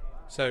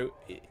 So,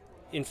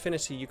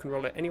 Infinity, you can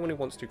roll it. Anyone who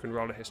wants to can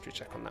roll a history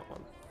check on that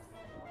one.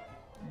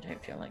 I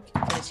don't feel like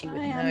Infinity would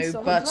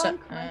know, but...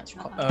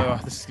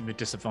 this is going to be a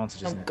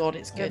disadvantage, isn't it? Oh god,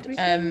 it's good.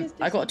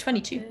 I got a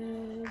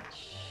 22.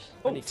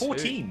 Oh,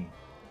 14.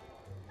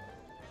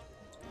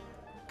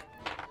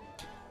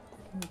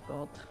 Oh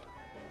god.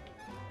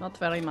 Not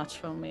very much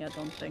for me, I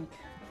don't think.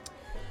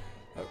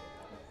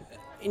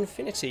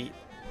 Infinity...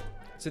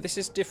 So this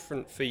is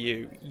different for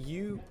you.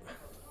 You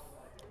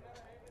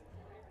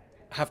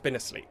have been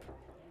asleep.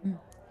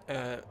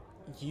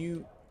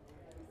 You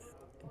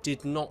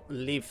did not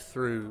live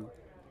through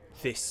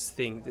this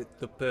thing,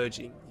 the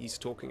purging he's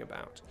talking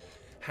about.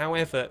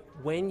 However,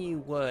 when you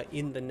were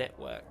in the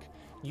network,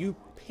 you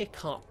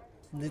pick up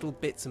little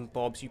bits and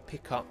bobs, you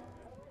pick up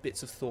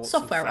bits of thoughts.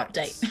 Software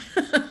update.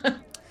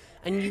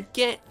 And you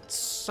get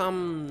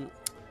some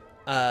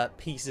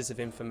pieces of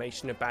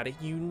information about it.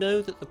 You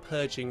know that the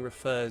purging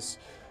refers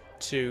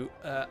to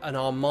an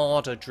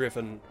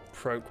Armada-driven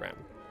program.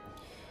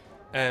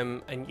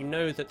 And you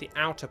know that the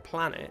outer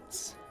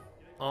planets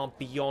are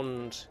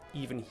beyond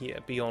even here,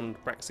 beyond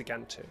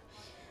Braxigantu.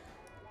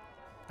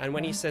 And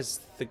when he says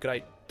the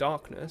Great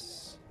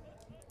Darkness,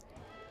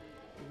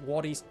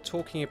 what he's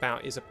talking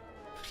about is a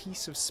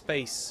piece of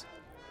space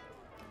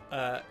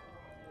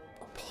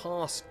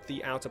past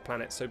the outer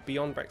planet, so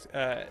beyond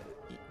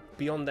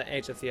beyond the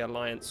edge of the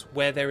Alliance,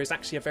 where there is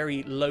actually a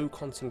very low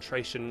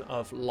concentration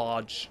of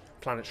large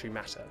planetary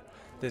matter.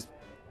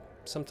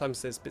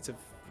 Sometimes there's bits of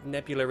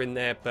nebula in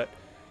there, but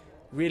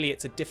really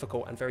it's a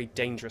difficult and very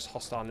dangerous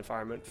hostile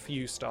environment.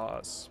 Few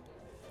stars.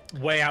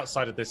 Way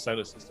outside of this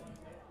solar system.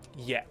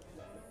 Yeah.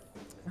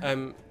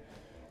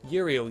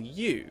 Uriel,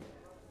 you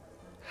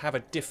have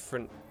a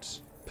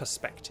different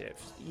perspective.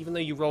 Even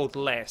though you rolled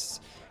less,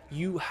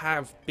 you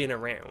have been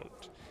around,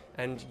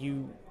 and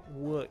you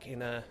work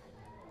in an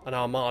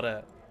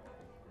Armada.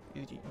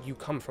 You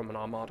come from an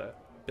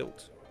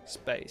Armada-built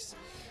space.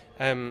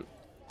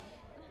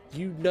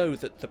 You know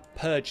that the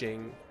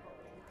purging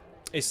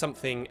is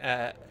something,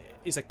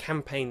 is a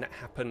campaign that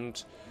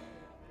happened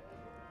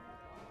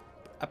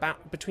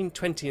about between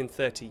 20 and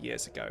 30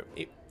 years ago.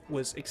 It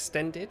was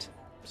extended,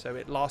 so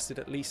it lasted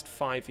at least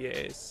 5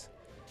 years.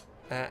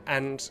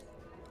 And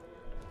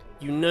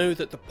you know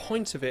that the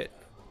point of it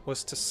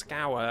was to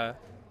scour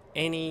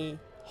any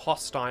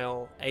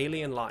hostile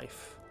alien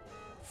life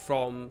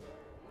from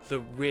the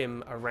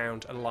rim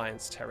around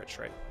Alliance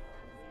territory.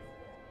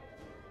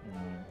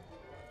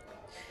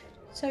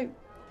 So,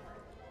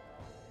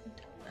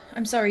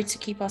 I'm sorry to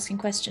keep asking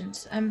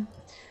questions.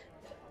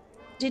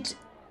 Did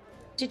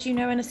you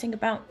know anything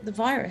about the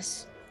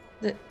virus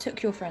that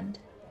took your friend?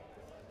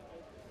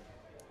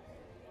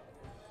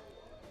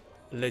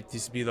 Let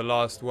this be the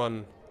last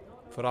one,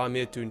 for I'm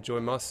here to enjoy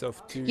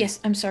myself too. Yes,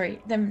 I'm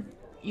sorry. Then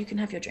you can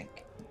have your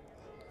drink.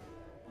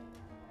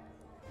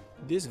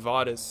 This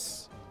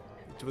virus,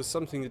 it was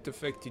something that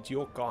affected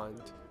your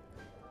kind.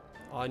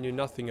 I knew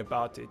nothing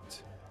about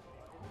it.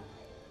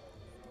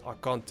 I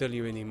can't tell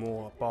you any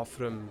more, apart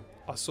from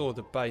I saw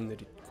the pain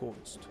that it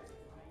caused.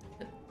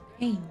 The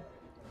pain?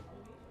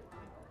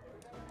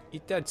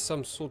 It had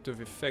some sort of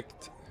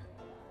effect.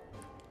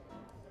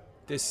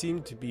 There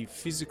seemed to be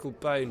physical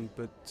pain,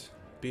 but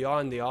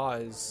behind the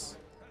eyes,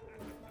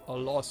 a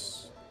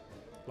loss,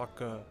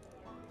 like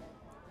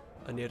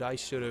an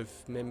erasure of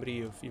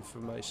memory of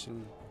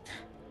information.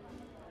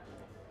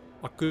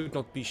 I could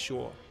not be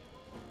sure.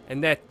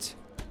 And that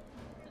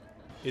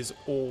is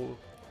all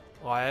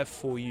I have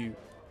for you,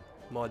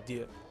 my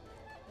dear.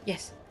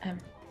 Yes,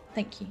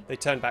 thank you. They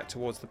turn back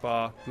towards the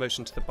bar,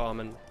 motion to the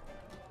barman.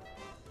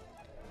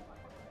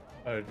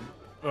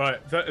 Right.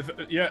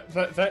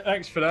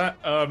 Thanks for that.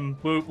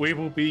 We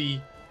will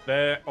be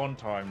there on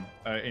time.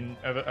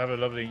 Have a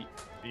lovely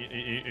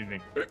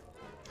evening.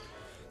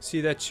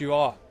 See that you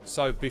are.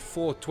 So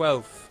before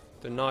 12,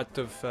 the night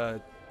before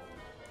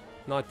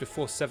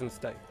 7th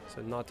day.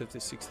 So night of the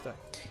 6th day.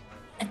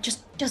 And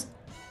just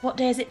what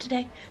day is it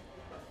today?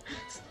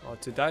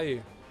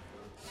 Today,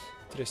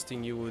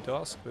 interesting you would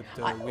ask, but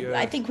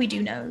I think we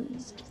do know.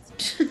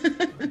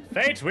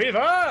 Fate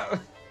Weaver!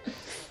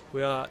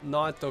 We are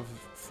night of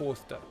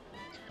 4th day.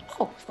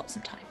 Oh, we've got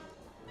some time.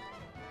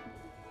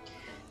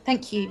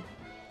 Thank you,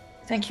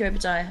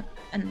 Obadiah,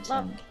 and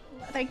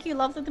thank you.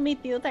 Lovely to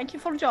meet you. Thank you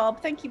for the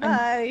job. Thank you.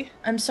 Bye.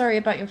 I'm sorry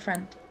about your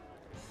friend.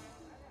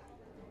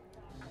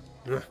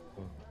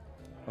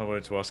 I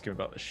wanted to ask him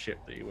about the ship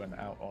that he went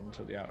out on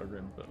to the Outer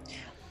Rim, but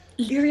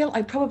Luriel,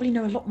 I probably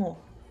know a lot more.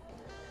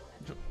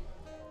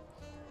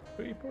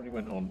 But he probably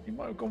went on. He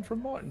might have gone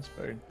from Martin's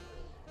phone.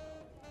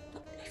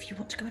 If you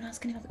want to go and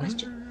ask any other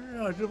question.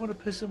 No, I don't want to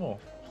piss him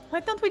off.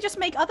 Why don't we just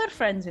make other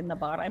friends in the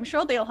bar? I'm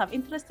sure they'll have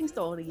interesting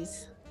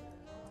stories.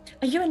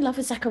 Are you in love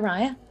with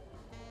Zachariah?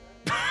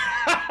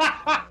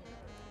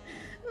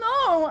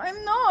 No,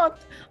 I'm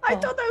not. I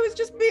thought I was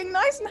just being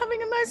nice and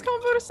having a nice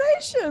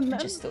conversation. I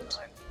just thought.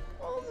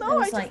 Oh no,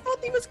 I just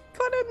thought he was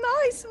kind of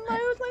nice, and I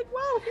was like,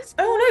 wow, he's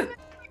cool. Oh no.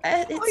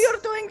 Oh,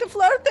 you're doing the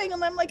flirting,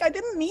 and I'm like, I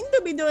didn't mean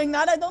to be doing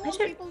that. I don't want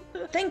people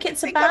to think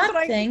it's a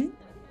bad thing.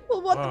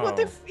 Well, what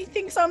if he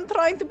thinks I'm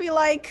trying to be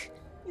like,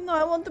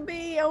 I want to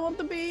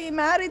be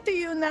married to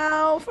you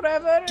now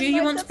forever. Do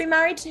you want to be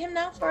married to him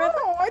now forever?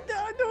 No, I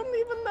don't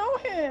even know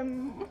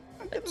him.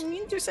 I didn't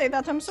mean to say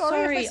that. I'm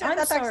sorry if I said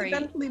that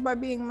accidentally by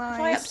being nice.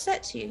 If I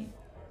upset you?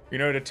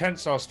 To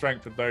tensile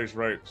strength of those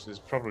ropes is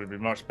probably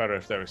much better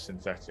if they were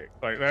synthetic.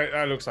 Like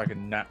that looks like a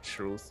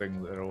natural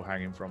thing that they're all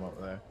hanging from up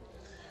there.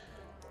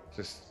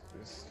 Just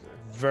it's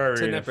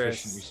very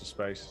inefficient use of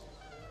space.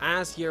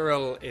 As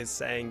Uriel is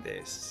saying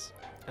this,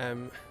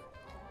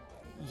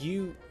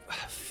 you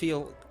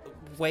feel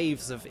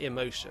waves of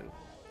emotion,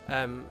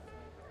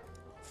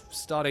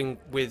 starting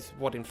with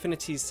what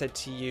Infinity's said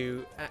to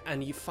you,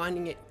 and you're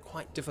finding it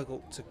quite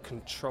difficult to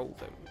control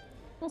them.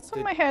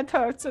 Also, my head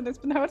hurts, and it's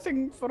been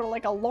hurting for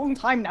like a long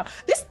time now.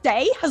 This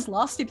day has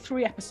lasted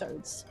 3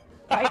 episodes,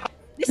 right?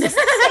 This is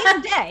the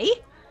same day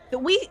that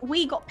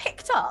we got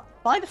picked up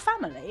by the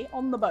family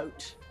on the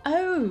boat.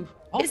 Oh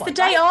it's the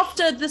day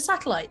after the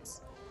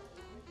satellites.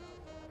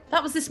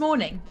 That was this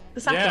morning.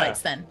 The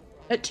satellites then.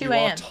 At 2 a.m.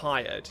 You are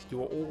tired.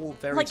 You are all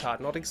very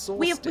tired, not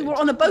exhausted. We were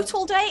on a boat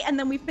all day, and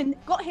then we've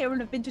got here and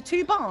have been to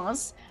 2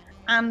 bars,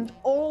 and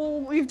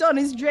all we've done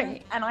is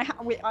drink. And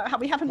we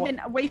haven't been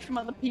away from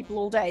other people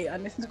all day,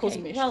 and this is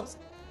causing me issues.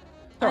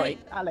 Sorry,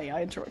 Ali,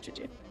 I interrupted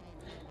you.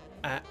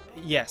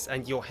 Yes,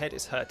 and your head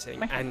is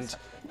hurting, and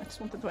I just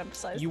wanted to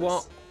emphasize. You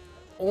are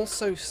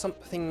also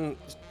something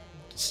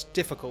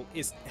difficult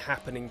is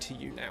happening to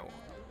you now.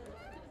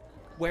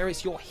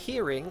 Whereas you're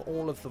hearing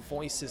all of the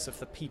voices of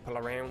the people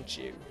around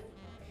you,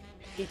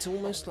 it's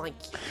almost like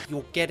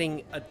you're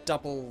getting a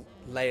double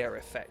layer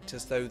effect,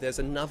 as though there's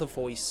another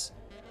voice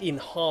in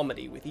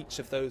harmony with each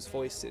of those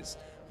voices,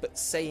 but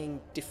saying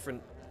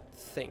different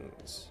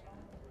things.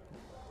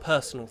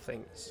 Personal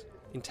things,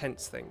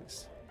 intense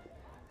things.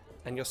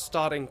 And you're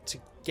starting to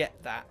get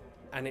that,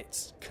 and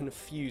it's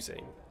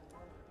confusing.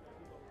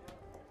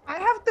 I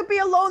have to be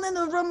alone in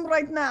a room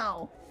right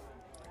now.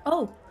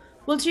 Oh,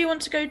 well, do you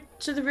want to go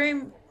to the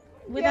room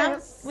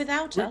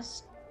without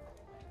us?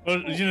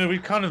 Well,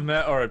 we've kind of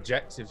met our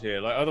objective here.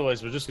 Like,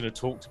 otherwise, we're just going to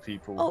talk to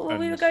people. Oh, well,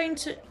 we were going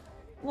to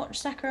watch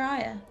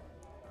Zachariah.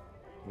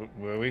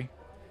 Were we?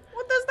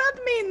 What does that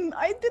mean?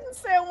 I didn't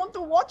say I want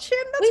to watch him.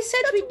 We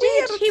said we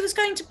did. He was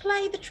going to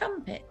play the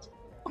trumpet.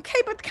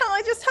 Okay, but can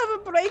I just have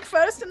a break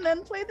first and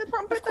then play the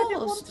trumpet? Of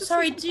course.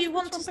 Sorry, do you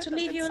want us to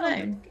leave you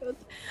alone?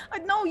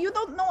 No, you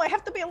don't know. I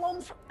have to be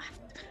alone.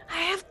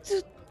 I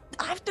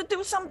have to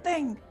do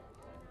something.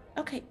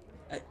 Okay,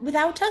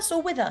 without us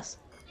or with us?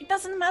 It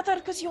doesn't matter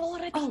because you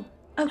already. Oh,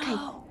 okay.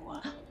 No.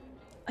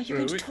 Are you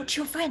going to talk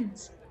to your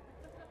friends?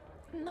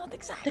 Not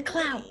exactly. The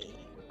cloud.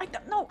 I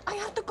don't know. I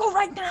have to go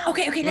right now.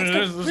 Okay,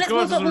 let's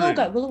go.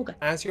 We'll all go.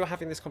 As you're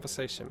having this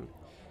conversation,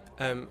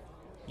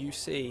 you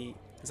see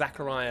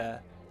Zachariah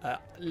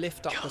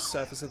lift up the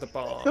surface of the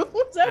bar.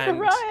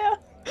 Zachariah!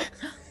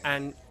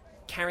 And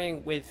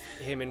carrying with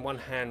him in one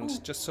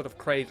hand, just sort of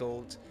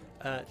cradled,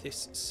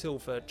 this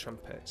silver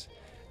trumpet.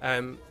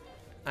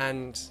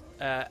 And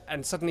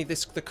suddenly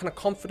the kind of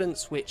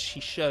confidence which he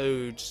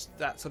showed,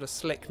 that sort of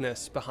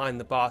slickness behind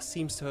the bar,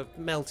 seems to have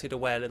melted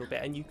away a little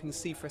bit, and you can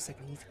see for a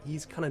second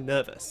he's kind of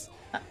nervous.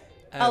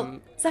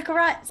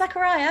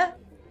 Zachariah?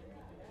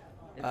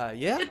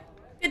 Yeah?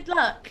 Good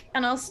luck,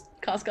 and I'll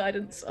cast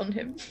guidance on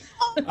him.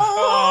 He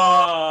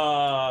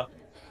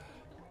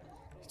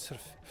sort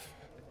of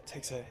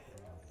takes an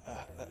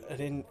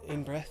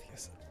in breath.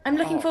 Yes. I'm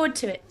looking forward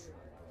to it.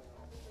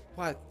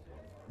 Why?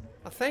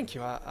 Thank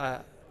you.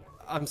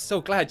 I'm so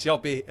glad you'll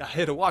be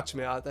here to watch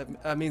me.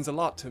 That means a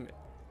lot to me.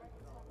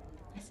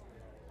 Yes.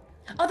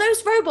 Are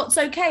those robots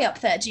okay up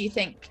there, do you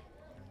think?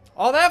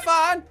 Oh, they're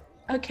fine.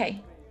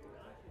 Okay.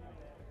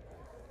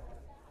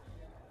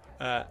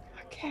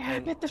 Okay, I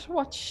better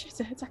watch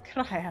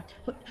Zachariah.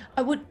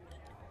 I would.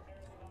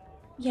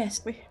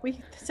 Yes.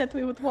 We said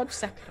we would watch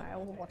Zachariah.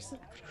 We'll watch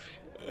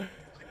Zachariah.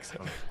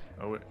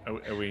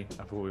 Are we?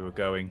 I thought we were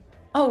going.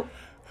 Oh,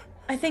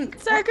 I think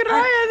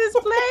Zachariah is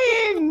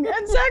playing,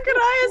 and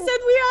Zachariah said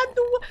we had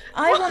to.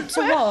 I want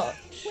to watch.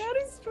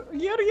 Where is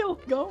Uriel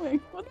going?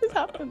 What is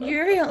happening?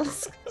 Uriel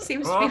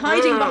seems to be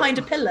hiding behind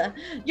a pillar.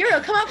 Uriel,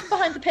 come out from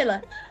behind the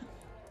pillar.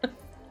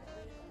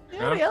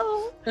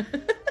 Uriel.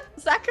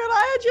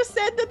 Zachariah just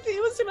said that he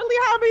was really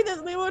happy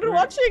that we were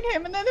watching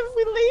him, and then if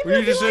we leave, well,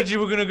 you just said you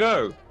were gonna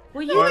go.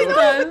 Well, you can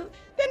go.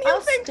 Then I'll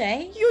he'll think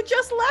stay. you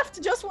just left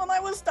just when I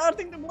was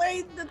starting to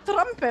play the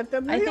trumpet,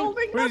 and he'll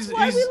think that's He's-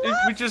 why we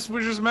left.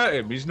 we just met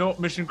him. He's not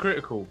mission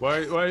critical. Why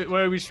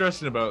are we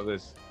stressing about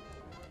this?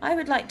 I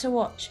would like to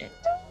watch it.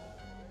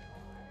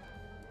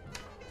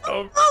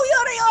 Oh,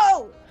 Oh,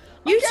 Uriel!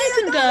 You Okay, two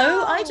can no.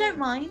 go. I don't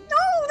mind.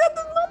 No,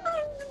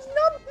 that's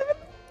not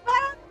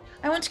bad.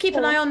 I want to keep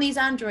an eye on these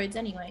androids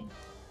anyway.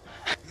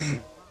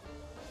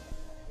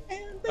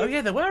 oh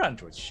yeah, there were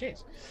androids.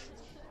 Shit.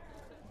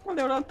 Well,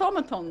 they were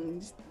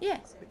automatons.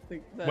 Yes.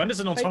 When does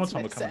an automaton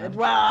Fatesmith become an said. android?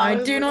 Well, I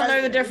do not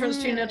know the difference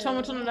between an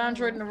automaton, an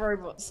android, and a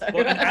robot. So.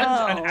 Well, an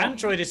Oh.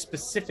 android is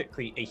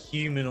specifically a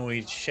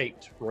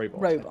humanoid-shaped robot.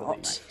 I believe.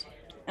 Robot.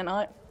 And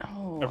I.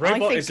 Oh, A I robot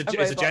think is a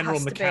robot general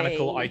has to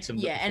mechanical be- item.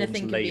 That Yeah, anything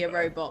can performs be a labor.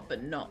 robot,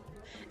 but not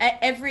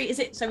every. Is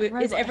robot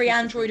every has to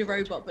android be a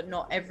robot, but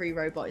not every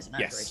robot is an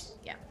android? Yes.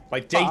 Yeah.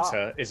 Like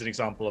Data is an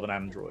example of an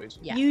android.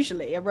 Yeah.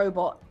 Usually, a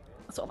robot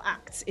sort of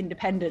acts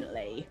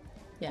independently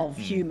Yeah. of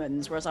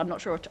humans, whereas I'm not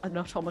sure an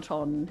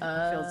automaton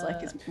feels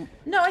like is.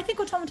 No, I think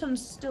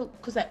automatons still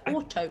because they're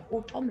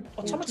automatons.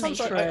 Automatons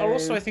True. are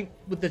also, I think,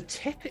 with the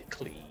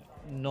typically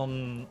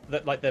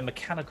like they're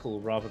mechanical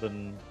rather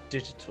than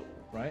digital,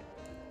 right?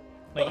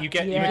 Like you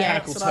get your Yeah,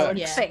 mechanical that's what I would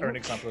turks think. are an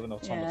example of an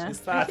automaton.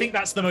 Yeah. I think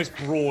that's the most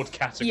broad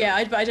category.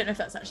 Yeah, but I don't know if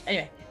that's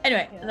actually.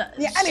 Anyway.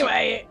 Yeah,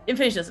 anyway.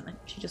 Infinity doesn't know.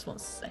 She just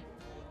wants to say.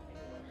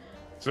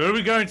 So are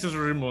we going to the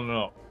room or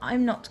not?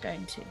 I'm not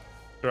going to.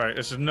 Right,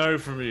 it's a no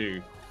from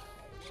you.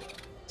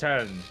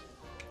 10.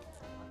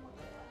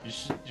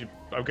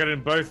 I'm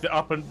getting both the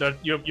up and the,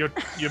 you're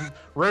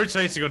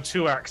rotating on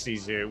two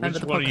axes here. Remember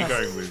Which the one are you podcast.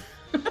 going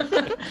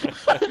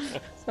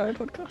with? Sorry,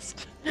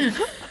 podcast.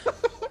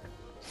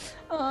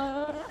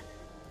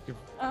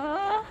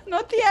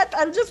 Not yet.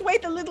 I'll just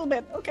wait a little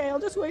bit. Okay, I'll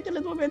just wait a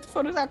little bit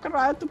for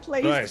Zachariah to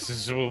play. Right,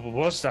 so we'll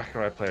watch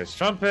Zachariah play his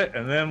trumpet,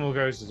 and then we'll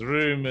go to the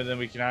room, and then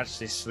we can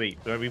actually sleep.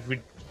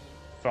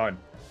 Fine.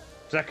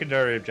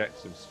 Secondary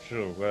objectives,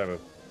 sure, whatever.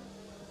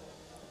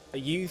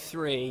 You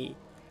three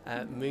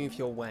move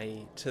your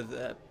way to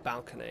the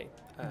balcony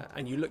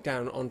and you look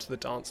down onto the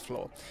dance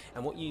floor,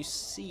 and what you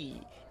see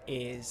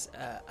is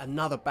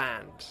another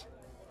band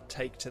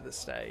take to the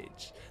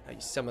stage.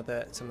 Some of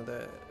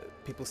the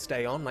people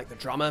stay on, like the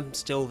drummer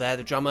still there,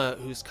 the drummer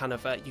who's kind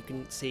of you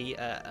can see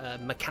a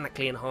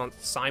mechanically enhanced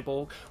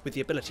cyborg with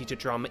the ability to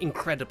drum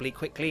incredibly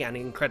quickly and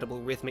incredible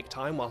rhythmic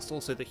time, whilst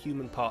also the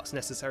human parts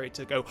necessary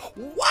to go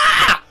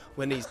wah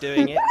when he's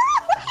doing it.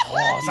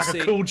 Oh, it's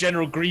like a cool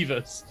General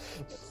Grievous.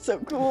 So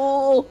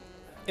cool.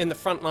 In the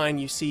front line,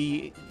 you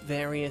see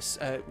various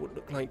what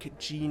look like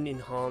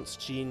gene-enhanced,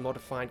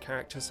 gene-modified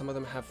characters. Some of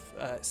them have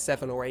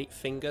 7 or 8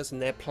 fingers,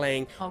 and they're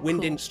playing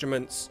wind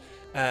instruments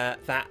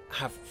that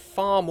have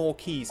far more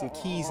keys, and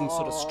keys in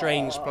sort of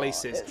strange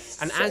places.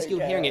 And as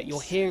you're hearing it,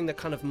 you're hearing the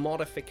kind of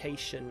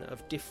modification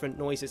of different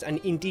noises. And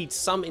indeed,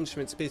 some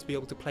instruments appear to be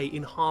able to play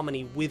in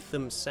harmony with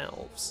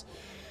themselves.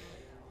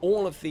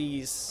 All of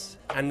these,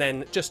 and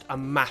then just a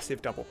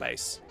massive double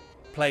bass,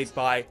 played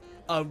by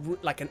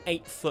like an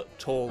 8-foot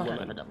tall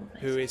woman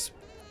who is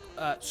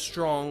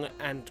strong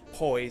and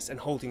poised and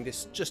holding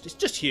this. It's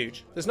just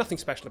huge. There's nothing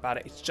special about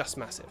it. It's just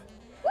massive.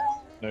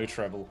 No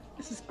treble.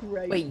 This is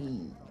great. Wait.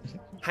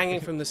 Hanging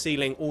from the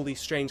ceiling, all these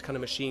strange kind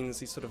of machines,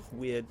 these sort of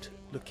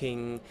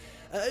weird-looking.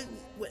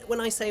 When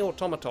I say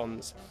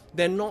automatons,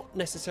 they're not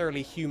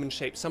necessarily human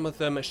shaped. Some of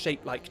them are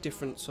shaped like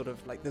different sort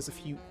of like. There's a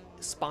few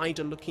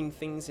spider-looking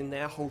things in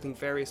there holding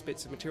various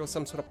bits of material,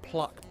 some sort of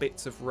pluck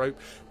bits of rope,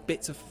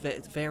 bits of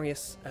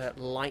various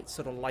lights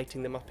sort of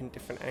lighting them up in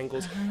different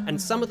angles, and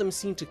some of them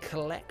seem to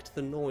collect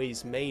the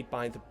noise made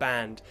by the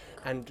band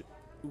and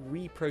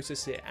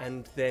reprocess it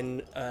and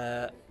then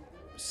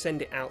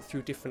send it out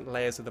through different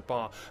layers of the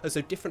bar, as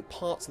though different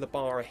parts of the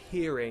bar are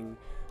hearing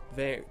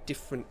very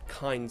different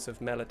kinds of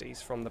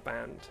melodies from the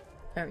band.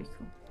 Very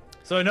cool.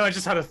 So no, I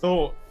just had a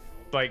thought,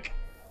 like,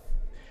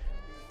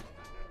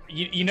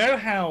 you know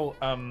how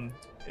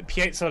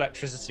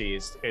piezoelectricity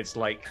is? It's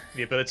like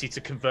the ability to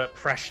convert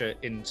pressure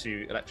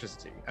into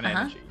electricity and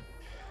energy.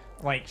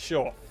 Like,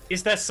 Sure.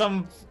 is there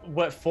some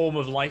form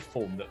of life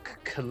form that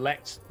could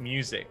collect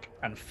music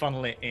and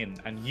funnel it in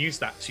and use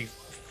that to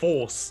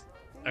force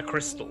a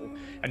crystal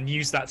and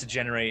use that to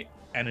generate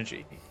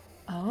energy?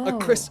 A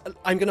crystal.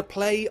 I'm gonna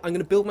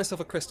build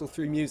myself a crystal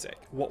through music.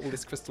 What will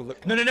this crystal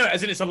look like? No.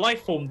 As in, it's a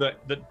life form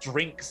that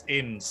drinks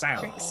in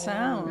sound.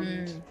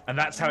 Sound. And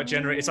that's how it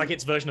generates. It's like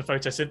its version of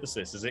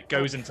photosynthesis, as it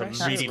goes into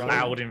really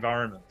loud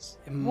environments.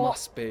 It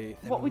must be.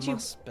 What would you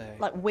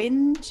like?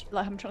 Wind?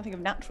 Like, I'm trying to think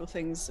of natural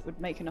things that would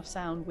make enough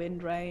sound.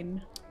 Wind,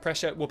 rain.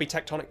 Pressure will be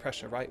tectonic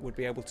pressure, right? Would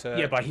be able to.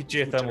 Yeah, by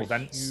geothermal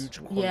vents.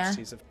 Huge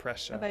quantities of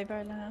pressure. Are they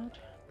very loud?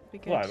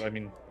 Well, I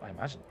mean, I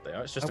imagine they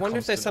are. It's just. I wonder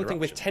if there's something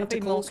with eruption.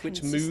 tentacles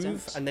which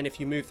move, and then if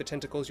you move the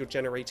tentacles, you're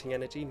generating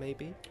energy,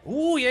 maybe.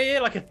 Oh yeah,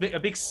 like a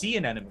big sea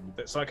anemone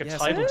that's like a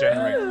tidal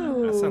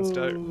generator. That sounds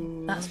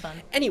dope. That's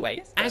fun.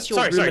 Anyway, as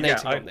you're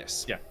ruminating on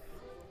this,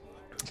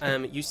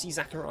 you see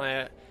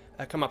Zachariah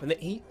come up, and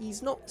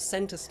he's not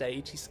center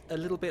stage. He's a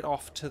little bit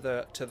off to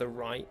the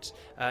right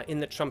in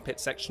the trumpet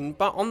section,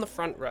 but on the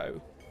front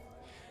row.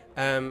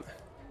 And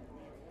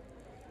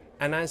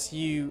as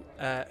you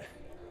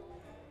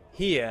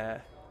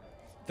hear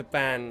the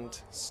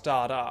band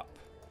start up,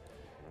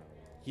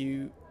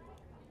 you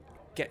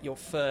get your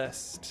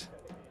first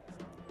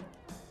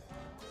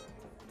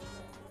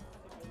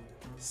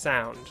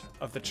sound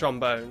of the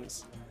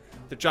trombones.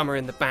 The drummer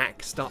in the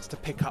back starts to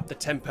pick up the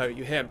tempo.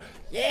 You hear him,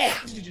 yeah.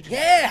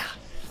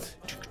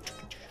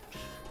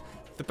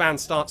 The band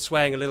starts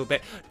swaying a little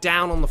bit.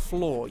 Down on the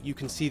floor, you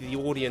can see the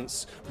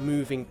audience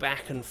moving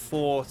back and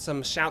forth.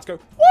 Some shouts go,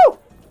 woo!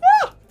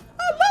 Ah,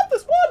 I love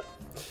this one!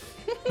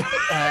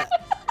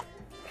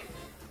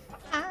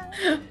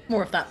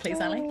 More of that, please,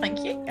 Ali.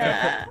 Thank you.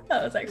 That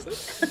was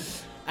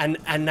excellent.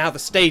 And now the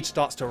stage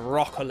starts to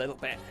rock a little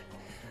bit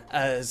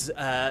as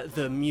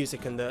the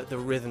music and the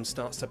rhythm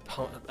starts to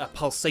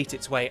pulsate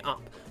its way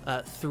up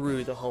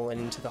through the hole and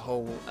into the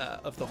hole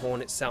of the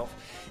horn itself.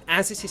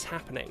 As this is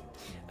happening,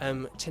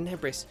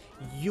 Tenebris,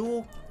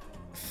 you're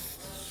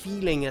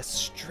feeling a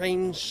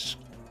strange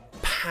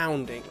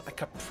pounding,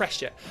 like a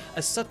pressure,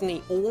 as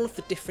suddenly all of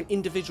the different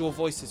individual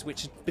voices,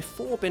 which had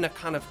before been a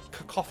kind of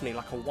cacophony,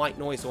 like a white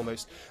noise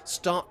almost,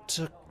 start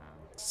to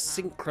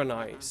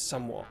synchronize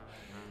somewhat.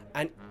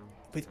 And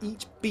with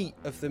each beat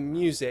of the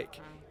music,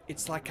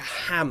 it's like a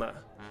hammer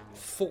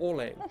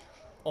falling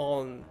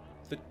on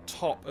the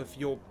top of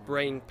your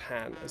brain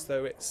pan, as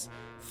though it's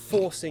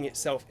forcing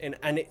itself in,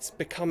 and it's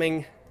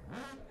becoming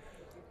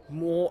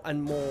more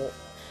and more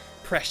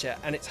pressure,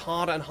 and it's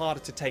harder and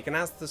harder to take. And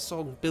as the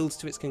song builds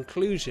to its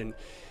conclusion,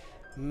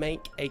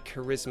 make a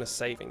charisma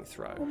saving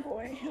throw. Oh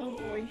boy.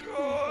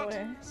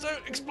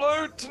 Don't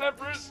explode,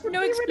 Tenebris!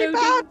 No exploding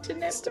exploding to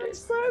Tenebris.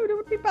 explode. It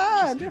would be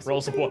bad.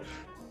 Roll support.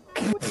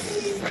 It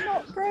would be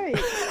not great.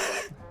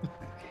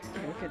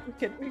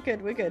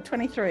 We're good.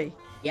 23.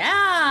 Yeah.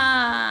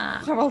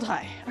 I rolled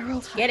high.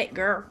 Get it,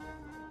 girl.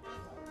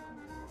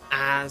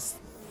 As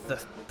the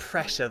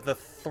pressure, the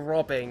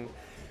throbbing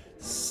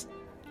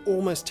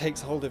almost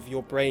takes hold of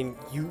your brain,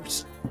 you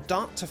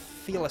start to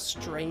feel a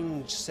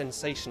strange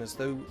sensation, as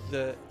though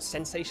the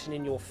sensation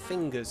in your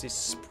fingers is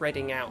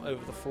spreading out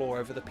over the floor,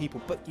 over the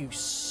people, but you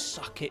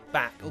suck it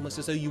back, almost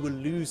as though you were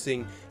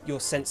losing your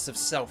sense of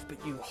self, but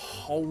you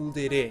hold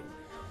it in.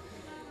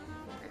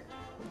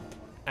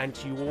 And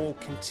you all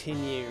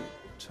continue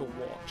to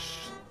watch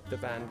the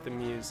band, the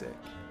music.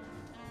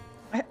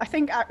 I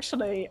think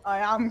actually I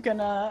am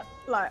gonna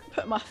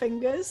put my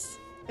fingers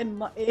in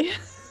my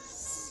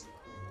ears.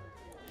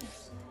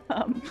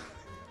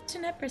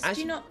 Tenebris,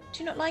 do you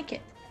not like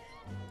it?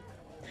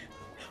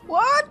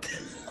 What?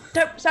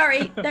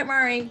 Don't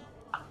worry.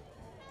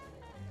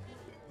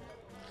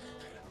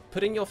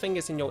 Putting your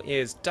fingers in your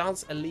ears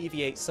does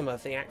alleviate some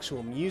of the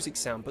actual music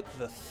sound, but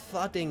the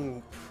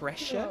thudding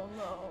pressure,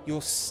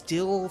 you're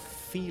still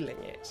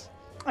feeling it.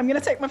 I'm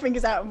gonna take my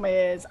fingers out of my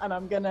ears and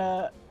I'm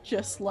gonna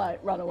just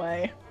run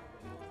away.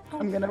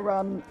 I'm gonna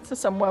run to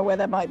somewhere where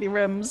there might be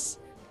rooms.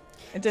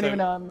 I didn't even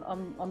know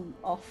I'm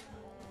off.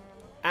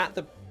 At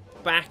the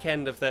back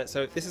end of that,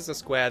 so this is a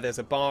square, there's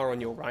a bar on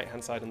your right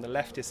hand side, on the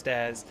left is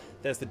stairs,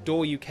 there's the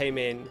door you came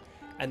in,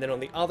 and then on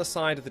the other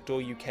side of the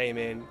door you came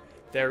in,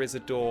 there is a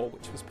door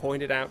which was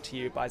pointed out to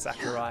you by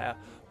Zachariah,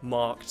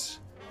 marked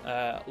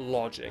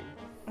lodging.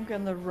 I'm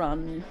gonna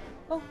run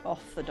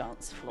off the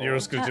dance floor. You're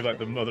also going to do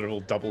the mother of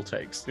all double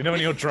takes. You know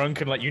when you're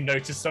drunk and you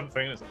notice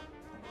something? And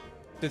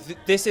it's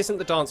this isn't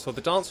the dance floor.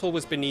 The dance floor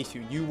was beneath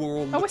you. You were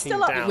all looking we're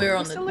still up. down.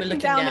 We're still looking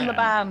down on the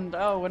band.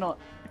 Oh, we're not.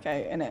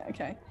 Okay, in it.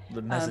 Okay.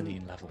 The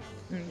mezzanine level.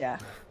 Yeah.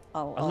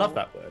 I love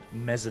that word.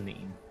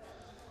 Mezzanine.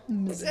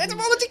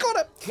 Etymology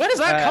corner! Where does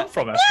that come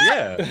from, Ashley?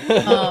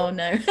 Yeah. Oh,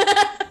 no.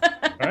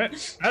 All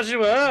right. As you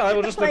were, I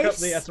will just look up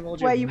the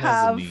etymology where of you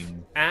have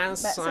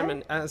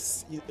mezzanine.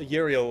 As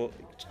Uriel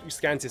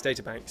scans his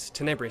databanks,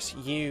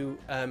 Tenebris, you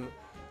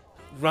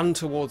run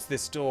towards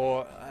this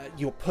door.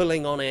 You're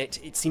pulling on it.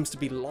 It seems to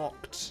be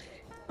locked.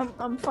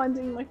 I'm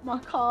finding my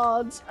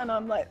cards, and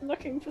I'm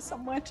looking for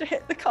somewhere to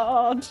hit the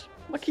card,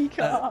 my key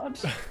card.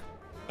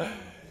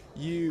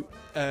 You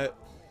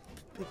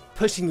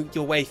pushing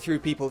your way through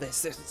people. There's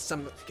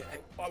some.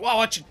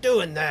 What you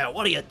doing there?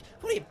 What are you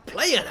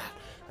playing at?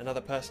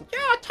 Another person. Yeah,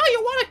 I tell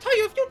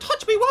you, if you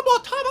touch me one more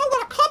time, I'm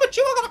gonna come at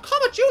you. I'm gonna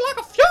come at you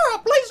like a fury, a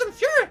blazing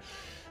fury.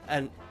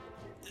 And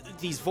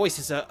these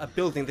voices are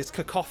building, this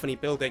cacophony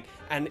building,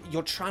 and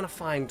you're trying to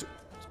find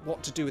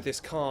what to do with this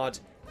card,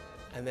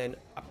 and then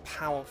a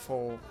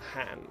powerful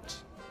hand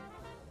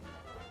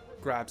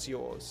grabs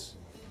yours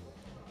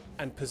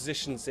and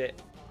positions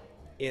it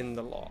in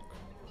the lock.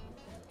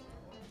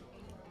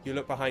 You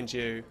look behind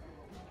you,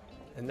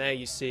 and there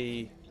you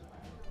see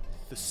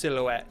the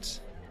silhouette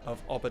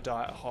of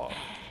Obadiah Hogg.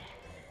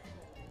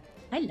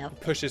 I love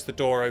it. Pushes the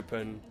door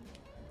open,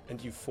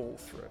 and you fall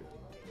through.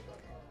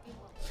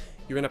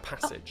 You're in a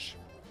passage.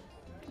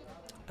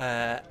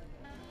 To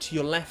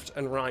your left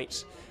and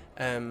right,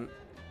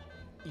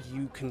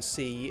 you can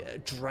see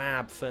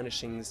drab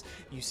furnishings.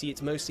 You see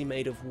it's mostly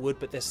made of wood,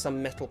 but there's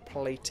some metal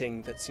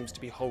plating that seems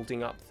to be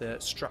holding up the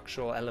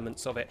structural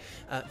elements of it.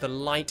 The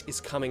light is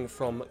coming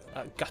from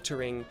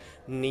guttering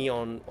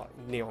neon, well,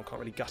 neon can't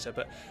really gutter,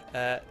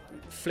 but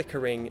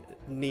flickering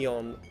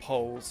neon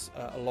poles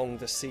along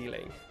the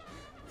ceiling.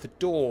 The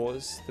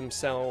doors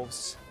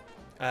themselves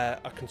are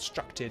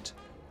constructed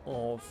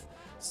of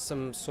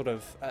some sort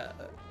of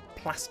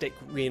plastic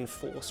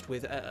reinforced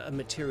with a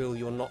material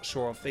you're not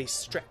sure of. They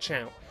stretch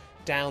out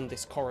down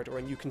this corridor,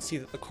 and you can see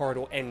that the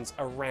corridor ends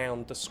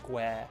around the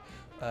square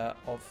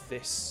of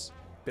this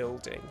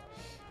building.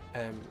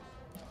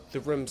 The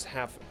rooms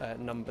have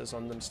numbers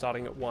on them,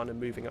 starting at 1 and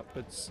moving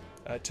upwards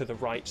to the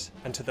right,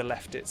 and to the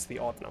left it's the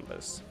odd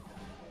numbers.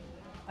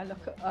 I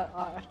look at,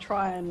 I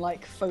try and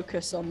like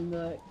focus on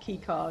the key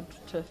card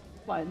to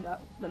find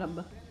out the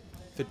number.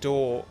 The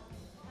door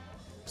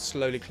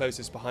slowly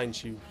closes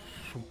behind you,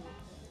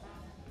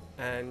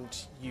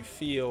 and you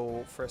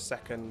feel for a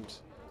second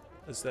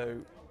as though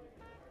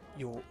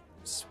you're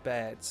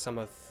spared some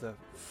of the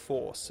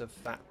force of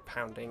that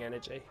pounding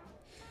energy.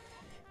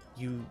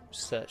 You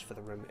search for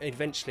the room.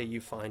 Eventually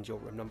you find your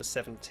room, number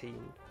 17.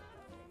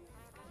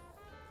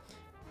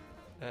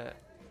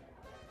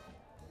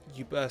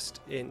 You burst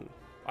in,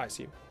 I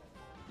assume.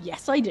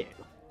 Yes, I do.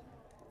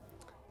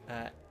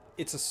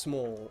 It's a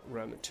small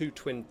room, 2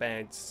 twin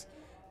beds.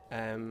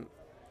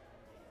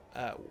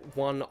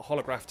 One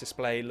holograph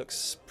display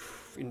looks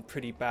in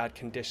pretty bad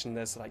condition.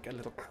 There's like a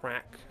little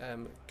crack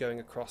going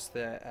across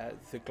the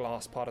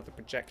glass part of the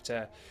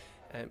projector.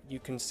 You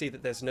can see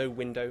that there's no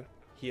window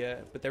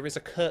here, but there is a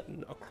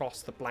curtain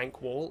across the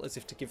blank wall, as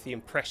if to give the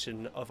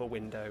impression of a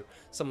window.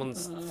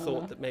 Someone's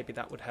thought that maybe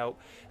that would help.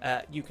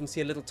 You can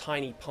see a little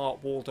tiny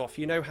part walled off.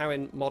 You know how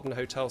in modern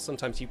hotels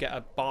sometimes you get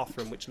a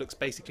bathroom which looks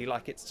basically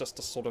like it's just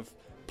a sort of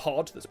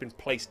pod that's been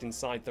placed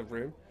inside the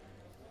room?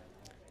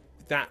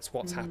 That's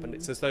what's happened.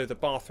 It's as though the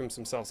bathrooms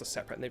themselves are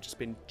separate and they've just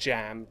been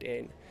jammed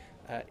in.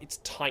 It's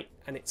tight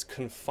and it's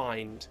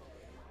confined,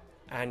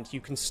 and you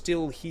can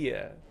still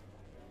hear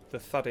the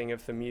thudding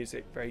of the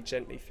music very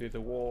gently through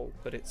the wall,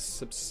 but it's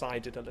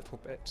subsided a little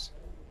bit.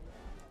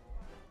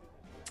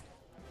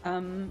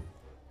 I'm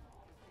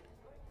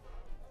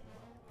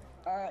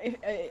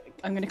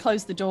going to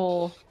close the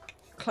door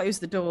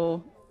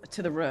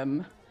to the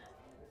room,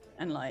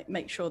 and like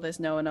make sure there's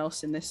no one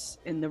else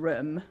in the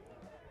room.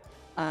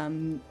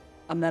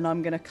 And then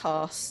I'm going to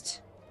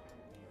cast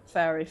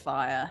Fairy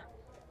Fire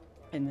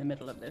in the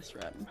middle of this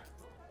room.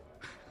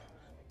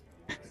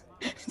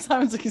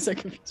 Simon's looking so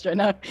confused right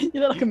now.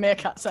 You look like a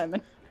meerkat,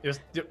 Simon.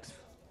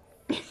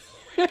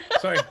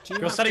 Sorry,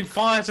 you're setting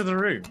fire to the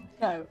room.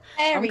 No,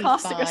 Fairy I'm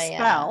casting fire. a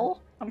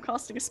spell. I'm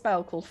casting a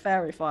spell called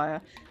Fairy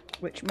Fire,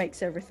 which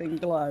makes everything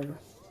glow.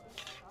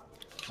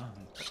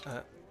 It's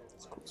a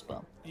cool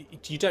spell.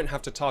 You don't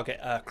have to target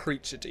a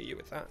creature, do you,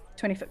 with that?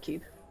 20-foot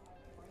cube.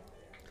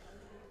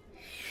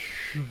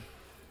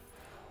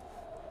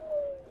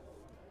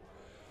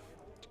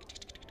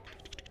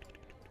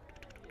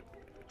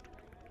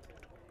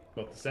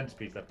 Got the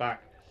centipedes, they're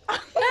back. Oh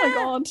my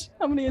god,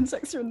 how many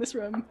insects are in this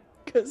room?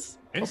 Because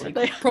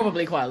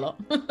Probably quite a lot.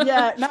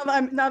 yeah,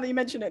 now that you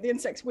mention it, the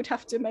insects would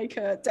have to make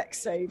a dex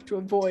save to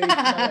avoid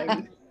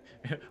knowing.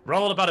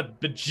 Roll about a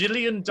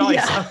bajillion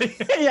dice.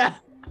 Yeah.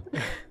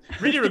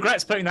 Really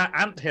regrets putting that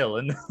anthill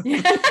in.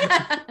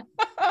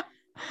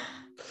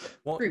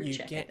 What Group you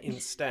check. get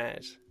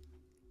instead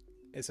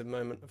is a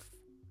moment of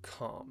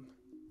calm.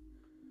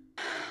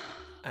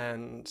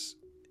 And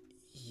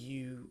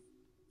you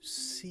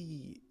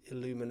see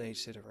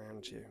illuminated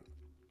around you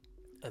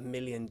a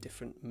million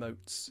different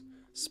motes,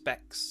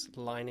 specks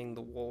lining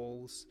the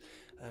walls,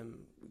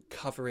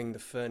 covering the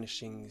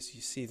furnishings.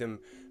 You see them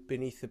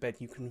beneath the bed.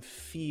 You can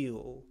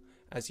feel,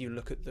 as you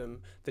look at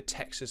them, the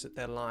textures that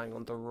they're lying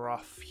on, the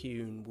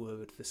rough-hewn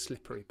wood, the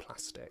slippery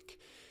plastic.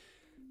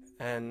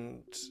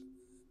 And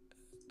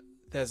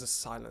there's a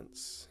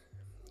silence.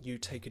 You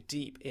take a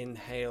deep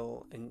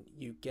inhale and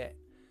you get,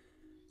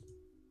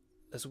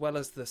 as well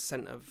as the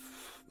scent of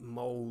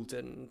mold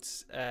and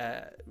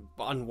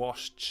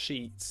unwashed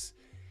sheets,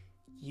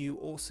 you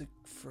also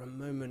for a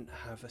moment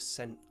have a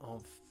scent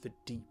of the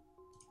deep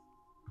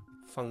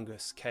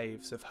fungus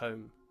caves of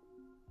home,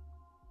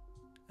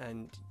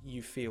 and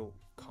you feel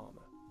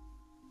calmer.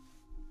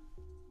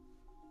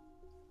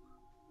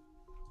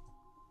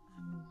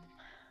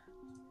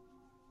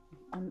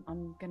 I think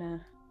I'm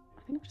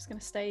just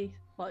gonna stay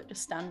like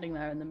just standing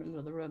there in the middle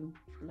of the room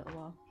for a little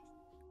while.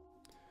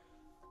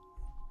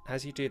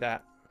 As you do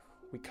that,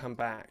 we come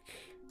back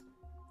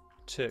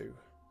to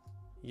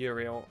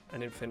Uriel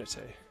and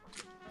Infinity.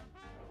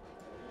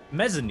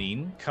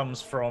 Mezzanine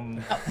comes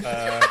from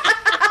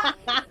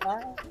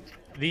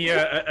the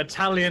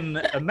Italian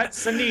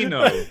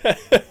mezzanino,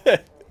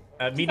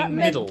 meaning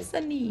middle.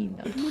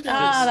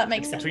 Ah, that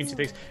makes sense. Between two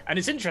things. And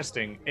it's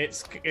interesting.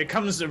 It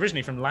comes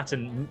originally from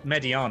Latin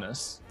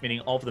medianus,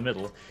 meaning of the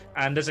middle.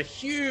 And there's a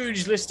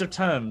huge list of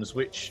terms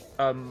which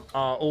are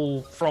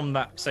all from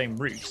that same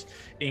root,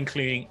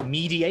 including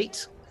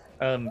mediate,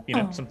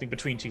 something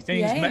between two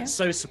things,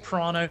 mezzo,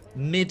 soprano,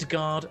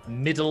 midgard,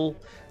 middle.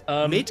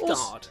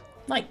 Midgard?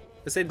 Like,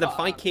 is it the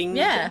Viking?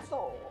 Yeah.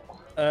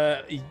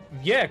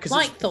 Because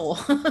like Thor.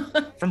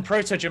 from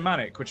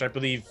Proto-Germanic, which I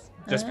believe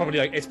there's probably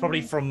it's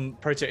probably from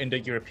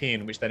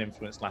Proto-Indo-European, which then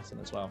influenced Latin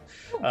as well.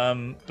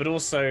 But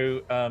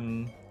also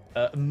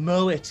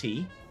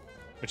moiety,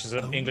 which is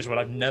an English word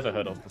I've never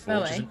heard of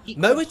before.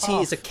 Moiety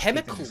is a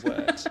chemical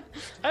word.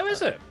 Oh,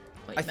 is it?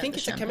 I think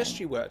it's a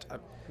chemistry word.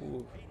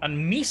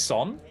 And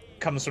meson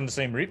comes from the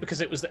same root because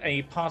it was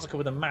a particle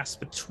with a mass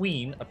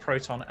between a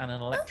proton and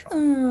an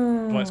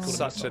electron. Why it's called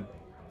Such a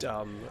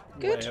dumb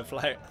Good. way of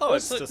like,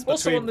 it's just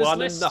also between on this one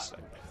list and nothing.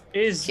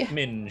 is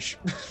minge.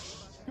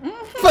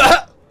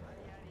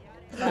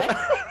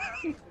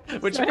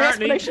 Which Any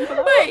apparently explanation for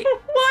that? Wait,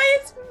 why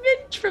is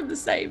Minch from the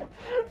same?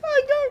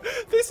 I know.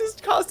 This is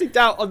casting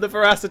doubt on the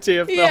veracity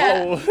of the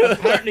Yeah. whole.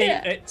 apparently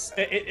Yeah.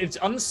 it's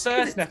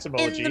uncertain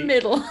etymology. In the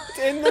middle.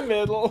 In the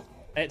middle.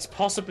 It's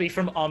possibly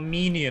from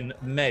Armenian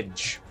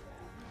medj,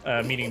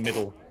 meaning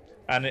middle.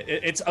 And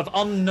it's of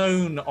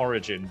unknown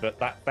origin, but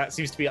that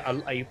seems to be a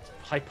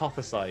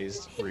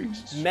hypothesized root.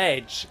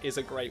 Medj is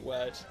a great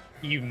word.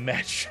 You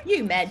medj.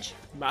 You, Medj.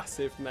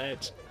 Massive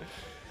medj.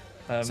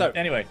 So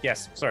anyway,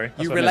 yes, sorry.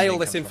 That's You where relay mezzanine all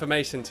this comes from.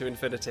 information to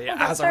Infinity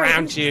that's as very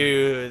around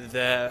you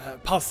the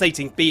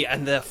pulsating beat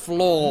and the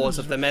floors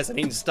of the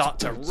mezzanine start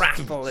to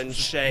rattle and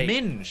shake.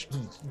 Minge.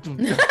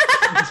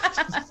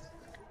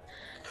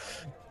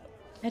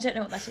 I don't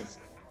know what that is.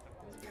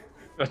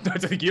 I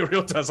don't think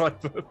Uriel does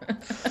either.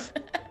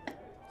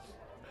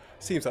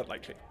 Seems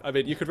unlikely. I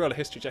mean, you could roll a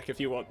history check if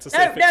you want to see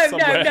if it's No,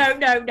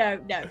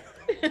 somewhere. no.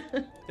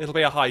 It'll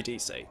be a high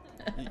DC.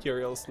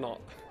 Uriel's not.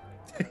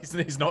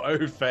 He's not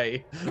au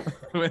fait.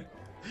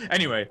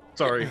 Anyway,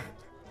 sorry.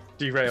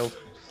 Derailed.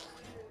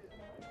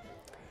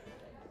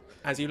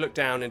 As you look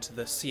down into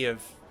the sea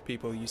of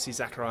people, you see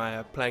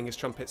Zachariah playing his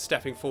trumpet,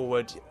 stepping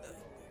forward.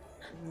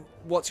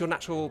 What's your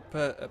natural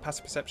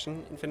passive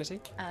perception,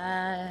 Infinity?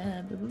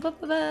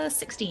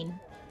 16.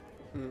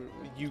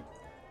 You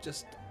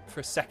just for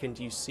a second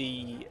you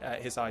see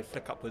his eye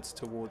flick upwards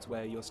towards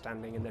where you're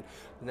standing, and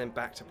then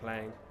back to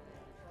playing.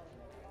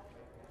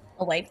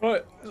 Oh wait.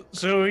 Right,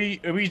 so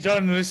are we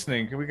done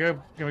listening? Can we go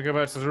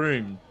back to the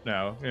room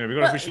now? You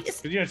know, Well,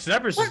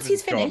 Cerberus Once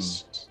he's gone.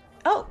 finished.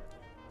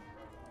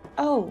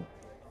 Oh.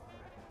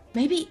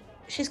 Maybe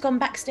she's gone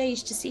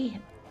backstage to see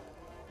him.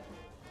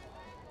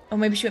 Or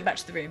maybe she went back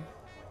to the room.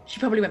 She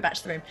probably went back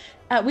to the room.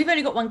 We've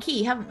only got one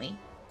key, haven't we?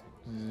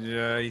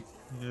 Yeah, I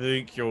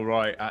think you're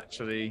right,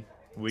 actually.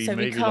 We So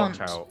may we be can't.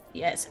 locked out.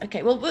 Yes.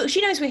 Okay. Well, she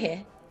knows we're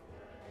here.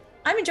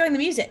 I'm enjoying the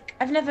music.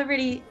 I've never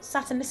really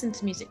sat and listened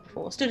to music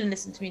before. Stood and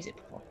listened to music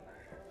before.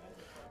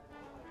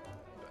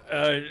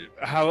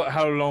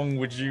 How long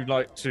would you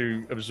like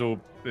to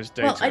absorb this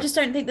data? Well, I just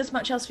don't think there's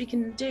much else we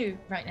can do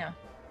right now.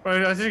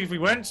 Well, I think if we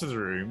went to the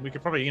room, we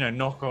could probably,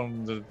 knock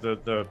on the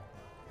The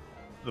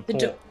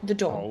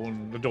door. hole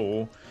and the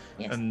door,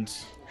 Yes. and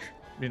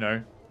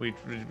we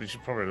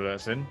should probably let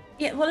us in.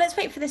 Yeah. Well, let's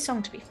wait for this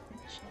song to be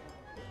finished.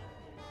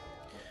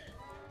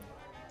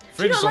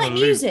 Do you Fridge not is on like a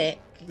loop. music?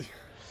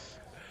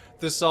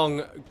 The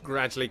song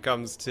gradually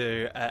comes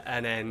to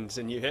an end,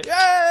 and you hear,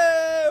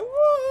 "Yeah,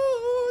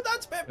 woo!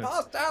 That's been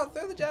passed down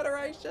through the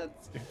generations."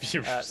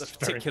 That's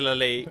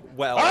particularly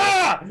well.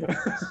 Ah!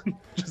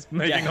 Just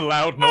making a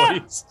loud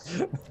noise.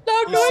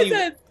 Loud You see-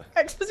 noises.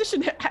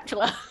 Exposition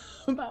actually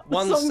about the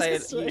One song's sailor,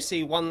 history. you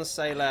see one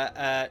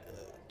sailor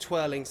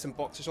twirling some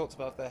boxer shorts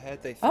above their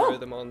head. They throw Oh.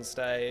 them on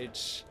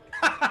stage.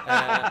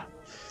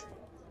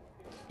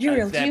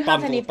 Uriel, and do they're you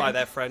have any bundled of by them?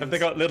 their friends. Have they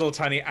got little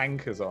tiny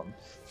anchors on?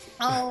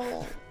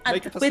 Oh,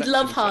 Make a with perception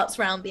love check. hearts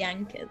round the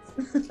anchors.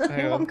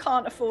 Hang One on.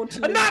 can't afford to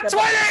A lose nat their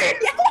 20!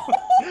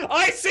 boxer.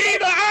 I see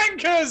the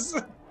anchors!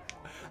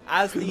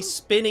 As these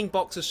spinning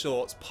boxer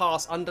shorts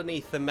pass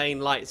underneath the main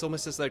light, it's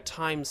almost as though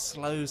time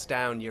slows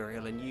down,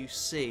 Uriel, and you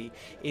see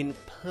in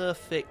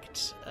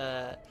perfect,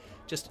 you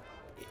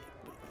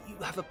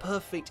have a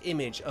perfect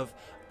image of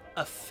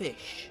a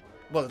fish.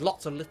 Well,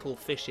 lots of little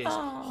fishes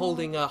Aw.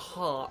 holding a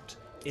heart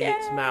in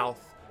its mouth,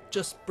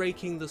 just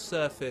breaking the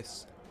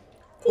surface.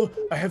 Oh,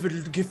 I have a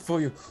little gift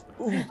for you.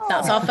 Ooh.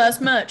 That's our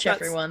first merch,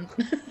 That's- everyone.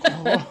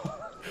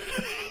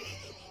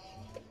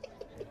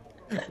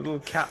 Little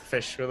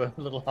catfish with a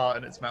little heart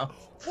in its mouth.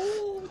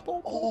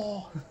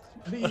 Oh,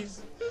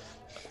 please,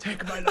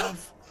 take my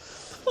love.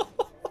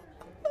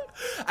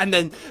 And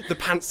then the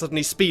pants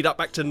suddenly speed up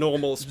back to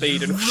normal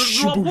speed and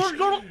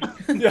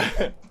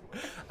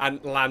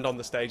and land on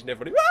the stage, and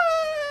everybody.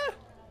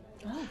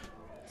 "Ah!"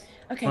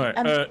 Okay.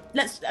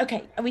 Right,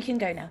 Okay, we can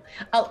go now.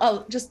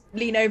 I'll just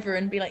lean over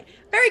and be like,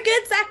 "Very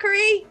good,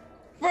 Zachary.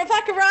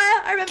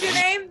 Zachariah, I remember your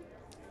name."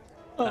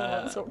 Oh,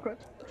 that's awkward.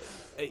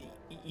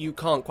 You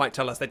can't quite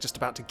tell us. They're just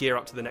about to gear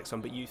up to the next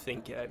one, but you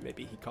think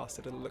maybe he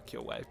casted a look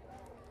your way.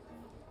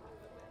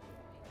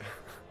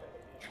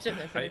 I don't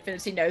know if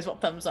Infinity knows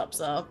what thumbs ups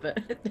are, but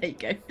there you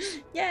go.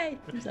 Yay!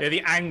 Yeah,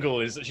 the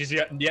angle is. She's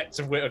yet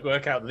to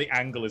work out that the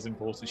angle is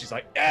important. She's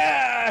like,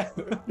 yeah.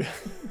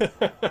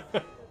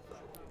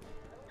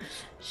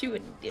 She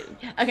wouldn't do.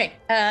 Okay.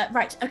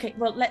 Right. Okay.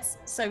 Well,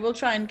 we'll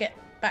try and get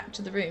back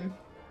to the room.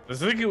 I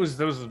think there was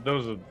a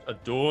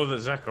door that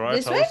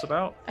Zachariah told us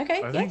about.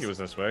 Okay. I think it was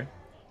this way.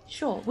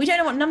 Sure. We don't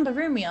know what number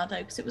room we are though,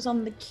 because it was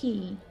on the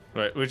key.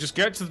 Right, we'll just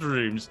get to the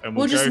rooms and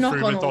We'll we'll just go knock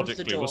through on all of the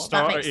methodically. door. We'll That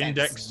start makes at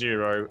index sense.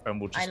 0 and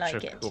we'll just I like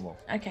check it. them all.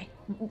 Okay.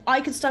 I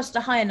could start at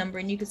a higher number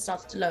and you could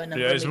start at a lower number.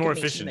 Yeah, and it's we more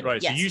could meet in the efficient. middle.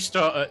 Right, Yes. so you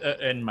start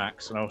at N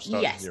max and I'll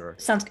start at 0.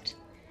 Sounds good.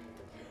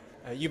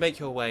 You make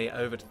your way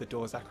over to the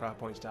door Zachariah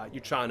pointed out. You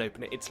try and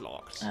open it. It's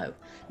locked. Oh.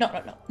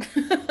 Knock.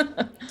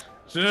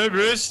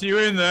 Cerberus, you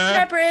in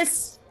there?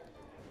 Cerberus!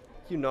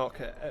 You knock.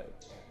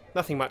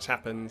 Nothing much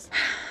happens.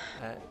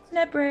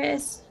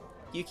 Cerberus!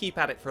 You keep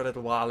at it for a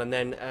little while, and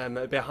then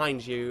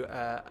behind you,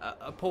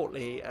 a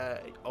portly,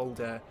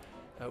 older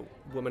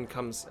woman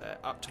comes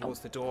up towards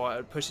the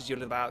door, pushes you a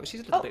little out. She's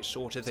a little bit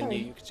shorter than you.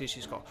 You can see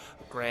she's got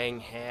greying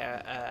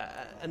hair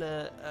and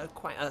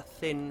quite a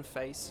thin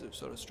face,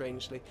 sort of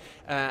strangely.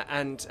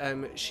 And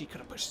she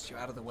kind of pushes you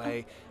out of the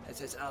way and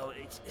says,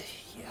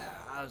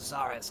 I'm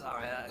sorry.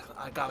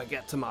 I gotta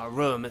get to my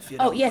room if you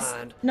don't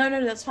mind.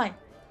 No, that's fine.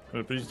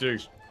 Please do.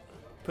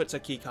 Puts her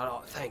keycard.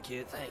 Oh, thank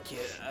you.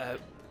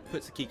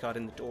 Puts the keycard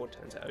in the door,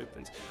 turns it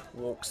opens,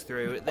 walks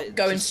through.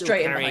 Going She's still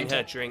straight in carrying behind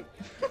her drink.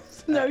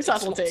 No It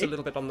flops subtlety. a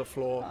little bit on the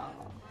floor.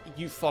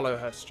 You follow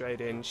her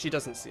straight in. She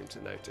doesn't seem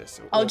to notice.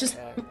 I'll just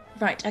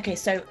right. Okay,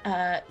 so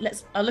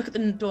I'll look at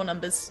the door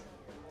numbers.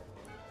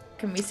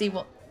 Can we see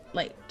what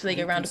do they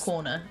go around a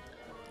corner?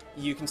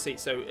 You can see.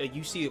 So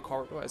you see the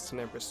corridor as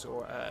Tenebris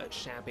saw,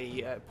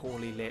 shabby,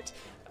 poorly lit.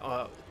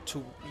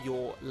 To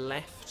your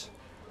left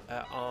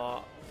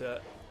are the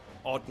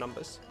odd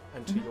numbers,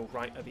 and to your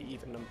right are the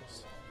even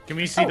numbers. Can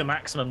we see the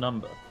maximum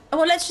number? Oh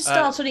well, let's just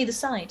start on either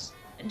side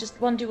and just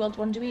one do odd,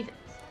 one do even.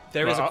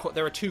 There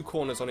are 2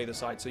 corners on either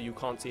side, so you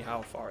can't see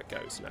how far it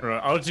goes. No.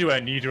 Right, I'll do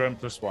N. You do N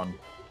plus 1.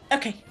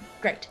 Okay,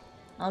 great.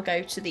 I'll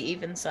go to the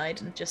even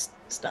side and just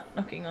start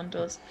knocking on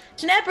doors.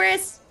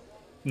 Tenebris!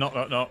 Knock.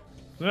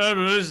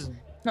 Cerberus.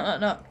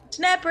 Knock.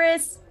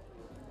 Tenebris!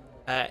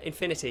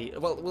 Infinity.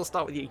 Well, we'll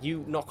start with you.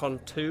 You knock on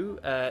 2.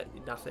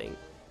 Nothing.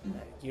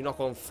 You knock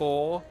on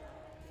 4.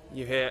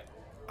 You hear.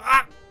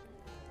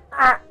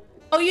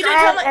 Oh, you don't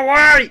tell me.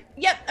 Away!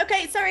 Yep.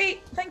 Okay.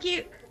 Sorry. Thank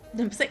you.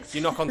 Number 6.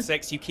 You knock on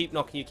 6. You keep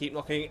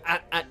knocking.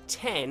 At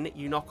 10,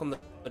 you knock on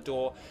the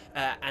door,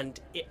 and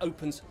it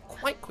opens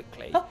quite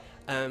quickly.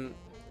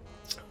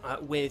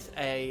 With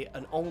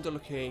an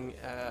older-looking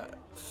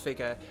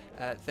figure.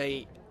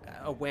 They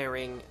are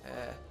wearing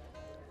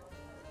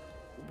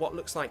what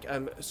looks like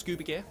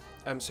scuba gear.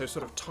 So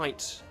sort of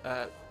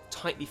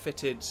tightly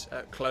fitted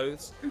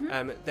clothes.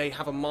 They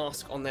have a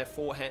mask on their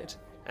forehead,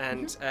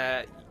 and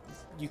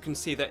you can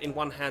see that in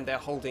one hand they're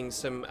holding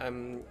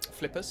some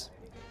flippers,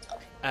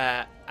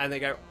 and they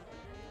go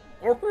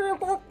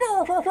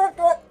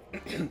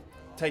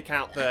take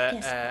out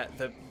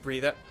the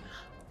breather.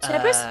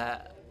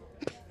 Tenebris?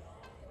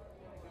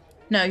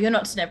 No, you're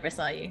not Tenebris,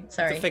 are you?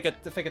 Sorry.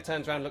 The figure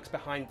turns around, looks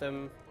behind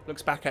them,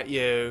 looks back at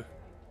you.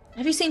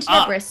 Have you seen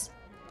Tenebris?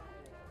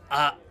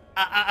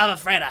 I'm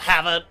afraid I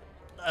haven't.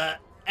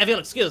 If you'll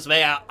excuse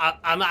me,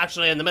 I'm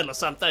actually in the middle of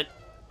something.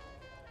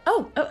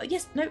 Oh,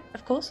 yes, no,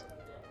 of course.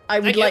 I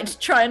would like to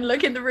try and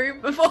look in the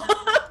room before.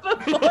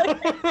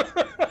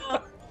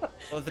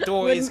 Well, the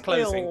door is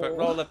closing, but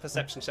roll a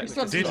perception check.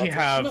 Did he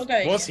have?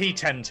 Was he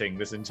tenting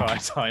this entire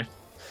time?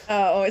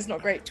 Oh, it's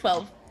not great.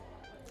 12.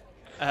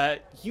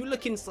 You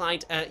look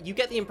inside. You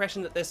get the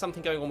impression that there's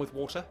something going on with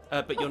water,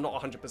 but you're not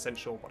 100%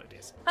 sure what it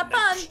is. Have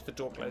fun! The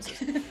door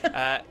closes.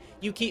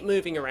 You keep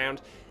moving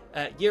around.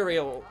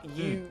 Uriel,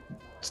 you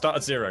start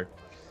at 0.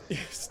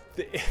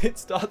 It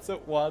starts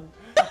at 1.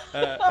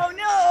 Oh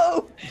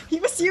no!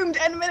 You assumed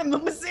N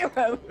minimum was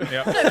 0.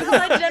 Yeah. No, because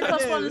I did N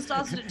plus 1 and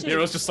started at 2.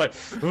 Uriel's just like,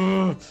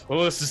 oh,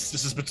 this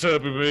is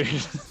perturbing me.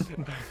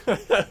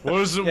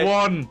 What is it?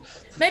 1?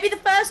 Maybe the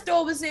first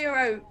door was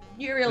 0.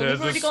 Uriel,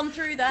 we've already gone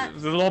through that.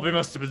 The lobby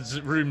must have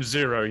been room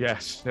 0.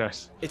 Yes.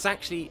 It's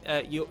actually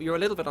you're a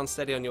little bit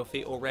unsteady on your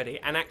feet already,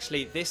 and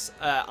actually this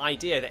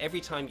idea that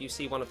every time you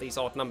see one of these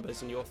odd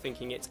numbers and you're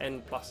thinking it's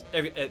N plus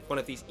one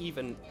of these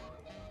even.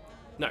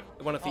 No,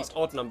 one of these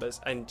odd numbers,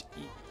 and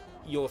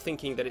you're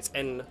thinking that it's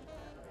N,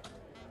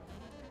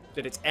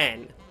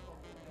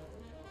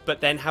 but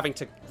then having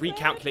to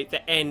recalculate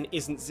that N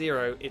isn't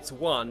 0, it's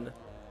 1,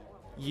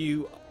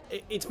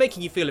 it's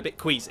making you feel a bit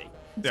queasy.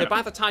 So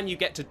by the time you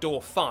get to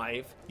door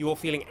 5, you're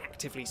feeling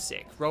actively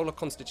sick. Roll a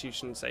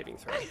Constitution saving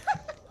throw.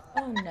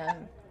 Oh no.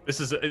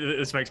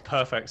 This makes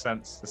perfect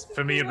sense. It's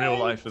for me in real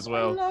life as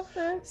well. I love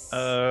this.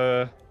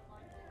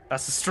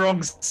 That's a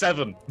strong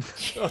 7.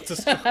 Not a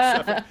strong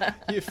 7.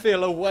 You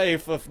feel a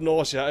wave of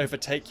nausea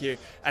overtake you,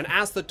 and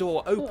as the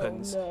door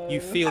opens,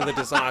 you feel the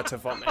desire to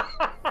vomit.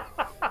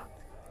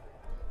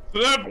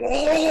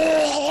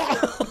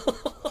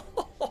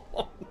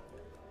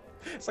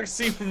 It's like a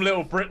scene from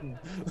Little Britain.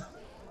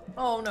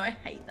 Oh no, I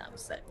hate that.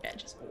 Yeah,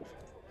 just awful.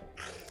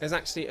 There's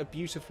actually a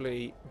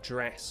beautifully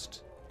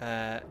dressed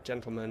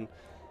gentleman,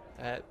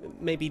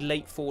 maybe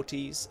late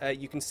 40s.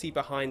 You can see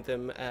behind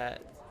them,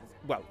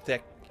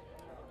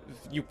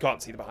 you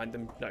can't see behind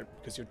them, no,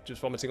 because you're just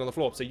vomiting on the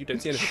floor, so you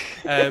don't see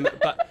anything.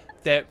 But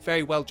they're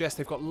very well dressed.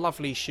 They've got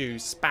lovely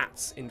shoes,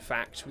 spats, in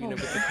fact, with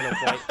the kind of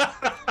white.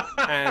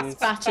 And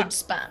spattered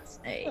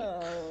spats. Hey.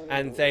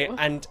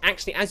 And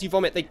actually, as you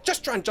vomit, they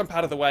just try and jump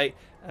out of the way.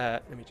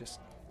 Let me just.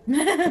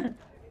 They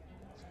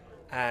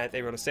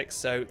roll a 6,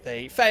 so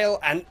they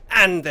fail,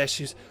 and their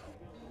shoes.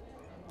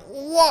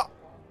 What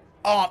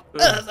on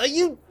earth are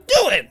you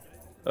doing?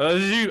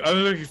 I'm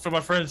looking for my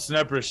friend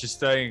Tenebris. She's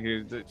staying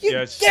here.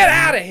 Get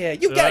out of here!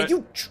 You get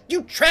it,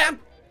 you tramp!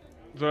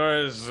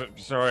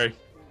 Sorry.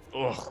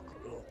 Ugh.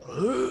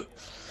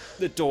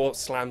 The door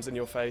slams in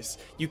your face.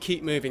 You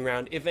keep moving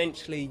around.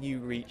 Eventually, you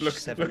reach.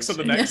 Looks at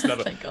the next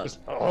level. Thank God.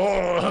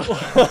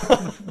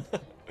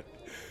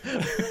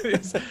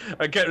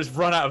 I get just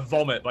run out of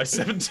vomit by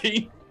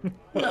 17.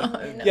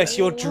 No. Yes,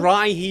 you're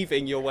dry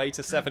heaving your way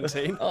to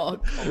 17. Oh,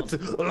 God.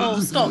 Oh,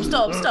 stop.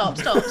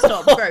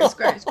 Gross.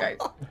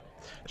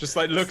 Just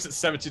like looks at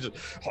 17.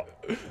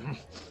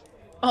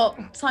 Oh,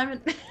 Simon.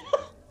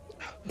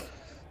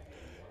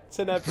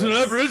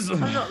 Tenebris.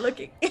 I'm not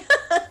looking.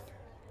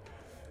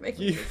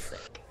 Making me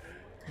sick.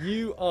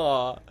 You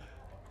are,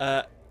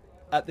 at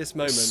this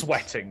moment,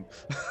 sweating.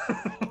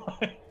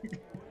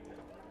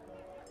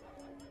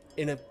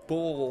 in a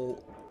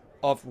ball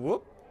of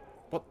what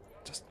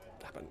just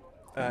happened?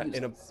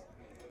 In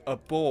a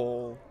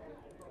ball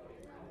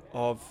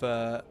of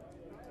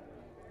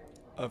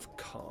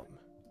calm.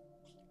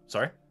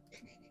 Sorry.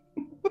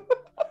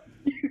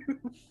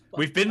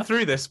 We've been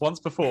through this once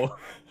before.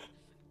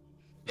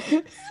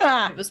 It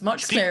was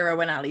much clearer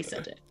when Ali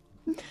said it.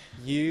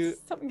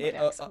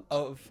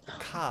 Of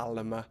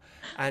calm,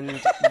 and you.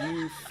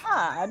 The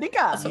calm.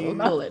 That's what we'll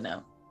call it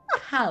now.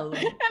 Calm.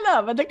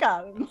 Hello, the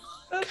calm.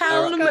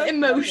 Calm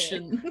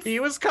emotion. He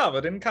was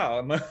covered in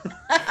calm. God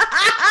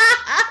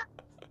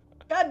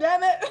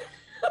damn it.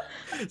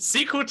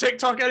 Sequel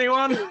TikTok,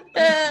 anyone? You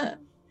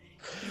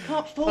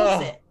can't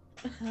force it.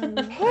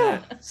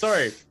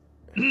 Sorry.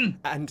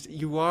 And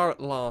you are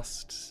at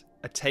last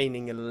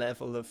attaining a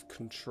level of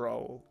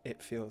control,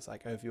 it feels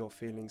like, over your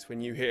feelings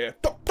when you hear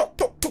 "Tok, tok,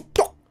 tok, tok,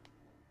 tok."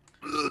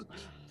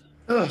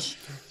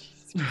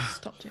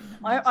 Stop doing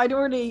that. I'd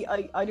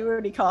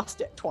already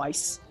cast it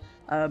twice,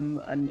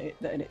 and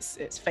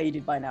it's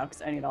faded by now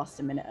because it only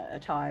lasts a minute at a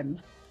time.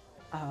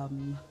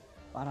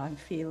 But I'm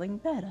feeling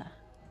better,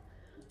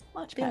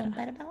 much better. Feeling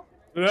better, Belle?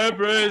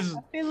 Tenebris.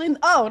 Feeling.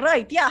 Oh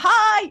right, yeah.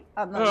 Hi.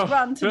 And then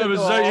run to the door. Is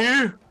that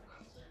you?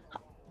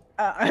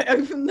 I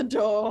open the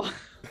door.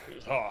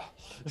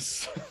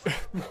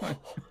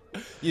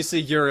 You see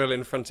Uriel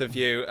in front of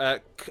you.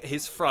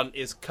 His front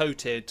is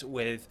coated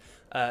with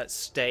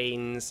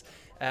stains.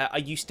 Are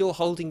you still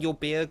holding your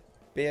beer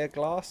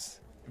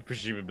glass?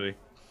 Presumably.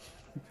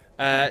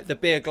 The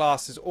beer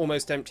glass is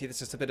almost empty. There's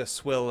just a bit of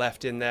swill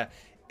left in there.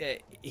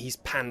 He's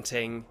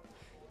panting.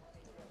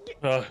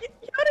 Uriel,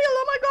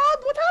 oh my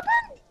God, what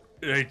happened?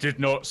 They did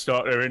not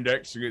start their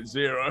indexing at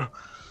 0.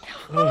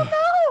 Oh no!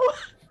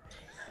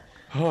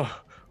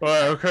 Oh,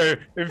 right, okay.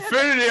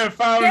 Infinity, I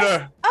found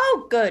her.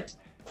 Oh, good.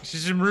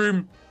 She's in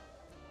room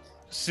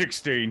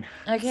 16.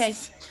 Okay.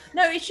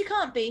 No, she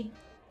can't be.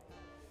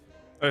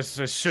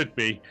 It should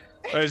be.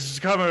 She's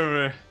come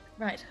over.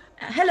 Right.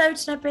 Hello,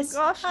 Tenebris.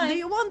 Gosh, Hi. do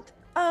you want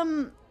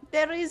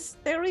there is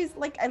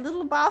like a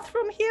little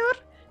bathroom here?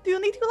 Do you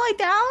need to lie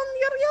down,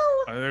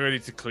 Uriel? I think I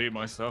need to clean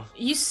myself.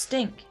 You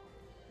stink.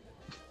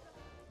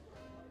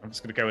 I'm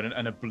just gonna go in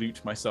and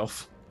ablute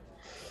myself.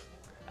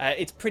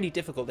 It's pretty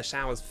difficult. The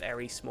shower's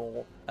very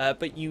small,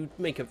 but you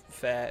make a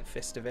fair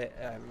fist of it.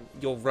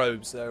 Your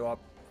robes, though, are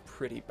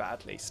pretty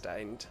badly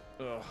stained.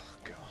 Oh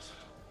God.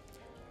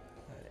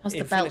 How's the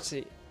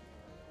Infinity,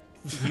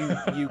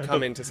 you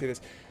come in to see this.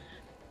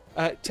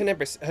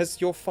 Tenebris, has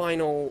your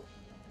final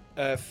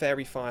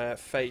fairy fire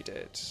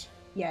faded?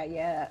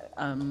 Yeah.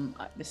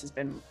 This has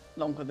been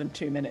longer than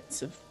 2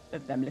 minutes of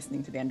them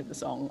listening to the end of the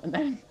song and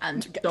then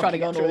trying to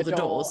go on all the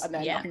doors. and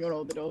then knocking on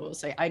all the doors.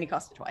 So I only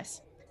cast it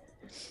twice.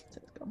 So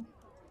it's gone.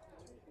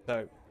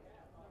 So,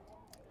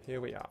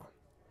 here we are.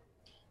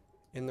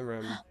 In the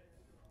room,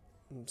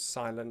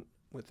 silent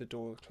with the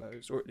door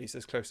closed, or at least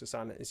as close to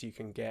silent as you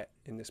can get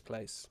in this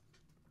place.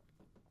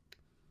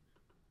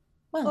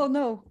 Well, Oh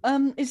no.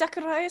 Is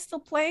Zachariah still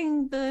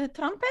playing the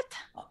trumpet?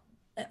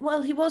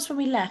 well, he was when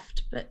we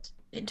left, but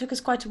it took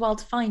us quite a while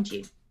to find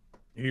you.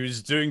 He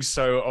was doing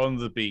so on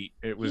the beat.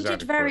 It was You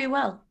did adequate. very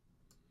well.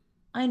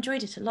 I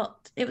enjoyed it a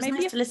lot. It was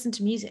nice to listen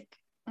to music.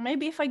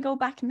 Maybe if I go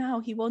back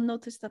now, he won't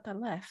notice that I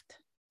left.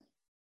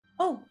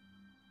 Oh,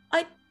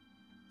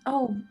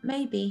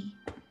 maybe.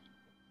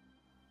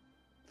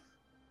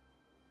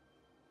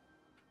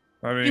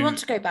 I mean, You want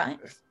to go back?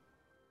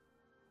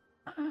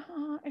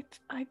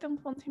 I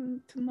don't want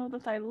him to know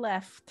that I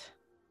left.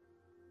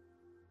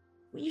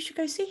 Well, you should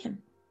go see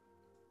him.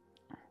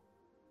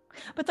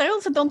 But I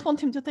also don't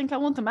want him to think I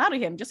want to marry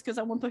him just because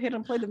I want to hear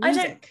him play the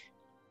music.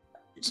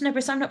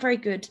 Tenebris, I'm not very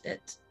good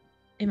at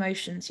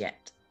emotions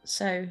yet,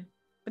 so...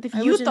 But if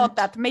you thought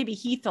that, maybe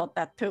he thought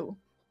that too.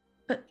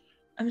 But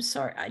I'm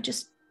sorry, I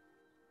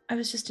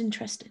was just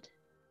interested.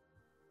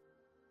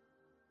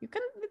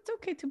 It's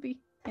okay to be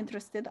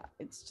interested.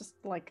 It's just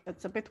like,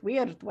 it's a bit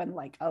weird when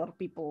like other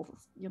people,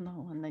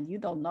 and then you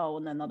don't know,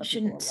 and then other people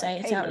shouldn't are say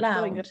like, it hey, out they're loud.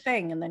 doing a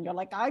thing, and then you're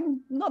like,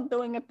 I'm not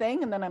doing a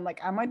thing, and then I'm like,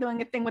 am I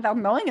doing a thing without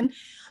knowing? And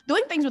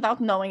doing things without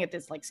knowing it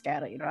is like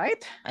scary,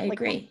 right? I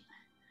agree.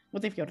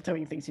 What if you're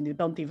doing things and you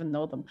don't even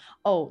know them?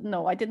 Oh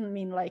no, I didn't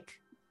mean like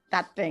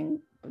that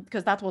thing,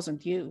 because that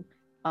wasn't you.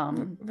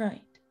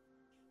 Right.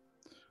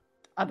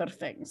 Other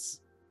things.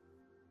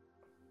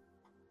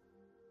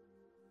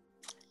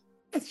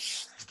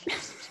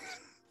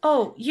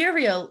 Oh,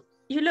 Uriel,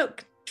 you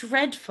look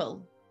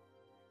dreadful.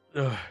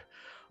 I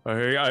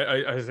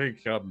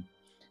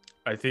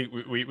think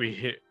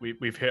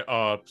we've hit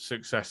our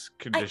success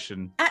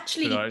condition.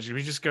 Actually, tonight. Can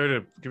we just go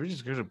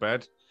to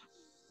bed?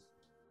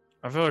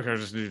 I feel like I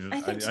just need to. I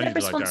think need to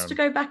Tenebris lie wants down. to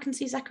go back and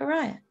see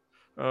Zachariah.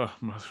 Oh,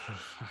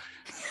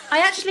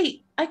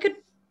 I could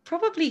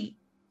probably.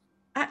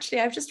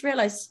 Actually, I've just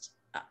realised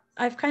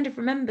I've kind of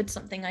remembered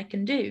something I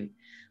can do.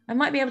 I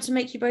might be able to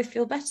make you both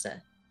feel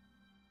better.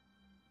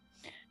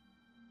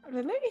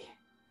 Really?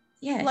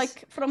 Yes.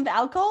 Like from the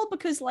alcohol?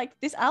 Because like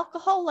this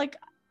alcohol, like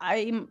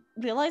I'm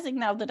realizing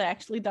now that I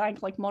actually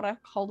drank like more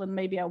alcohol than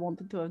maybe I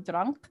wanted to have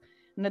drunk.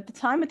 And at the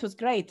time it was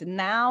great. And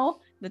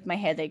now that my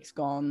headache's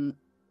gone,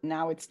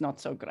 now it's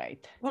not so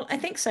great. Well, I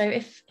think so.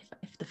 If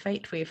the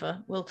Fate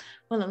Weaver will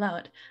allow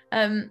it.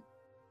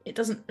 It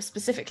doesn't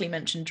specifically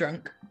mention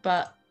drunk,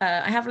 but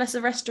I have lesser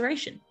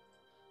restoration.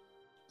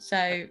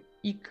 So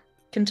you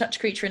can touch a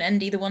creature and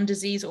end either one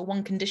disease or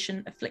one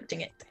condition afflicting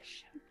it.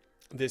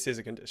 This is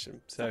a condition,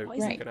 so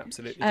Right. you can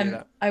absolutely do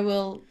that. I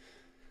will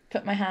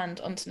put my hand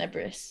on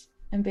Tenebris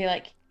and be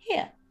like,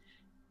 here.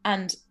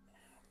 And,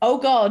 oh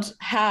God,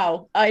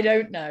 how? I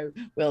don't know.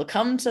 We'll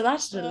come to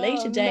that at a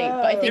later date.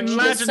 But I think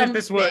imagine if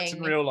this worked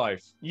in real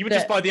life. You were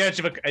just by the edge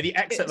of the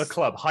exit of a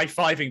club,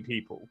 high-fiving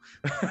people.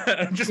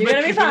 Just you're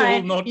going to be making people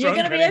fine. not You're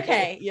drunk going to be anymore.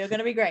 okay. You're going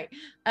to be great.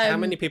 How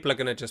many people are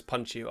going to just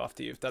punch you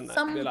after you've done that?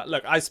 Be like,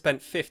 look, I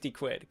spent 50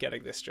 quid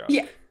getting this drunk.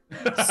 Yeah.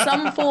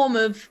 Some form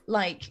of,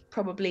 like,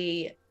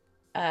 probably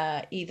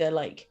either,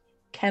 like,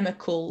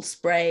 chemical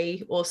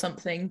spray or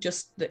something,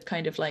 just that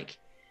kind of, like,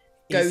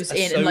 goes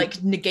in and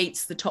like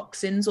negates the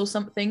toxins or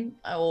something.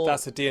 Or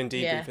that's a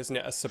D&D brief, isn't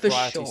it? A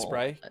sobriety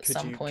spray.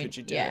 Could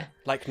you do it?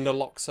 Like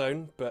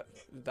naloxone, but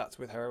that's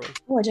with heroin.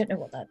 Oh, I don't know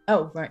what that.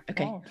 Oh, right.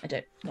 Okay, I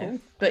don't know. Cool.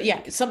 But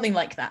yeah, something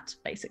like that.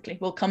 Basically,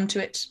 we'll come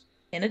to it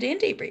in a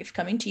D&D brief,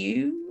 coming to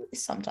you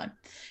sometime.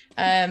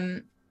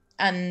 And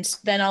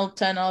then I'll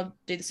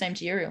do the same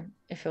to Uriel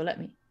if he'll let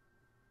me.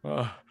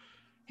 Yeah.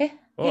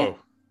 Oh, yeah.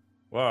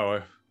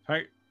 Wow!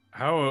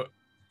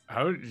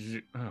 How did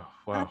you? Oh,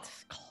 wow!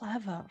 That's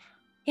clever.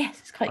 Yes,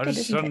 it's quite good. I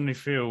just suddenly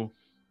feel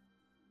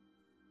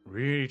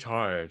really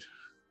tired.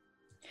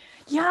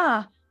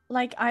 Yeah,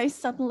 like I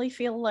suddenly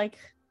feel like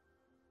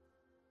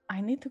I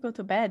need to go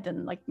to bed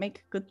and like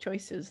make good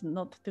choices and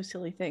not do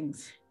silly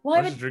things. Why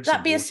would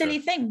that be a silly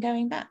thing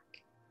going back?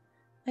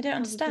 I don't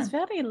understand. It's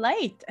very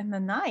late in the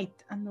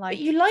night and like.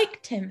 But you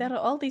liked him. There are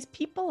all these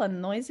people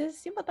and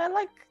noises. Yeah, but I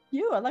like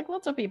you. I like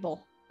lots of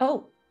people.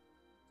 Oh.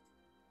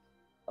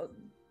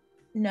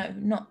 No,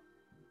 not.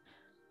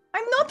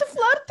 I'm not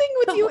flirting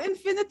with you,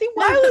 Infinity.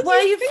 Why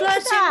are you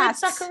flirting with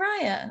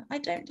Zachariah? I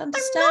don't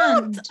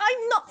understand.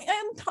 I'm not.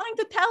 I'm trying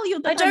to tell you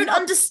that I don't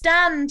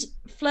understand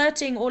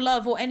flirting or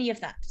love or any of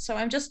that. So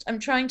I'm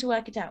trying to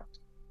work it out.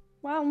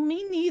 Well,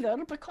 me neither,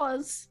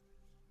 because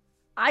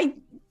I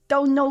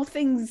don't know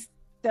things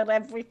that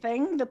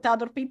everything that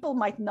other people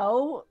might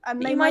know,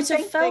 and they might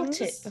have felt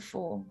things, it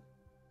before.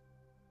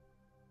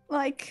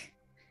 Like,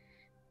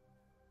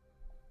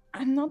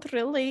 I'm not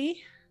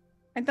really.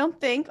 I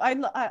don't think I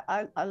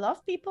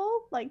love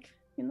people, like,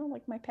 you know,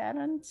 like my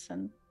parents.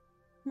 And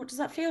what does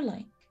that feel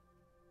like?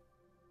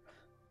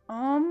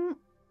 Oh,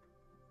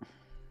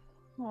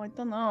 I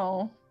don't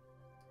know.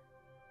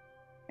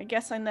 I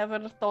guess I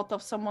never thought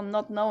of someone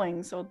not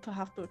knowing, so to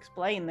have to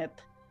explain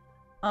it.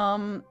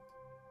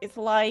 It's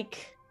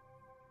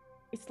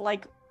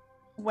like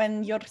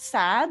when you're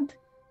sad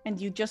and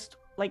you just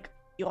like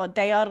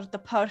they are the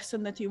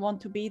person that you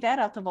want to be there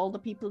out of all the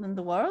people in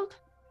the world.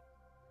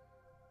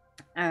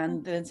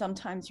 And then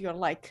sometimes you're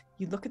like,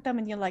 you look at them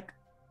and you're like,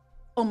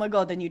 oh my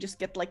God, and you just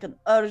get like an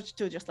urge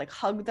to just like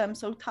hug them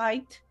so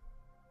tight.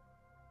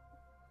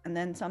 And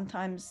then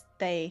sometimes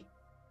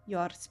you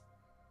are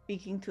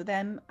speaking to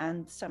them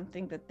and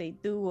something that they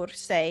do or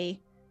say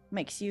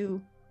makes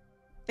you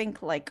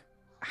think like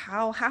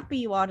how happy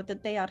you are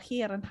that they are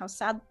here and how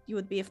sad you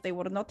would be if they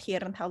were not here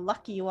and how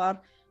lucky you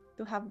are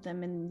to have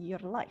them in your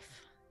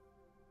life.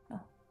 Oh.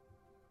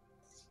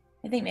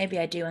 I think maybe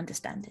I do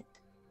understand it.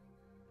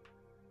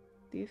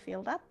 Do you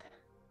feel that?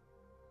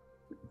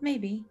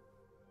 Maybe.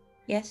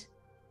 Yes.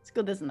 It's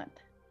good, isn't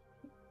it?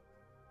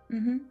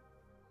 Mm-hmm.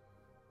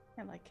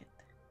 I like it.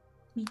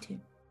 Me too.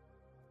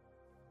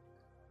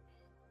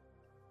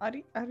 Are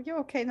you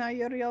okay now,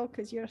 Uriel?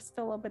 Because you're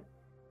still a bit...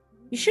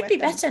 You should be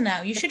wet and better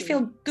now. You should feel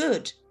sticky.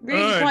 good.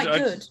 Really quite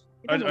good.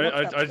 You don't look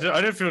that good.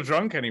 I don't feel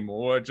drunk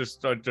anymore. I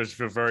just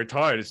feel very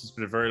tired. It's just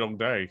been a very long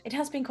day. It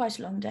has been quite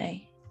a long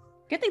day.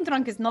 Getting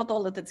drunk is not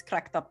all that it's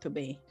cracked up to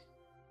be.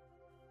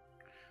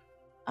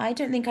 I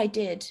don't think I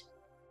did.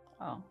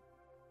 Oh.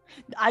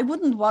 I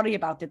wouldn't worry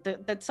about it.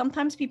 That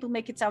sometimes people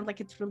make it sound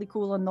like it's really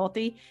cool and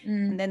naughty,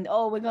 and then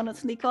we're gonna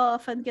sneak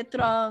off and get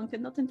drunk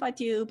and not invite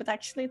you. But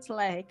actually, it's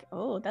like,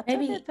 oh, that's a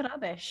bit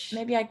rubbish.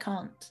 Maybe I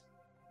can't.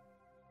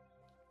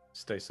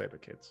 Stay sober,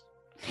 kids.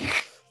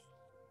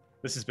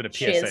 This has been a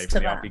Cheers PSA to for the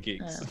that. RP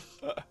Geeks.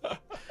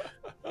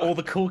 All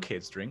the cool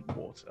kids drink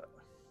water.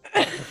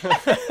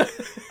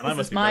 This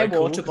is my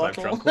water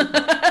bottle.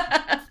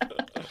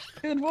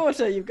 Good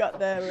water you've got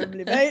there,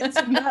 Wembley mates,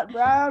 in that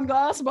brown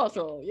glass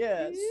bottle.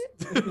 Yes.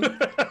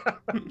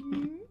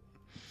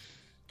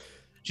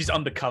 She's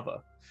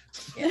undercover.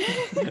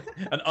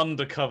 An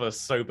undercover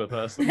sober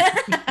person.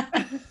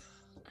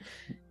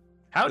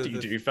 How do you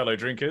do, fellow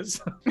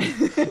drinkers?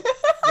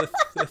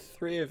 The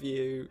three of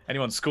you.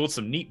 Anyone scored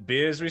some neat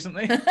beers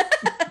recently?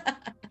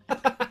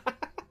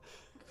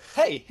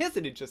 Hey, here's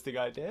an interesting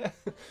idea.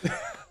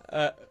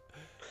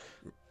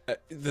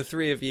 The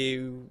three of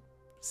you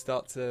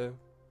start to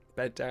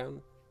bed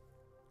down.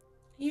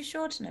 Are you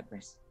sure,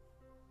 Tenebris?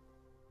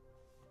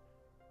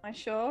 Am I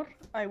sure?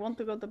 I want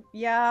to go to...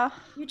 Yeah.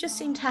 You just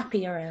seemed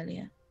happier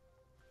earlier.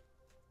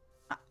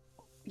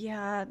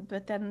 Yeah,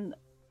 but then...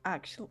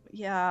 Actually,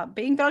 yeah.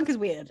 Being drunk is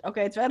weird.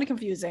 Okay, it's very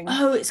confusing.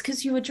 Oh, it's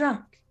because you were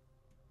drunk.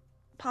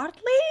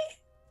 Partly?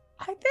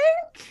 I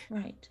think?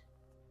 Right.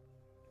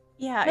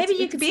 Yeah, Maybe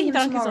you could see being him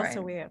drunk tomorrow. is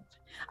also weird.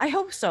 I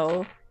hope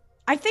so.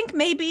 I think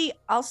maybe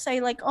I'll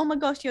say like, oh my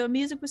gosh, your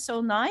music was so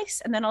nice.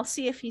 And then I'll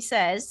see if he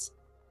says,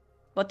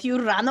 but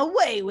you ran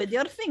away with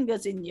your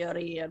fingers in your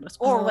ears.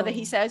 Or whether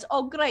he says,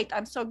 oh great,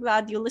 I'm so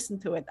glad you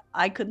listened to it.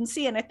 I couldn't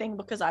see anything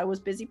because I was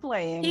busy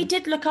playing. He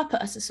did look up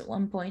at us at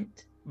one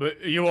point.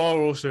 But you are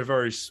also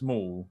very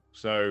small,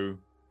 so,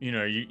 you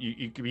know,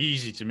 you could be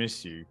easy to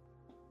miss you.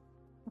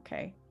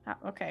 Okay.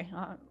 Okay.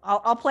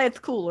 I'll play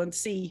it cool and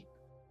see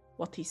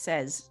what he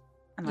says.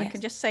 And I Yes.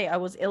 can just say I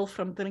was ill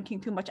from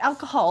drinking too much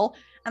alcohol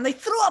and they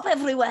threw up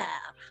everywhere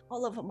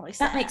all over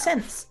myself. That makes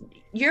sense.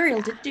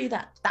 Uriel did do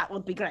that. That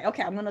would be great.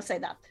 Okay, I'm going to say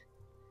that.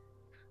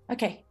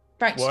 Okay,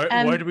 right.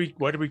 Why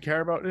do we care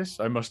about this?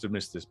 I must have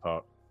missed this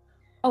part.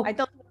 Oh, I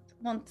don't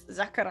want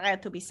Zachariah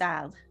to be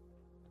sad.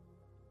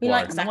 we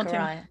Why? like I want him-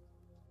 Zachariah.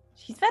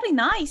 He's very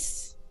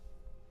nice.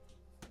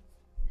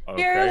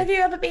 Uriel, have Okay.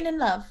 you ever been in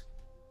love?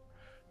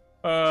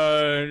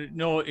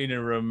 Not in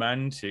a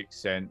romantic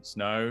sense,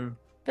 no.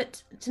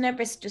 But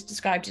Tenebris just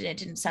described it. It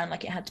didn't sound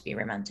like it had to be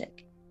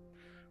romantic.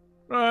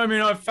 I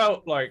mean, I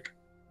felt like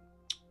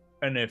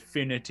an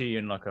affinity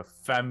and like a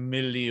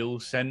familial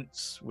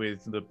sense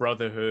with the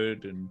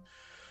Brotherhood, and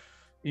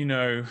you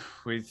know,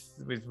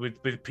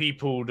 with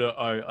people that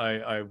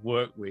I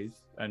work with,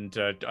 and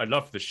I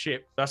love the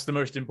ship. That's the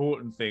most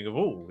important thing of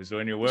all. Is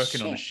when you're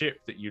working on a ship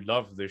that you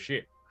love the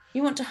ship.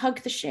 You want to hug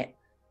the ship.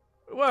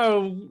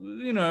 Well,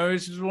 you know,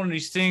 it's just one of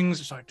these things.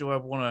 It's like, do I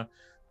want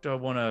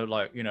to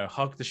like, you know,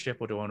 hug the ship,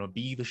 or do I want to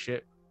be the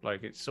ship?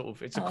 Like, it's sort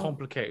of, it's a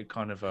complicated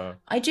kind of a.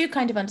 I do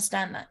kind of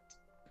understand that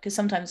because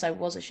sometimes I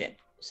was a ship.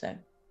 So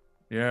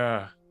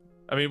Yeah,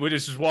 I mean, well,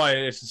 this is why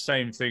it's the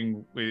same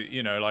thing with,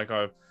 you know, like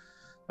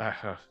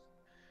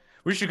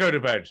we should go to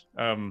bed.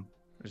 I'm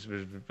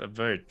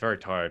very, very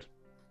tired.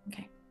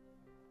 okay.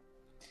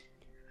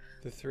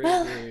 The three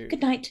Well, of you.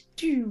 good night.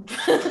 Oh,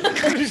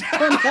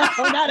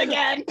 no, not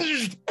again.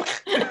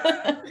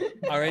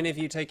 Are any of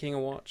you taking a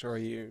watch, or are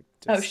you?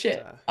 Oh Just,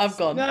 shit! I've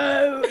gone.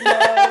 No.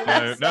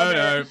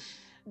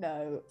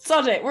 No.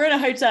 Sod it. We're in a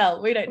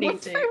hotel. We don't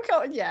need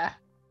to. Yeah.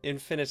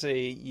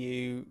 Infinity,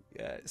 you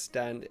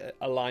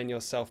align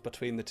yourself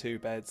between the two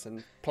beds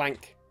and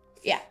plank.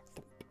 Yeah.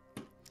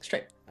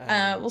 Straight.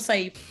 We'll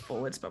say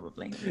forwards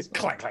probably.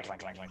 Clank, clank,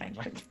 clank, clank, clank,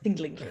 clank.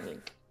 Tingling,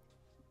 tingling.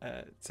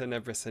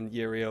 Tenebris and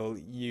Uriel,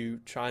 you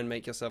try and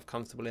make yourself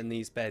comfortable in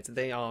these beds.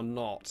 They are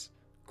not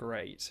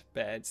great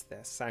beds.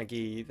 They're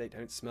saggy, they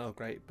don't smell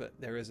great, but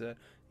there is a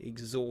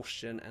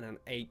exhaustion and an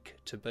ache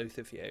to both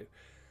of you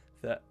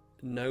that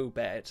no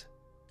bed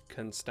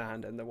can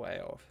stand in the way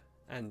of,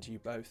 and you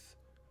both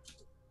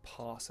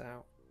pass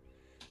out.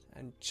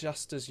 And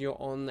just as you're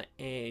on the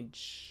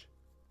edge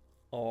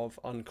of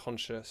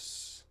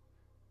unconscious,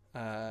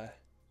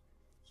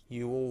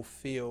 you all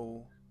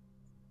feel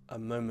a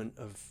moment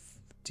of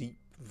deep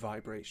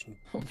vibration.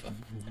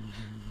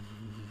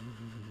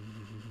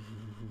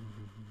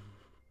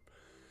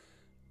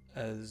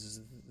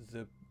 As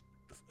the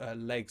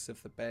legs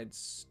of the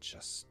beds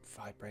just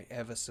vibrate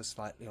ever so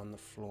slightly on the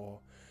floor,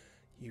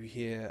 you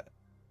hear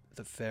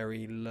the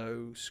very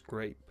low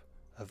scrape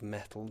of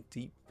metal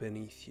deep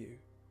beneath you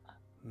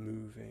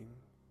moving.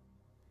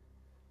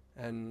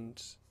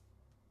 And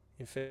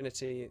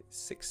Infinity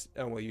 6.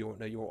 Oh well, you're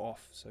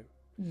off. So,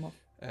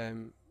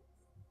 and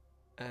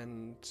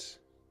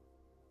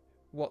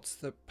what's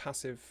the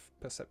passive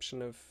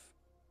perception of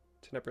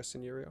Tenebris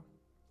and Uriel?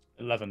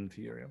 11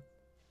 for Uriel.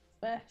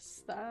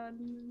 Less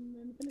than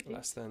Infinity.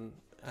 Less than,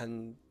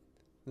 and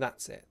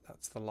that's it.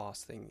 That's the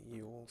last thing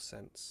you all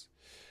sense.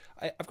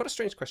 I've got a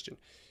strange question.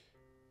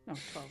 Oh,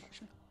 12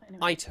 actually. Anyway.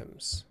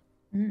 Items.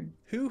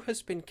 Who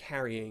has been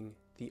carrying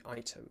the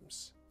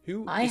items?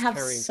 Who I is have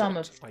carrying some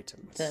what of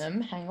items?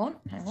 them. Hang on.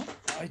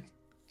 I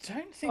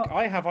don't think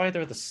I have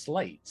either of the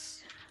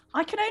slates.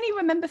 I can only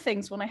remember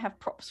things when I have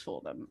props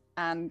for them,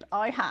 and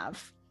I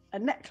have a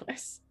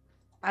necklace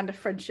and a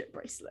friendship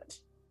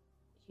bracelet.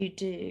 You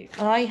do.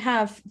 I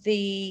have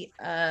the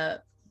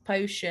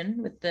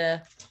potion with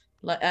the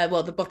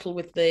the bottle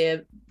with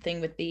the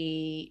thing with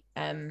the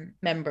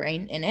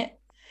membrane in it.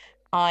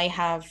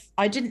 I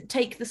didn't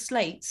take the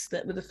slates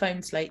that were the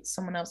foam slates.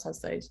 Someone else has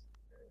those.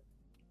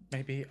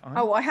 Maybe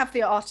I have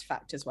the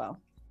artifact as well.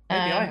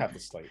 Maybe I have the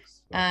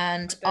slates.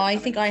 And I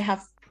think I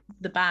have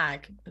the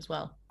bag as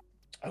well.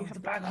 Oh, the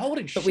bag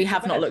holding shit. But we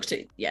have not looked at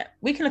it yet.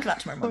 We can look at that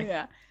tomorrow morning.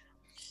 Yeah.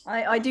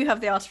 I do have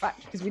the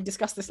artifact because we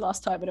discussed this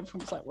last time and everyone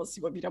was like, what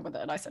have you done with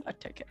it? And I said, I'd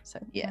take it. So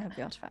yeah, I have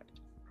the artifact.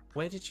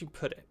 Where did you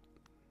put it?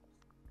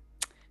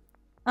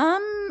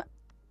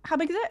 How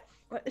big is it?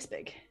 Like this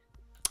big?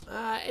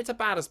 It's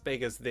about as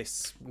big as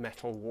this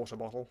metal water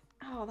bottle.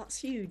 Oh, that's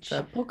huge.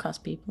 For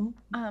podcast people.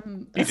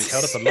 You just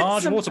held up a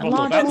large water bottle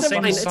large about the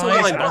water same bottle.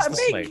 size It's as the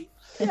big. slate.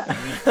 Yeah.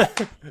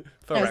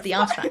 That was the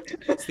artifact.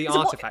 It's the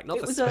artifact, not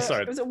it the was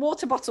slate. It was a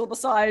water bottle the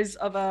size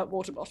of a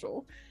water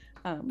bottle.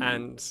 And A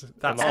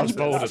that's large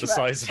boulder that's the right.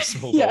 size of a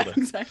small Yeah,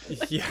 boulder. exactly.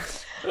 Yeah.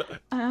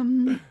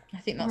 I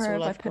think that's Where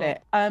all have I've I put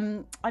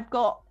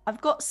got. it? I've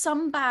got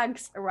some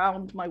bags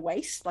around my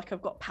waist, like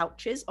I've got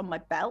pouches on my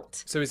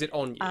belt. So is it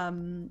on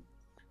you?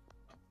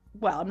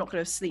 Well, I'm not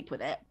going to sleep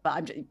with it,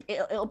 but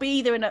it'll be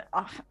either in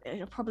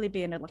it'll probably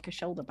be in like a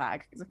shoulder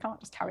bag because I can't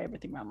just carry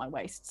everything around my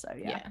waist. So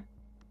yeah.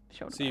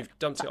 Shoulder So you've bag.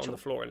 dumped it on Satchel.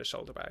 the floor in a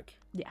shoulder bag.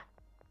 Yeah.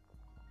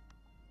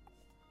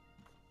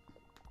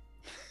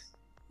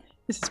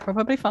 This is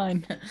probably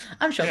fine.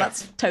 I'm sure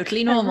that's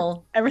totally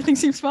normal. Everything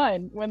seems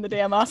fine when the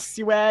DM asks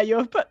you where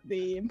you've put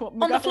the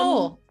important On the MacGuffin.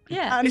 floor.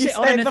 Yeah. And Is you it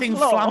on say the anything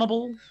floor.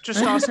 flammable?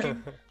 Just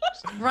asking.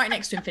 Right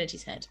next to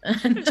Infinity's head.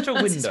 Just a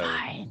This is window.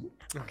 fine.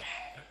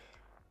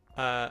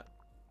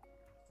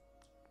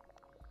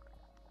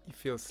 You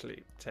feel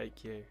sleep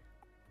take you.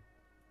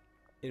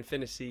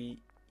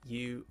 Infinity,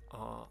 you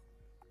are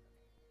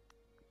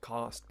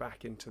cast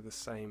back into the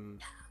same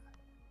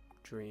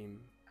dream,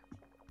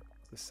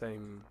 the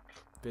same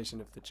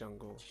vision of the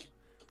jungle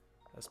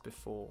as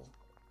before.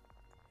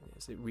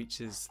 As it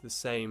reaches the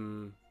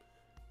same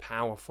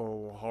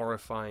powerful,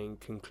 horrifying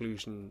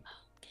conclusion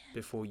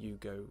before you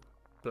go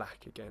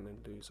black again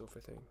and lose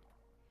everything.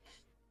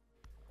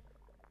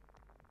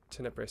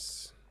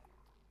 Tenebris,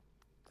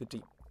 the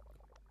deep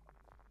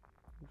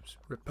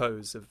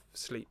repose of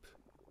sleep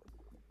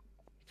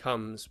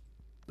comes,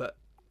 but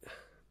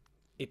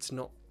it's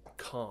not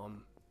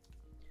calm.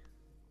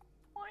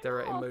 There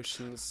are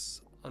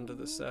emotions under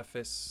the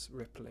surface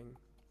rippling.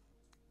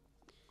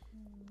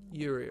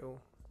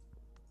 Uriel,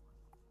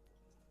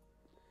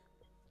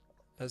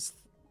 as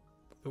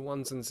the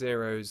ones and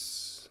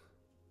zeros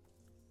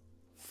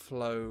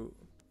flow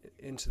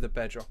into the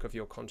bedrock of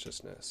your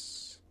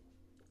consciousness,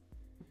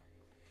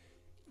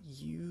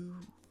 you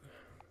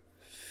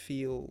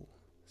feel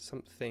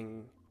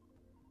something.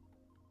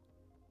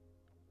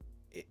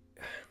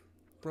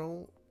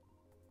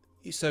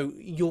 So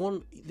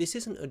this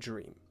isn't a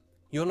dream.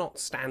 You're not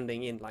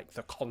standing in like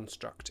the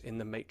construct in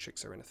the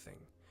Matrix or anything.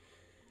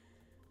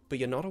 But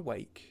you're not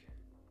awake.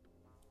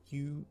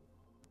 You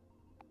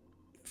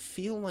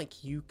feel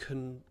like you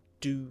can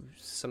do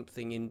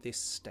something in this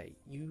state.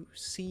 You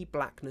see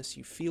blackness,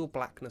 you feel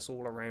blackness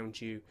all around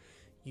you.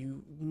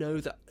 You know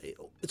that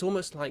it's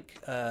almost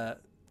like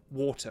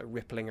water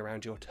rippling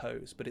around your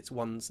toes, but it's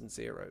ones and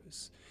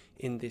zeros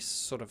in this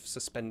sort of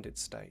suspended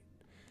state.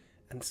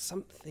 And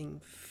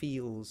something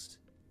feels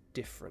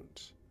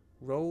different.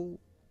 Roll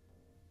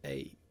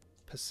a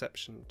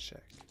perception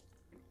check.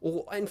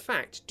 Or, in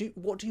fact,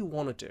 what do you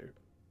want to do?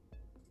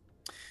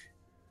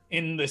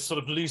 In this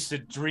sort of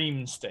lucid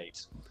dream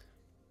state.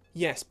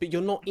 Yes, but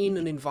you're not in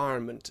an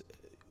environment.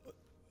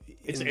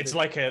 It's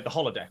like the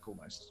holodeck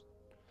almost.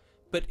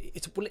 But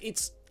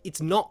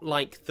it's not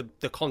like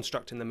the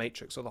construct in the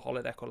Matrix or the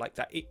holodeck or like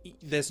that.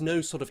 There's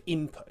no sort of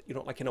input. You're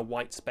not like in a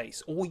white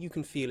space. All you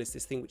can feel is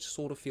this thing which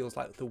sort of feels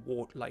like the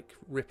water, like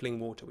rippling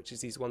water, which is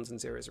these ones and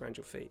zeros around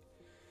your feet.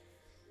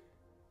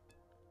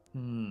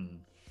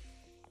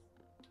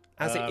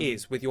 As it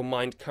is, with your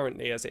mind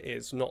currently as it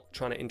is, not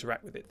trying to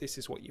interact with it, this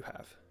is what you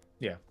have.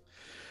 Yeah.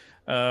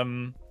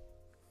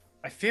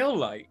 I feel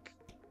like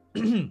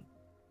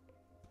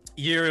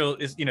Uriel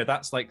is,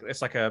 that's like,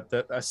 it's like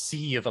a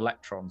sea of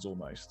electrons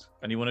almost,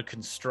 and you want to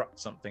construct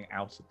something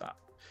out of that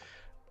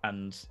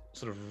and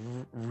sort of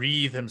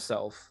wreathe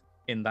himself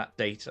in that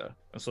data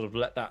and sort of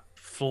let that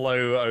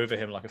flow over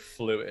him like a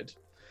fluid.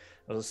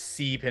 It'll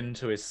seep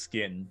into his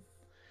skin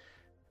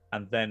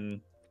and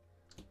then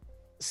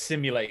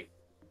simulate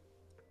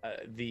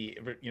the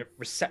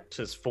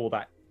receptors for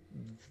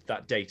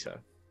that data,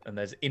 and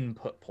there's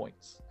input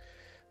points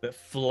that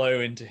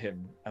flow into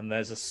him, and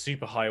there's a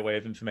super highway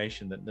of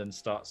information that then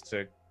starts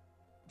to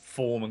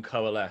form and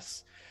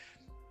coalesce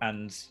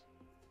and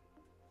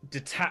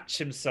detach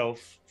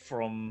himself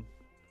from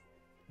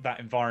that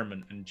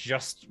environment and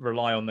just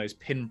rely on those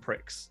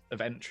pinpricks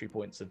of entry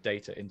points of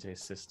data into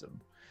his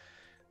system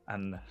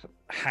and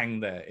hang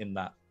there in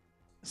that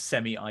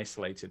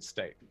semi-isolated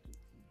state.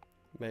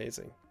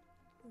 Amazing.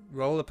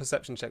 Roll a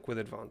perception check with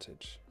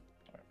advantage.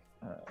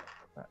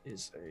 That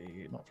is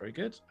not very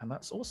good, and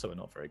that's also a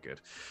not very good.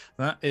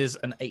 That is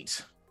an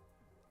 8.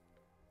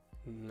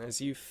 As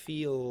you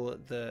feel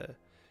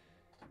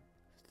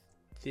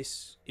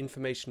this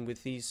information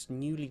with these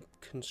newly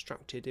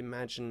constructed,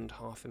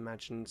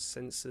 half-imagined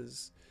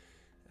sensors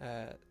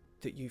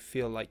that you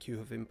feel like you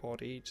have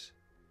embodied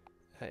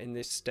in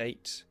this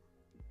state,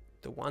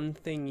 the one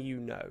thing you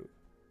know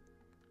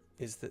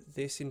is that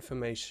this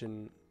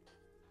information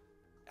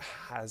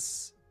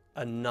has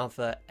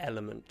another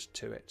element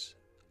to it,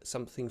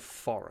 something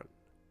foreign,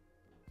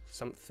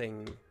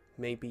 something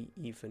maybe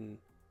even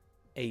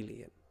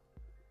alien,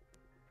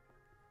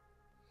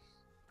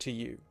 to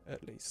you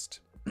at least.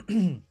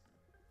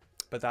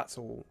 But that's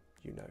all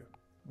you know.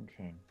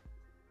 Okay.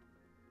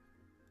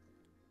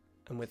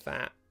 And with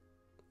that,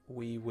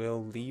 we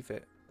will leave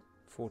it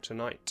for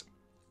tonight.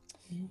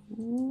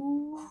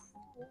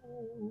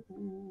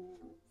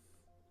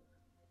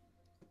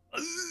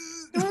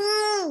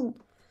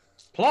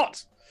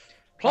 Plot.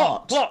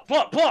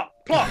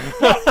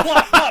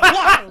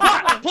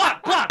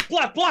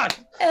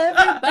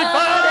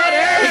 Everybody!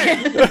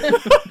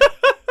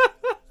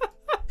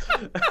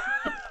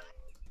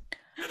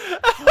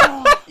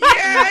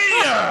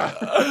 Yeah!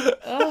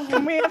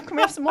 Can we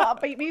have some more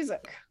upbeat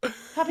music?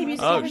 Happy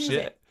music. Oh happy music.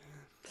 shit!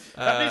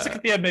 That music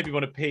at the end made me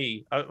want to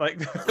pee. Like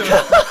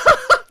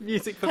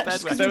Music for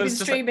That's bed. because There we've was been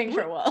just streaming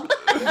for a while.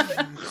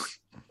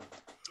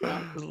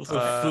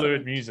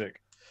 fluid music.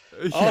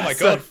 Oh my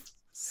god!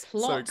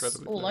 Plots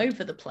incredibly all fluid.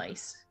 over the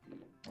place.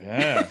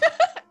 Yeah,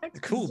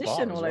 cool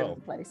bar Exposition as all well. over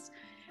the place.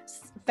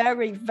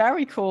 Very,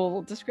 very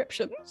cool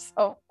descriptions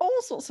of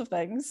all sorts of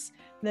things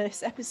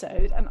this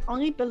episode, and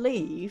I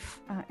believe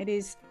it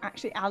is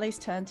actually Ali's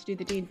turn to do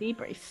the D&D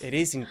brief. It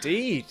is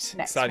indeed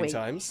exciting week.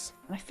 times.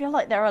 And I feel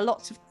like there are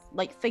lots of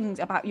things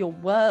about your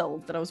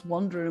world that I was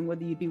wondering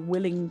whether you'd be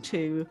willing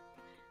to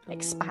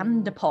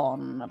expand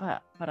upon,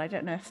 but I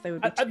don't know if they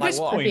would be. At this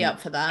what? I'd point, be up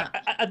for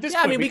that. At this Yeah,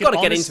 I point, mean, we we could gotta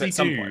get into it honestly at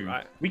some do- point,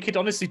 right? We could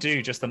honestly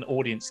do just an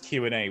audience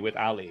Q&A with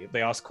Ali.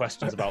 They ask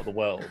questions about the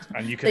world,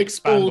 and you can They'd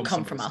expand all on come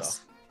some from of the us.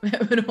 stuff.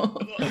 Well,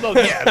 Well,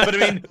 yeah, but I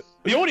mean,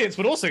 the audience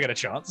would also get a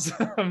chance.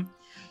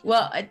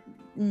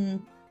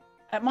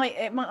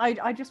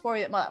 I just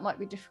worry that might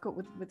be difficult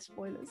with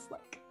spoilers.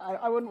 Like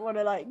I wouldn't want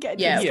to get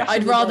into Yeah, discussion I'd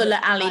with rather you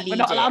let Ali that lead we're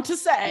not it. allowed to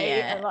say.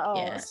 Yeah, And oh,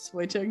 yeah. that's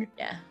disappointing.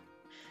 yeah.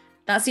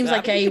 That seems Yeah,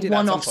 like I think we a could do that at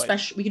some one-off point.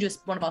 special. We could do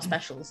one of our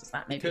specials. Is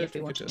that maybe if we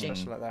Could wanted do a to?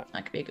 special like that.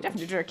 That could be a good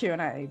Definitely one. do a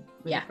Q&A.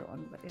 Yeah.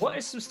 What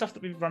is some stuff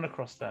that we've run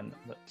across then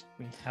that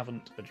we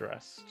haven't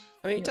addressed?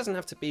 I mean, it doesn't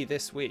have to be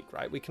this week,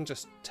 right? We can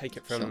just take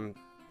it from. Sure.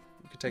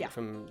 We could take Yeah. it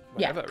from.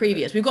 Yeah, Whatever,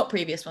 previous. We've got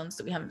previous ones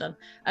that we haven't done.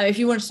 If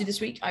you wanted to do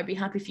this week, I'd be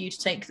happy for you to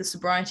take the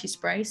sobriety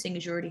spray, seeing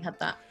as you already had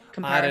that I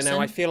comparison. don't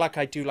know. I feel like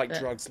I do like But-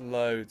 drugs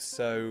loads,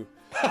 so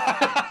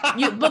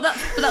But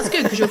that's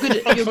good because you're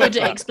good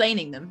at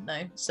explaining them,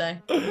 though. So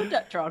Good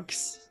at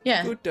drugs.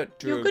 yeah, good at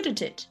drugs. you're good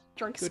at it.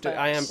 Drug Good at-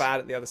 I am bad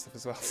at the other stuff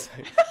as well. So.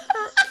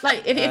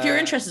 Like if you're Uh,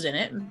 interested in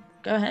it,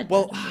 go ahead.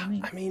 Well, You know what I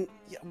mean? I mean,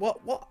 yeah,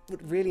 what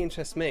would really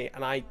interest me,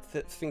 and I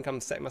think I'm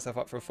setting myself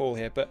up for a fall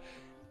here, but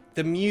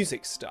the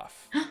music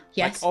stuff.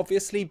 Yes. Like,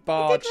 obviously,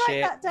 bard write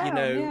shit. that You down,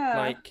 know, yeah.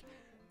 like,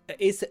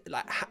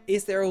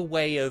 is there a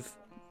way of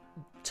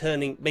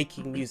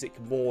making music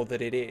more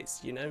that it is?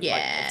 You know? Like, Yeah,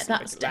 obviously that's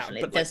make it loud,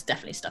 definitely. but, like, There's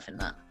definitely stuff in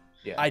that.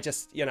 I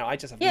just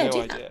have Yeah, no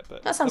do that. idea.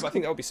 But That sounds I think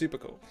cool. that would be super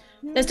cool.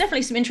 There's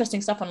definitely some interesting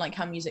stuff on like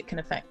how music can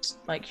affect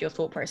like your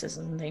thought processes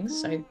and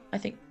things. So I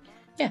think,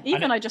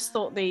 Even I just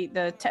thought the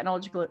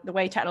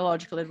way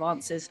technological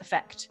advances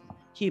affect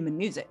human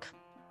music.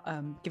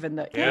 Given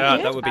that Yeah,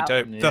 that would be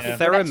dope. Yeah. The With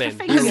theremin. extra I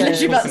fingers. was Yeah,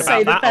 literally about to say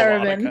the About that a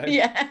while theremin. ago.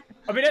 Yeah.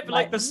 I mean,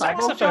 like the Like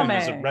saxophone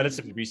is a drumming.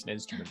 relatively recent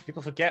instrument.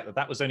 People forget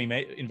that was only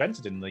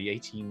invented in the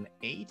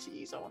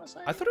 1880s. I want to say.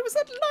 I thought it was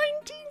at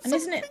 19 And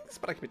isn't it- somethings,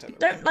 but I could be totally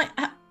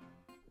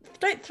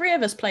Don't three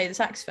of us play the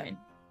saxophone?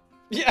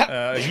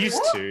 Yeah.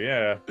 Used to,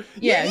 yeah.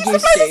 Yeah, you used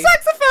used to play to. the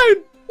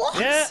saxophone. What?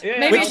 Yeah, yeah.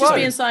 Maybe Which it's just one?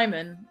 me and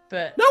Simon,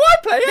 but No, I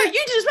play no, it.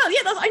 you did as well. Yeah,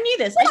 I knew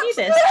this. I knew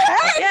this.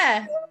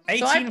 Yeah. So I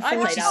played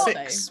alto.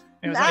 1846.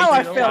 It was Now I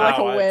 1846. feel like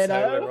a Wow, I weirdo.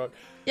 totally wrong.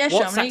 Yeah,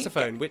 What Shamini.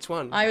 saxophone? Which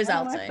one? I was I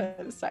alto. play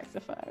the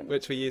saxophone.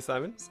 Which were you,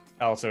 Simon?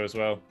 Alto as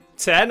well.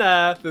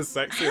 Tenor. The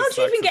sexiest How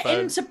do you even get saxophone.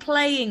 into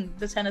playing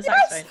the tenor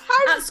Yes, saxophone?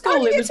 how At school, do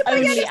you it get was to play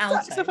only any alto.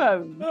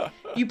 saxophone?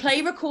 You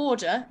play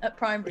recorder at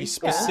primary You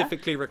school.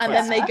 specifically And request.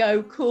 then they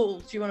go, cool,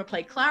 do you want to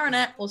play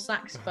clarinet or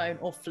saxophone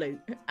or flute?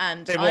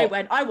 And Say I what?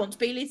 went, I want to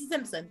be Lisa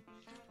Simpson.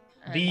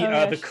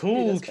 The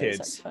cool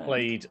kids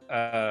played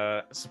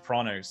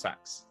soprano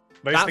sax.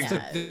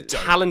 The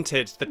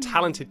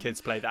talented kids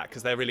play that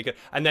because they're really good.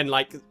 And then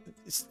I think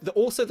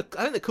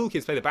the cool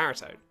kids play the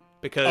baritone.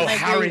 Because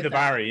Harry the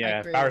Barry,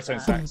 baritone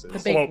saxes. The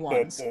big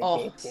ones.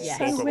 Oh, yes.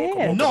 So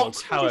weird. Not,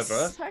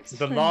 however,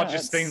 the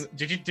largest thing.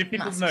 Did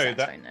people know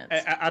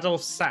that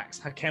Adolf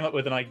Sax came up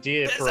with an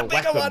idea for a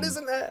weapon one,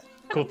 isn't there?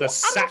 called the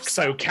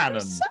Saxo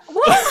Cannon?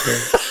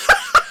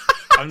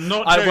 I'm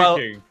not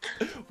joking.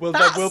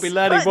 We'll be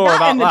learning more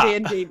about that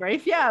in the D&D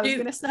brief. Yeah, I was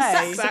going to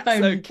say.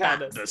 Saxo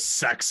Cannon. The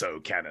Saxo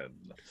Cannon.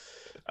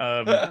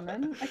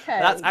 Okay,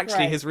 that's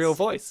actually his real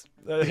voice.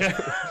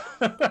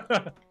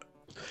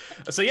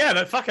 So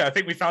fuck it. I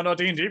think we found our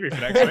D&D brief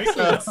for next week.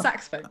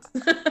 Saxophones.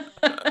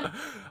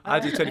 I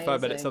do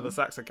 25 minutes on the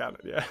Saxo Cannon,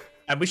 yeah.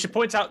 And we should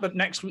point out that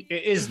next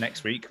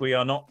week. We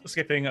are not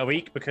skipping a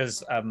week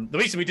because the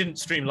reason we didn't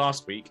stream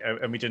last week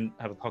and we didn't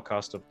have a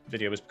podcast or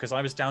video was because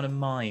I was down a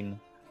mine.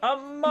 A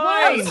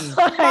mine!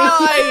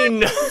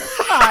 Mine!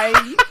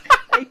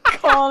 They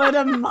call it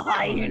a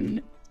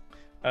mine.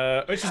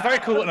 Which is very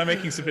cool, and I'm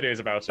making some videos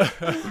about it.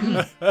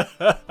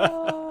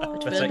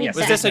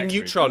 Was this a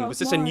neutron? Was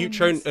this a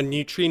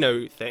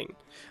neutrino thing?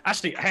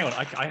 Actually, hang on.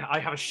 I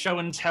have a show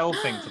and tell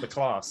thing for the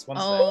class.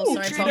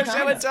 Sorry,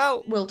 show and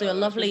tell. We'll do a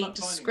lovely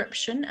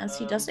description as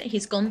he does it.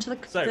 He's gone to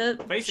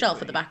the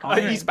shelf at the back of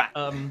the room. He's back.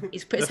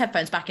 He's put his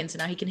headphones back in, so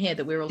now he can hear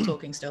that we're all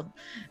talking still.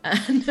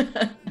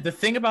 The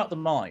thing about the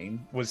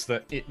mine was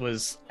that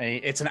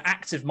it's an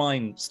active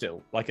mine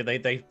still. Like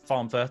they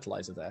farm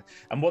fertilizer there,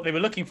 and what they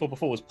were looking for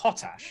before was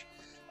potash,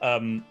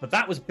 but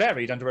that was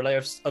buried under a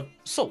layer of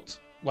salt.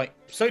 Like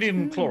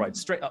sodium chloride,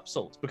 straight up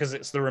salt, because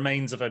it's the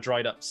remains of a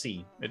dried up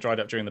sea. It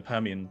dried up during the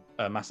Permian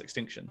mass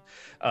extinction.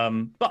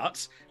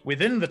 But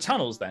within the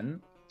tunnels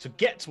then, to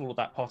get to all of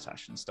that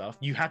potash and stuff,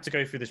 you had to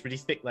go through this really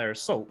thick layer of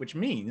salt, which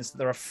means that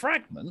there are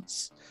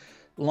fragments,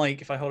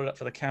 like if I hold it up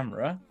for the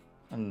camera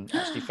and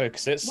actually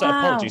focus it. So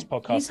apologies,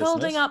 podcast He's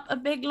holding listeners. up a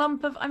big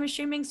lump of, I'm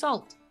assuming,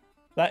 salt.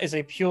 That is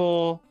a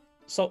pure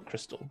salt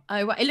crystal.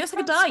 Oh, it looks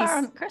like a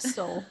Transparent dice.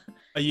 crystal.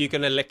 Are you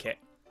going to lick it?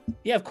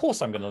 Yeah, of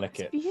course I'm going to lick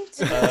it.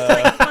 Beautiful.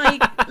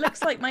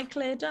 Looks like my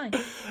clear die.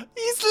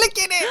 He's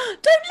licking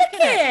it! Don't lick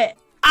it!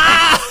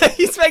 Ah!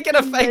 He's making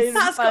a face.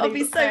 That's got to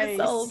be so face.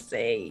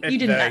 salty. It's You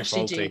didn't very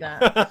actually salty. do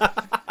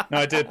that. No,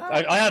 I did.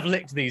 I have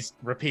licked these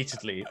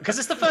repeatedly because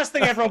it's the first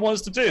thing everyone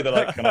wants to do. They're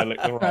like, "Can I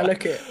lick the rock?"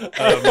 lick it.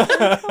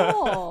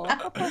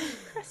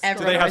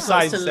 Do they have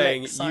signs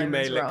saying you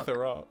may lick the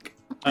rock?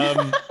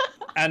 The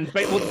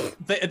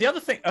other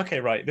thing. Okay,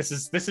 right. This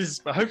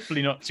is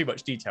hopefully not too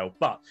much detail,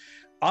 but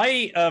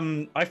I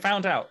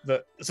found out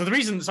that the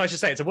reason, so I should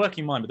say it's a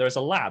working mine, but there is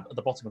a lab at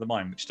the bottom of the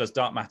mine which does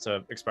dark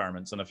matter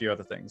experiments and a few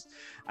other things,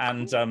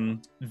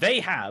 and they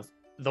have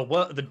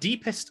the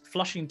deepest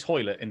flushing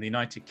toilet in the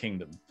United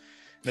Kingdom.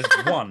 There's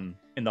one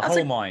in the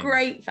whole mine.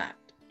 Great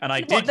fact. And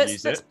I did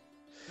use it.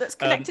 That's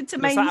connected to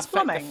Does mains that affect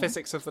plumbing. the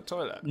physics of the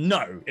toilet?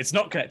 No, it's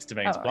not connected to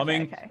mains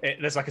plumbing. Okay.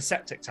 There's like a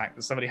septic tank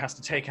that somebody has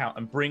to take out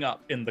and bring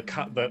up in the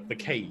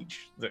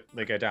cage that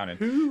they go down in.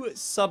 Who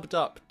subbed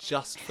up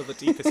just for the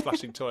deepest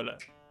flushing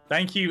toilet?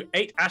 Thank you,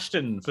 8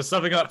 Ashton, for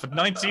subbing up for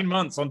 19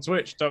 months on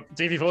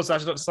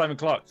Twitch.tv/Dr.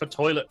 Clark for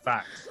toilet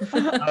facts.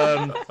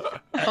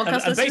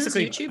 Podcast and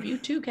basically, YouTube, you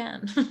too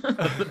can.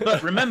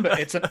 but remember,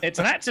 it's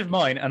an active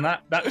mine, and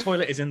that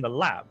toilet is in the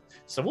lab.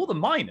 So all the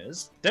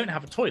miners don't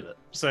have a toilet.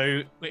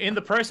 So in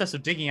the process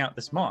of digging out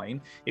this mine,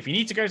 if you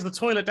need to go to the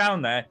toilet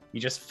down there, you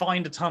just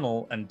find a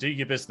tunnel and do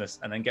your business,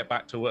 and then get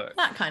back to work.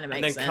 That kind of makes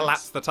And then sense.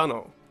 collapse the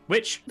tunnel.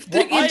 Which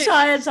The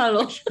entire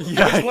tunnel. Which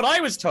what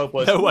I was told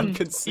was No one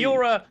can see.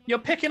 You're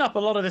picking up a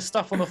lot of this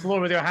stuff on the floor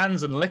with your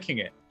hands and licking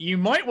it. You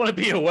might want to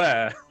be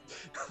aware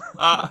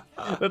that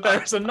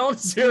there is a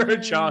non-zero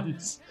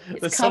chance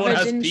that someone has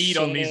covered in peed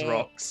on these shit.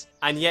 rocks.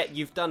 And yet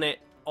you've done it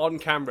on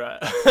camera.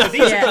 But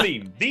these Yeah. are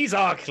clean. These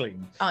are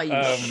clean. Are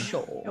you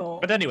sure? Sure,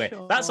 But anyway,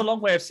 sure. that's a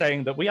long way of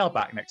saying that we are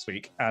back next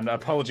week. And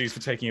apologies for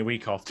taking a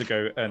week off to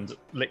go and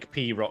lick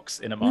pea rocks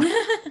in a mine.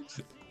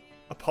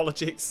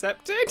 Apology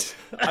accepted?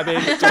 I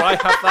mean, do I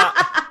have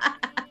that?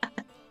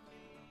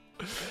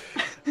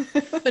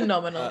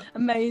 Phenomenal.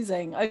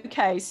 Amazing.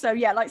 Okay, so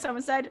yeah, like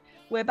someone said,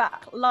 we're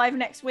back live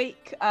next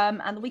week, and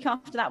the week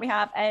after that we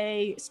have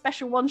a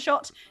special one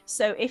shot.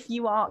 So if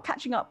you are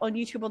catching up on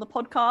YouTube or the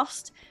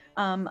podcast,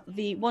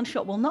 the one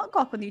shot will not go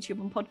up on YouTube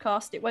and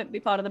podcast. It won't be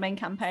part of the main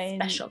campaign,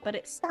 Special. but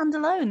it's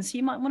standalone. So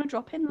you might want to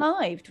drop in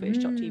live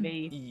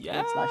twitch.tv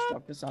Yeah.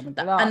 /Dr. Simon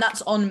And Clark.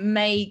 that's on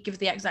May. Give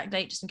the exact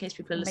date just in case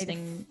people are May the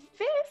listening.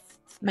 5th.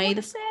 May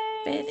the 5th.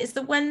 5th. It's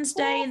the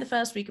Wednesday in the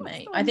first week of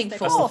May. I think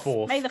Wednesday. 4th. the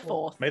 4th. May the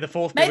 4th. May the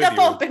 4th May be the with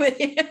 4th you. be with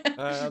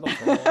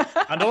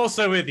you. And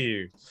also with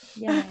you.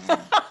 Yeah.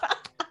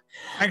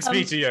 Thanks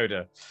be to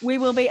Yoda. We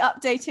will be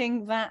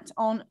updating that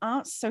on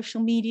our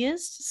social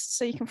medias,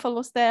 so you can follow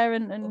us there.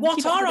 And What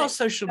keep up are with our it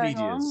social going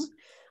medias? on.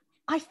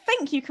 I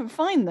think you can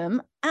find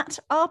them at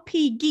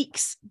RP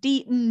Geeks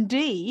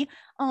D&D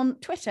on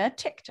Twitter,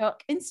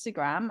 TikTok,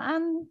 Instagram,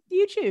 and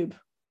YouTube.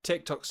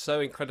 TikTok's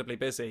so incredibly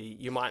busy,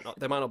 there might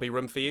not be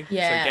room for you.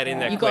 Yeah, so get in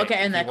there. You got to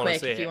get in there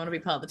quick if you want to be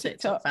part of the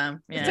TikTok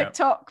fam. Yeah.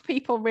 TikTok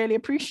people really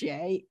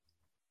appreciate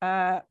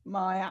my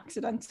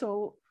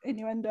accidental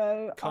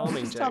innuendo.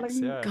 Calming jokes,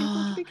 people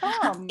to be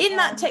calm. In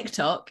that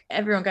TikTok,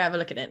 everyone go have a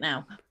look at it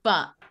now.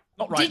 But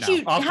not right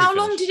did now. you? How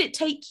long did it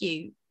take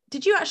you?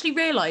 Did you actually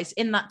realise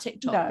in that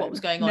TikTok what was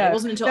going on? No. It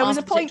wasn't until there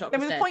after was a point. TikTok There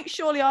was a point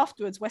shortly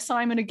afterwards where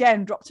Simon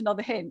again dropped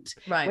another hint,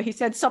 right? Where he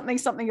said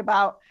something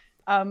about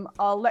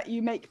I'll let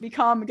you make me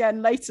calm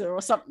again later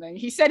or something.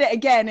 He said it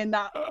again in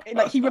that,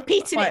 like he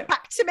repeated it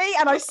back to me,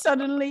 and I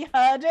suddenly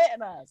heard it,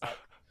 and I was like,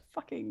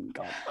 "Fucking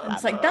God!"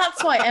 It's like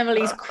that's why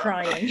Emily's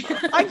crying.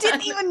 I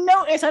didn't even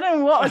notice. I don't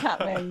know what was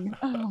happening.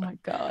 Oh my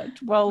God!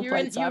 Well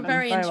played, Simon. You're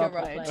very into well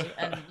your roleplay,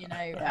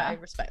 and I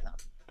respect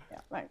that.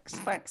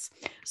 Thanks.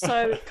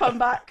 So come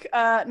back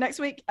next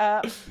week.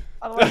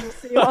 Otherwise, we'll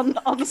see you on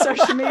the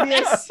social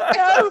medias.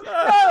 No,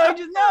 that's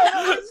a thing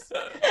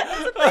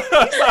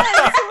that you said.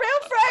 It's a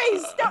real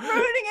phrase. Stop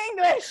ruining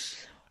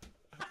English.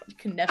 You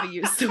can never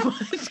use the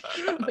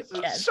word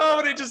again.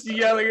 Somebody just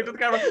yelling into the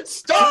camera.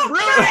 Stop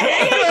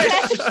ruining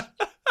English.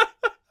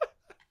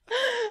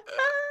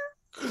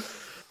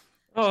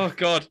 Oh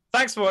God!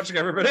 Thanks for watching,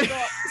 everybody.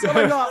 That's all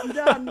I got. I'm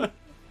done.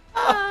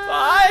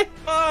 Bye.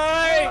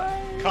 Bye.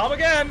 Come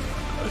again.